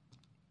everybody.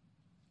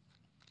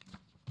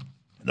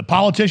 The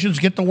politicians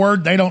get the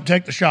word, they don't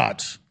take the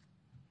shots.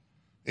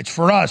 It's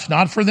for us,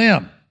 not for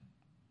them.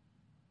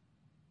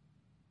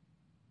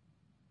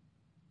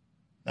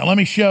 Now let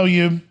me show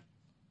you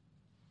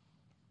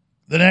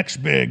the next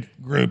big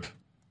group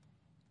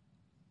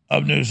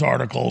of news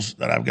articles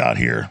that I've got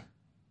here.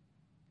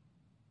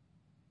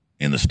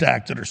 in the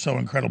stack that are so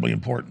incredibly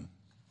important.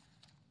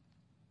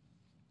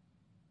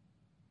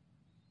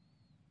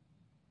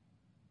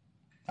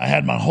 I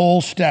had my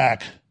whole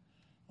stack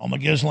on the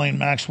Ghislaine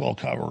Maxwell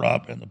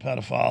cover-up and the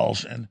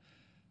pedophiles, and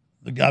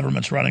the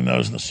government's running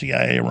those and the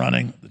CIA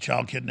running the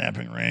child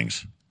kidnapping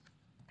rings.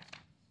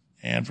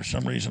 And for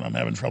some reason, I'm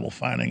having trouble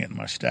finding it in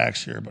my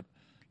stacks here, but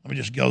let me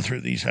just go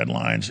through these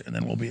headlines, and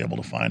then we'll be able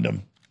to find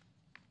them.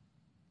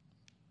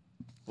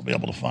 We'll be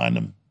able to find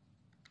them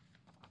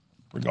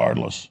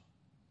regardless.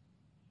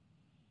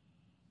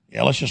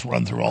 Yeah, let's just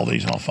run through all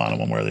these, and I'll find them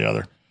one way or the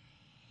other.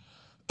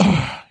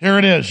 Here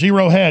it is,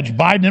 Zero Hedge.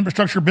 Biden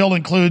infrastructure bill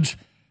includes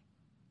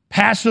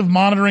passive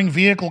monitoring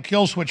vehicle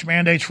kill switch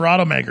mandates for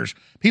automakers.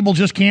 People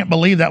just can't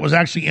believe that was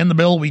actually in the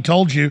bill. We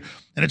told you,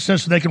 and it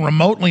says so they can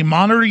remotely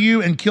monitor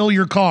you and kill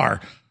your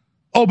car.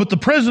 Oh, but the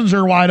prisons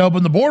are wide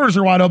open, the borders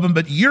are wide open,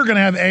 but you're going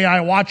to have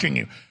AI watching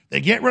you.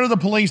 They get rid of the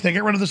police, they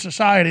get rid of the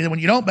society, then when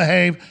you don't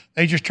behave,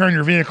 they just turn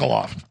your vehicle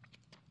off.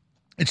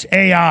 It's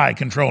AI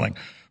controlling.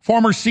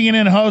 Former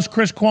CNN host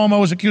Chris Cuomo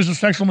was accused of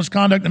sexual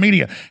misconduct in the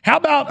media. How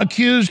about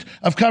accused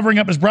of covering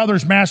up his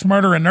brother's mass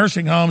murder in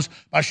nursing homes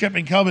by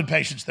shipping COVID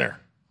patients there?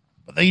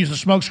 But they use the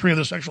smokescreen of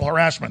the sexual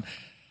harassment.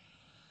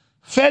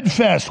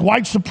 FedFest,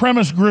 white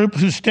supremacist group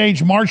who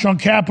staged March on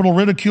Capitol,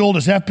 ridiculed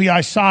as FBI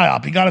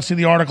PSYOP. You got to see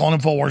the article on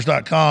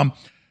Infowars.com.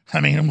 I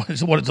mean, what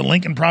is the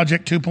Lincoln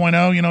Project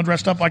 2.0,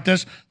 dressed up like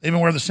this? They even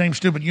wear the same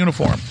stupid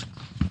uniform.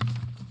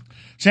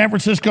 San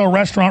Francisco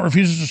restaurant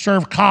refuses to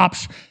serve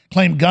cops,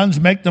 claim guns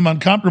make them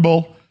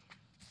uncomfortable.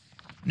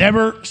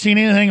 Never seen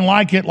anything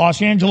like it.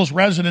 Los Angeles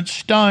residents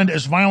stunned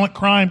as violent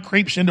crime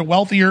creeps into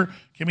wealthier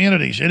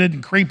communities. It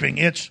isn't creeping,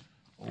 it's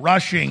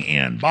rushing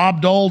in.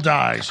 Bob Dole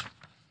dies.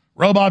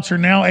 Robots are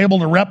now able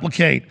to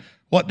replicate.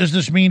 What does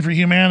this mean for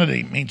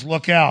humanity? It means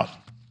look out.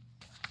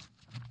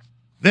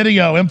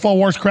 Video,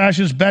 InfoWars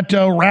crashes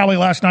Beto rally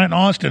last night in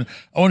Austin.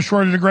 Owen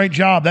Shroyer did a great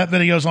job. That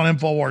video's on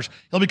InfoWars.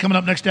 He'll be coming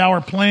up next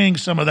hour playing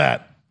some of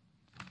that.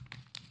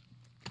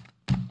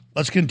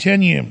 Let's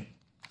continue.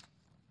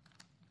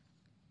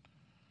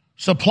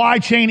 Supply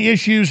chain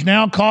issues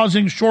now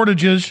causing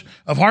shortages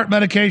of heart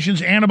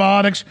medications,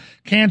 antibiotics,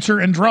 cancer,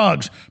 and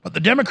drugs. But the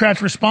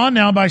Democrats respond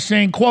now by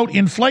saying, quote,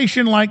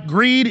 inflation like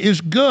greed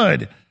is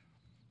good.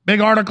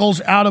 Big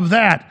articles out of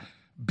that.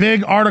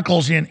 Big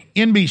articles in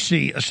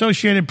NBC,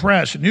 Associated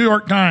Press, New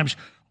York Times,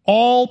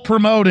 all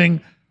promoting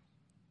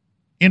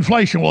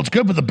inflation. Well, it's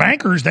good for the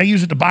bankers. They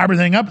use it to buy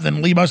everything up and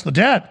then leave us the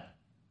debt.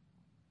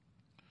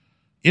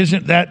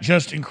 Isn't that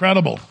just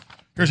incredible?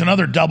 Here's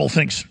another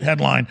doublethink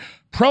headline.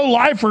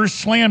 Pro-lifers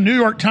slam New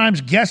York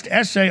Times guest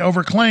essay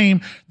over claim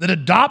that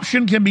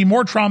adoption can be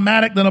more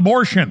traumatic than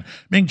abortion.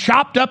 Being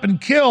chopped up and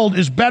killed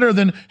is better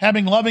than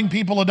having loving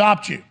people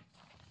adopt you.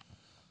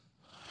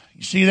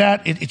 You see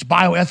that? It's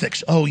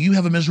bioethics. Oh, you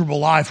have a miserable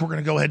life. We're going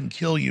to go ahead and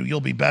kill you.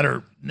 You'll be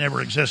better,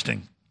 never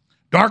existing.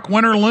 Dark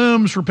winter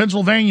looms for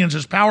Pennsylvanians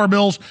as power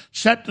bills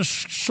set to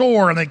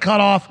soar and they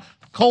cut off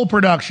coal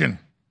production.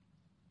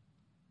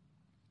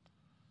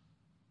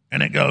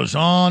 And it goes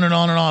on and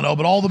on and on. Oh,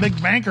 but all the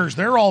big bankers,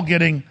 they're all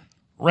getting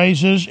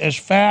raises as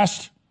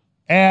fast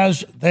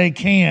as they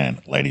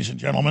can, ladies and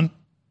gentlemen.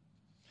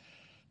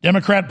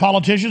 Democrat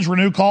politicians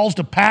renew calls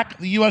to pack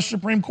the U.S.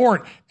 Supreme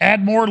Court,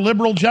 add more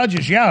liberal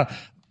judges. Yeah,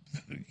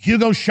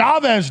 Hugo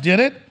Chavez did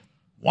it.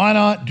 Why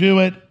not do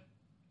it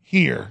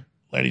here,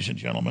 ladies and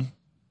gentlemen?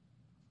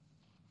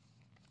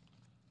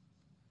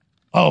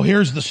 Oh,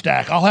 here's the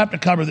stack. I'll have to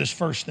cover this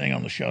first thing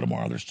on the show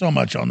tomorrow. There's so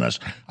much on this.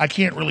 I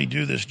can't really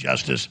do this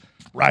justice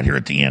right here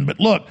at the end. But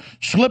look,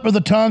 slip of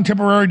the tongue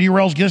temporarily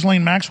derails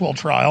Ghislaine Maxwell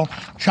trial.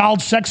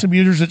 Child sex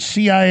abusers at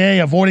CIA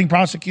avoiding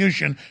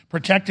prosecution,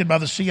 protected by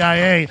the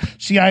CIA.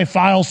 CIA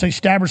files say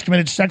stabbers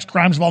committed sex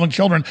crimes involving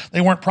children.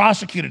 They weren't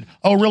prosecuted.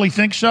 Oh, really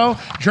think so?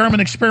 German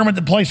experiment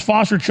that placed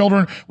foster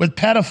children with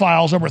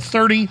pedophiles, over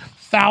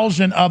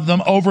 30,000 of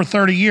them over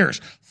 30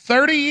 years.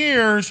 30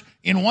 years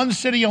in one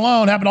city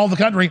alone, happened all over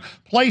the country,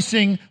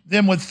 placing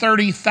them with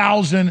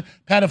 30,000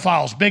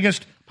 pedophiles.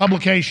 Biggest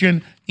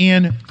publication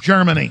in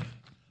Germany.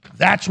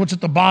 That's what's at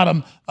the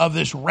bottom of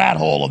this rat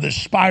hole, of this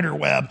spider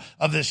web,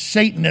 of this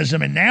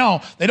Satanism. And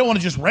now they don't want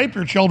to just rape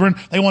your children.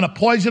 They want to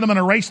poison them and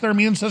erase their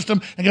immune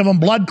system and give them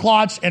blood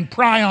clots and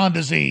prion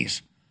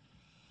disease.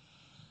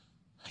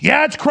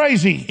 Yeah, it's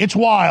crazy. It's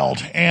wild.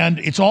 And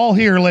it's all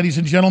here, ladies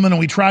and gentlemen, and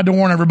we tried to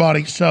warn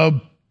everybody.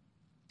 So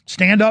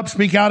stand up,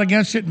 speak out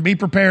against it, and be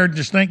prepared.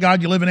 Just thank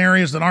God you live in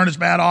areas that aren't as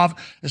bad off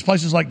as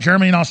places like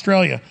Germany and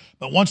Australia.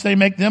 But once they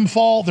make them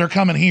fall, they're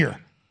coming here.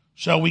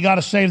 So we got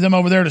to save them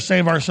over there to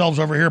save ourselves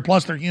over here.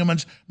 Plus, they're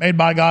humans made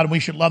by God, and we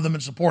should love them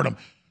and support them.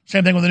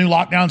 Same thing with the new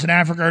lockdowns in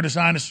Africa are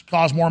designed to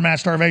cause more mass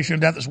starvation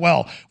and death as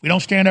well. If we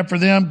don't stand up for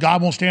them,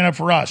 God won't stand up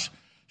for us.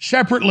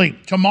 Separately,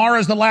 tomorrow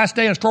is the last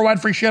day of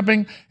store-wide free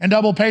shipping and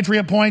double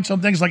Patriot points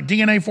on things like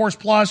DNA Force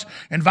Plus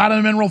and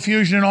Vitamin Mineral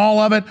Fusion and all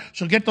of it.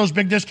 So get those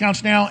big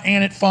discounts now,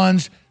 and it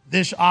funds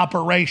this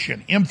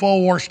operation.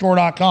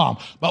 InfoWarsStore.com.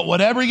 But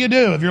whatever you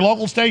do, if your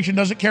local station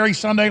doesn't carry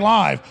Sunday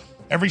Live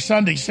every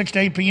Sunday, 6 to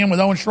 8 p.m. with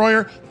Owen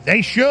Shroyer,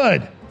 they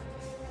should.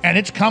 And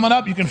it's coming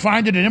up. You can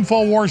find it at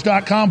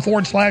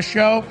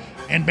Infowars.com/show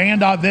and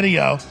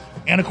band.video.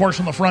 And, of course,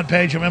 on the front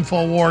page of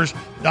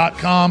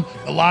Infowars.com,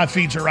 the live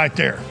feeds are right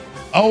there.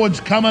 Owen's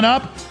coming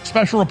up.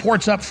 Special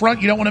reports up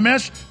front you don't want to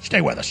miss.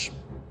 Stay with us.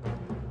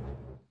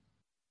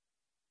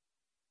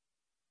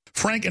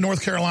 Frank in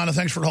North Carolina,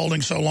 thanks for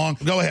holding so long.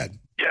 Go ahead.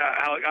 Yeah,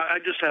 Alec, I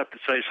just have to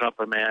say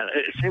something, man.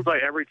 It seems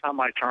like every time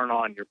I turn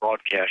on your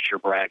broadcast, you're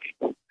bragging.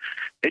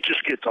 It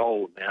just gets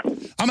old, man.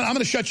 I'm going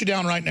to shut you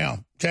down right now,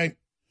 okay?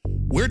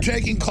 We're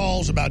taking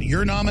calls about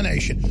your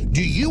nomination.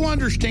 Do you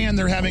understand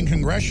they're having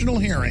congressional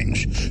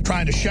hearings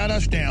trying to shut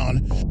us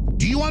down?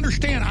 Do you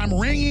understand I'm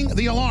ringing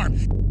the alarm?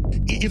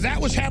 If that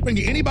was happening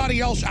to anybody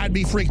else, I'd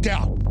be freaked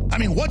out. I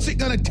mean, what's it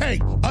going to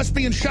take? Us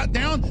being shut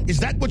down? Is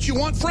that what you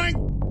want, Frank?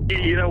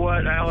 You know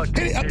what, Alex?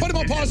 Hey, put him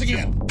on pause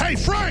again. Hey,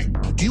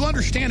 Frank, do you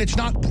understand it's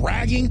not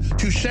bragging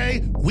to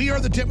say we are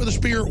the tip of the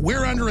spear,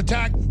 we're under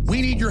attack,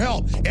 we need your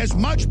help? As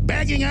much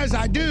begging as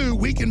I do,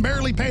 we can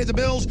barely pay the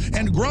bills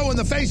and grow in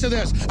the face of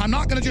this. I'm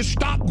not going to just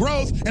stop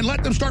growth and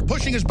let them start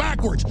pushing us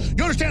backwards.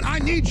 You understand? I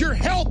need your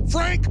help,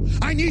 Frank.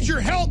 I need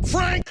your help,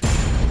 Frank.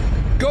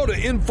 Go to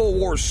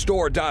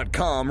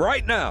InfoWarsStore.com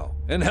right now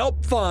and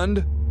help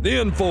fund the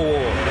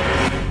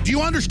InfoWars. Do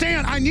you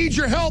understand? I need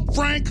your help,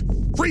 Frank.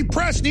 Free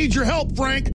press needs your help, Frank.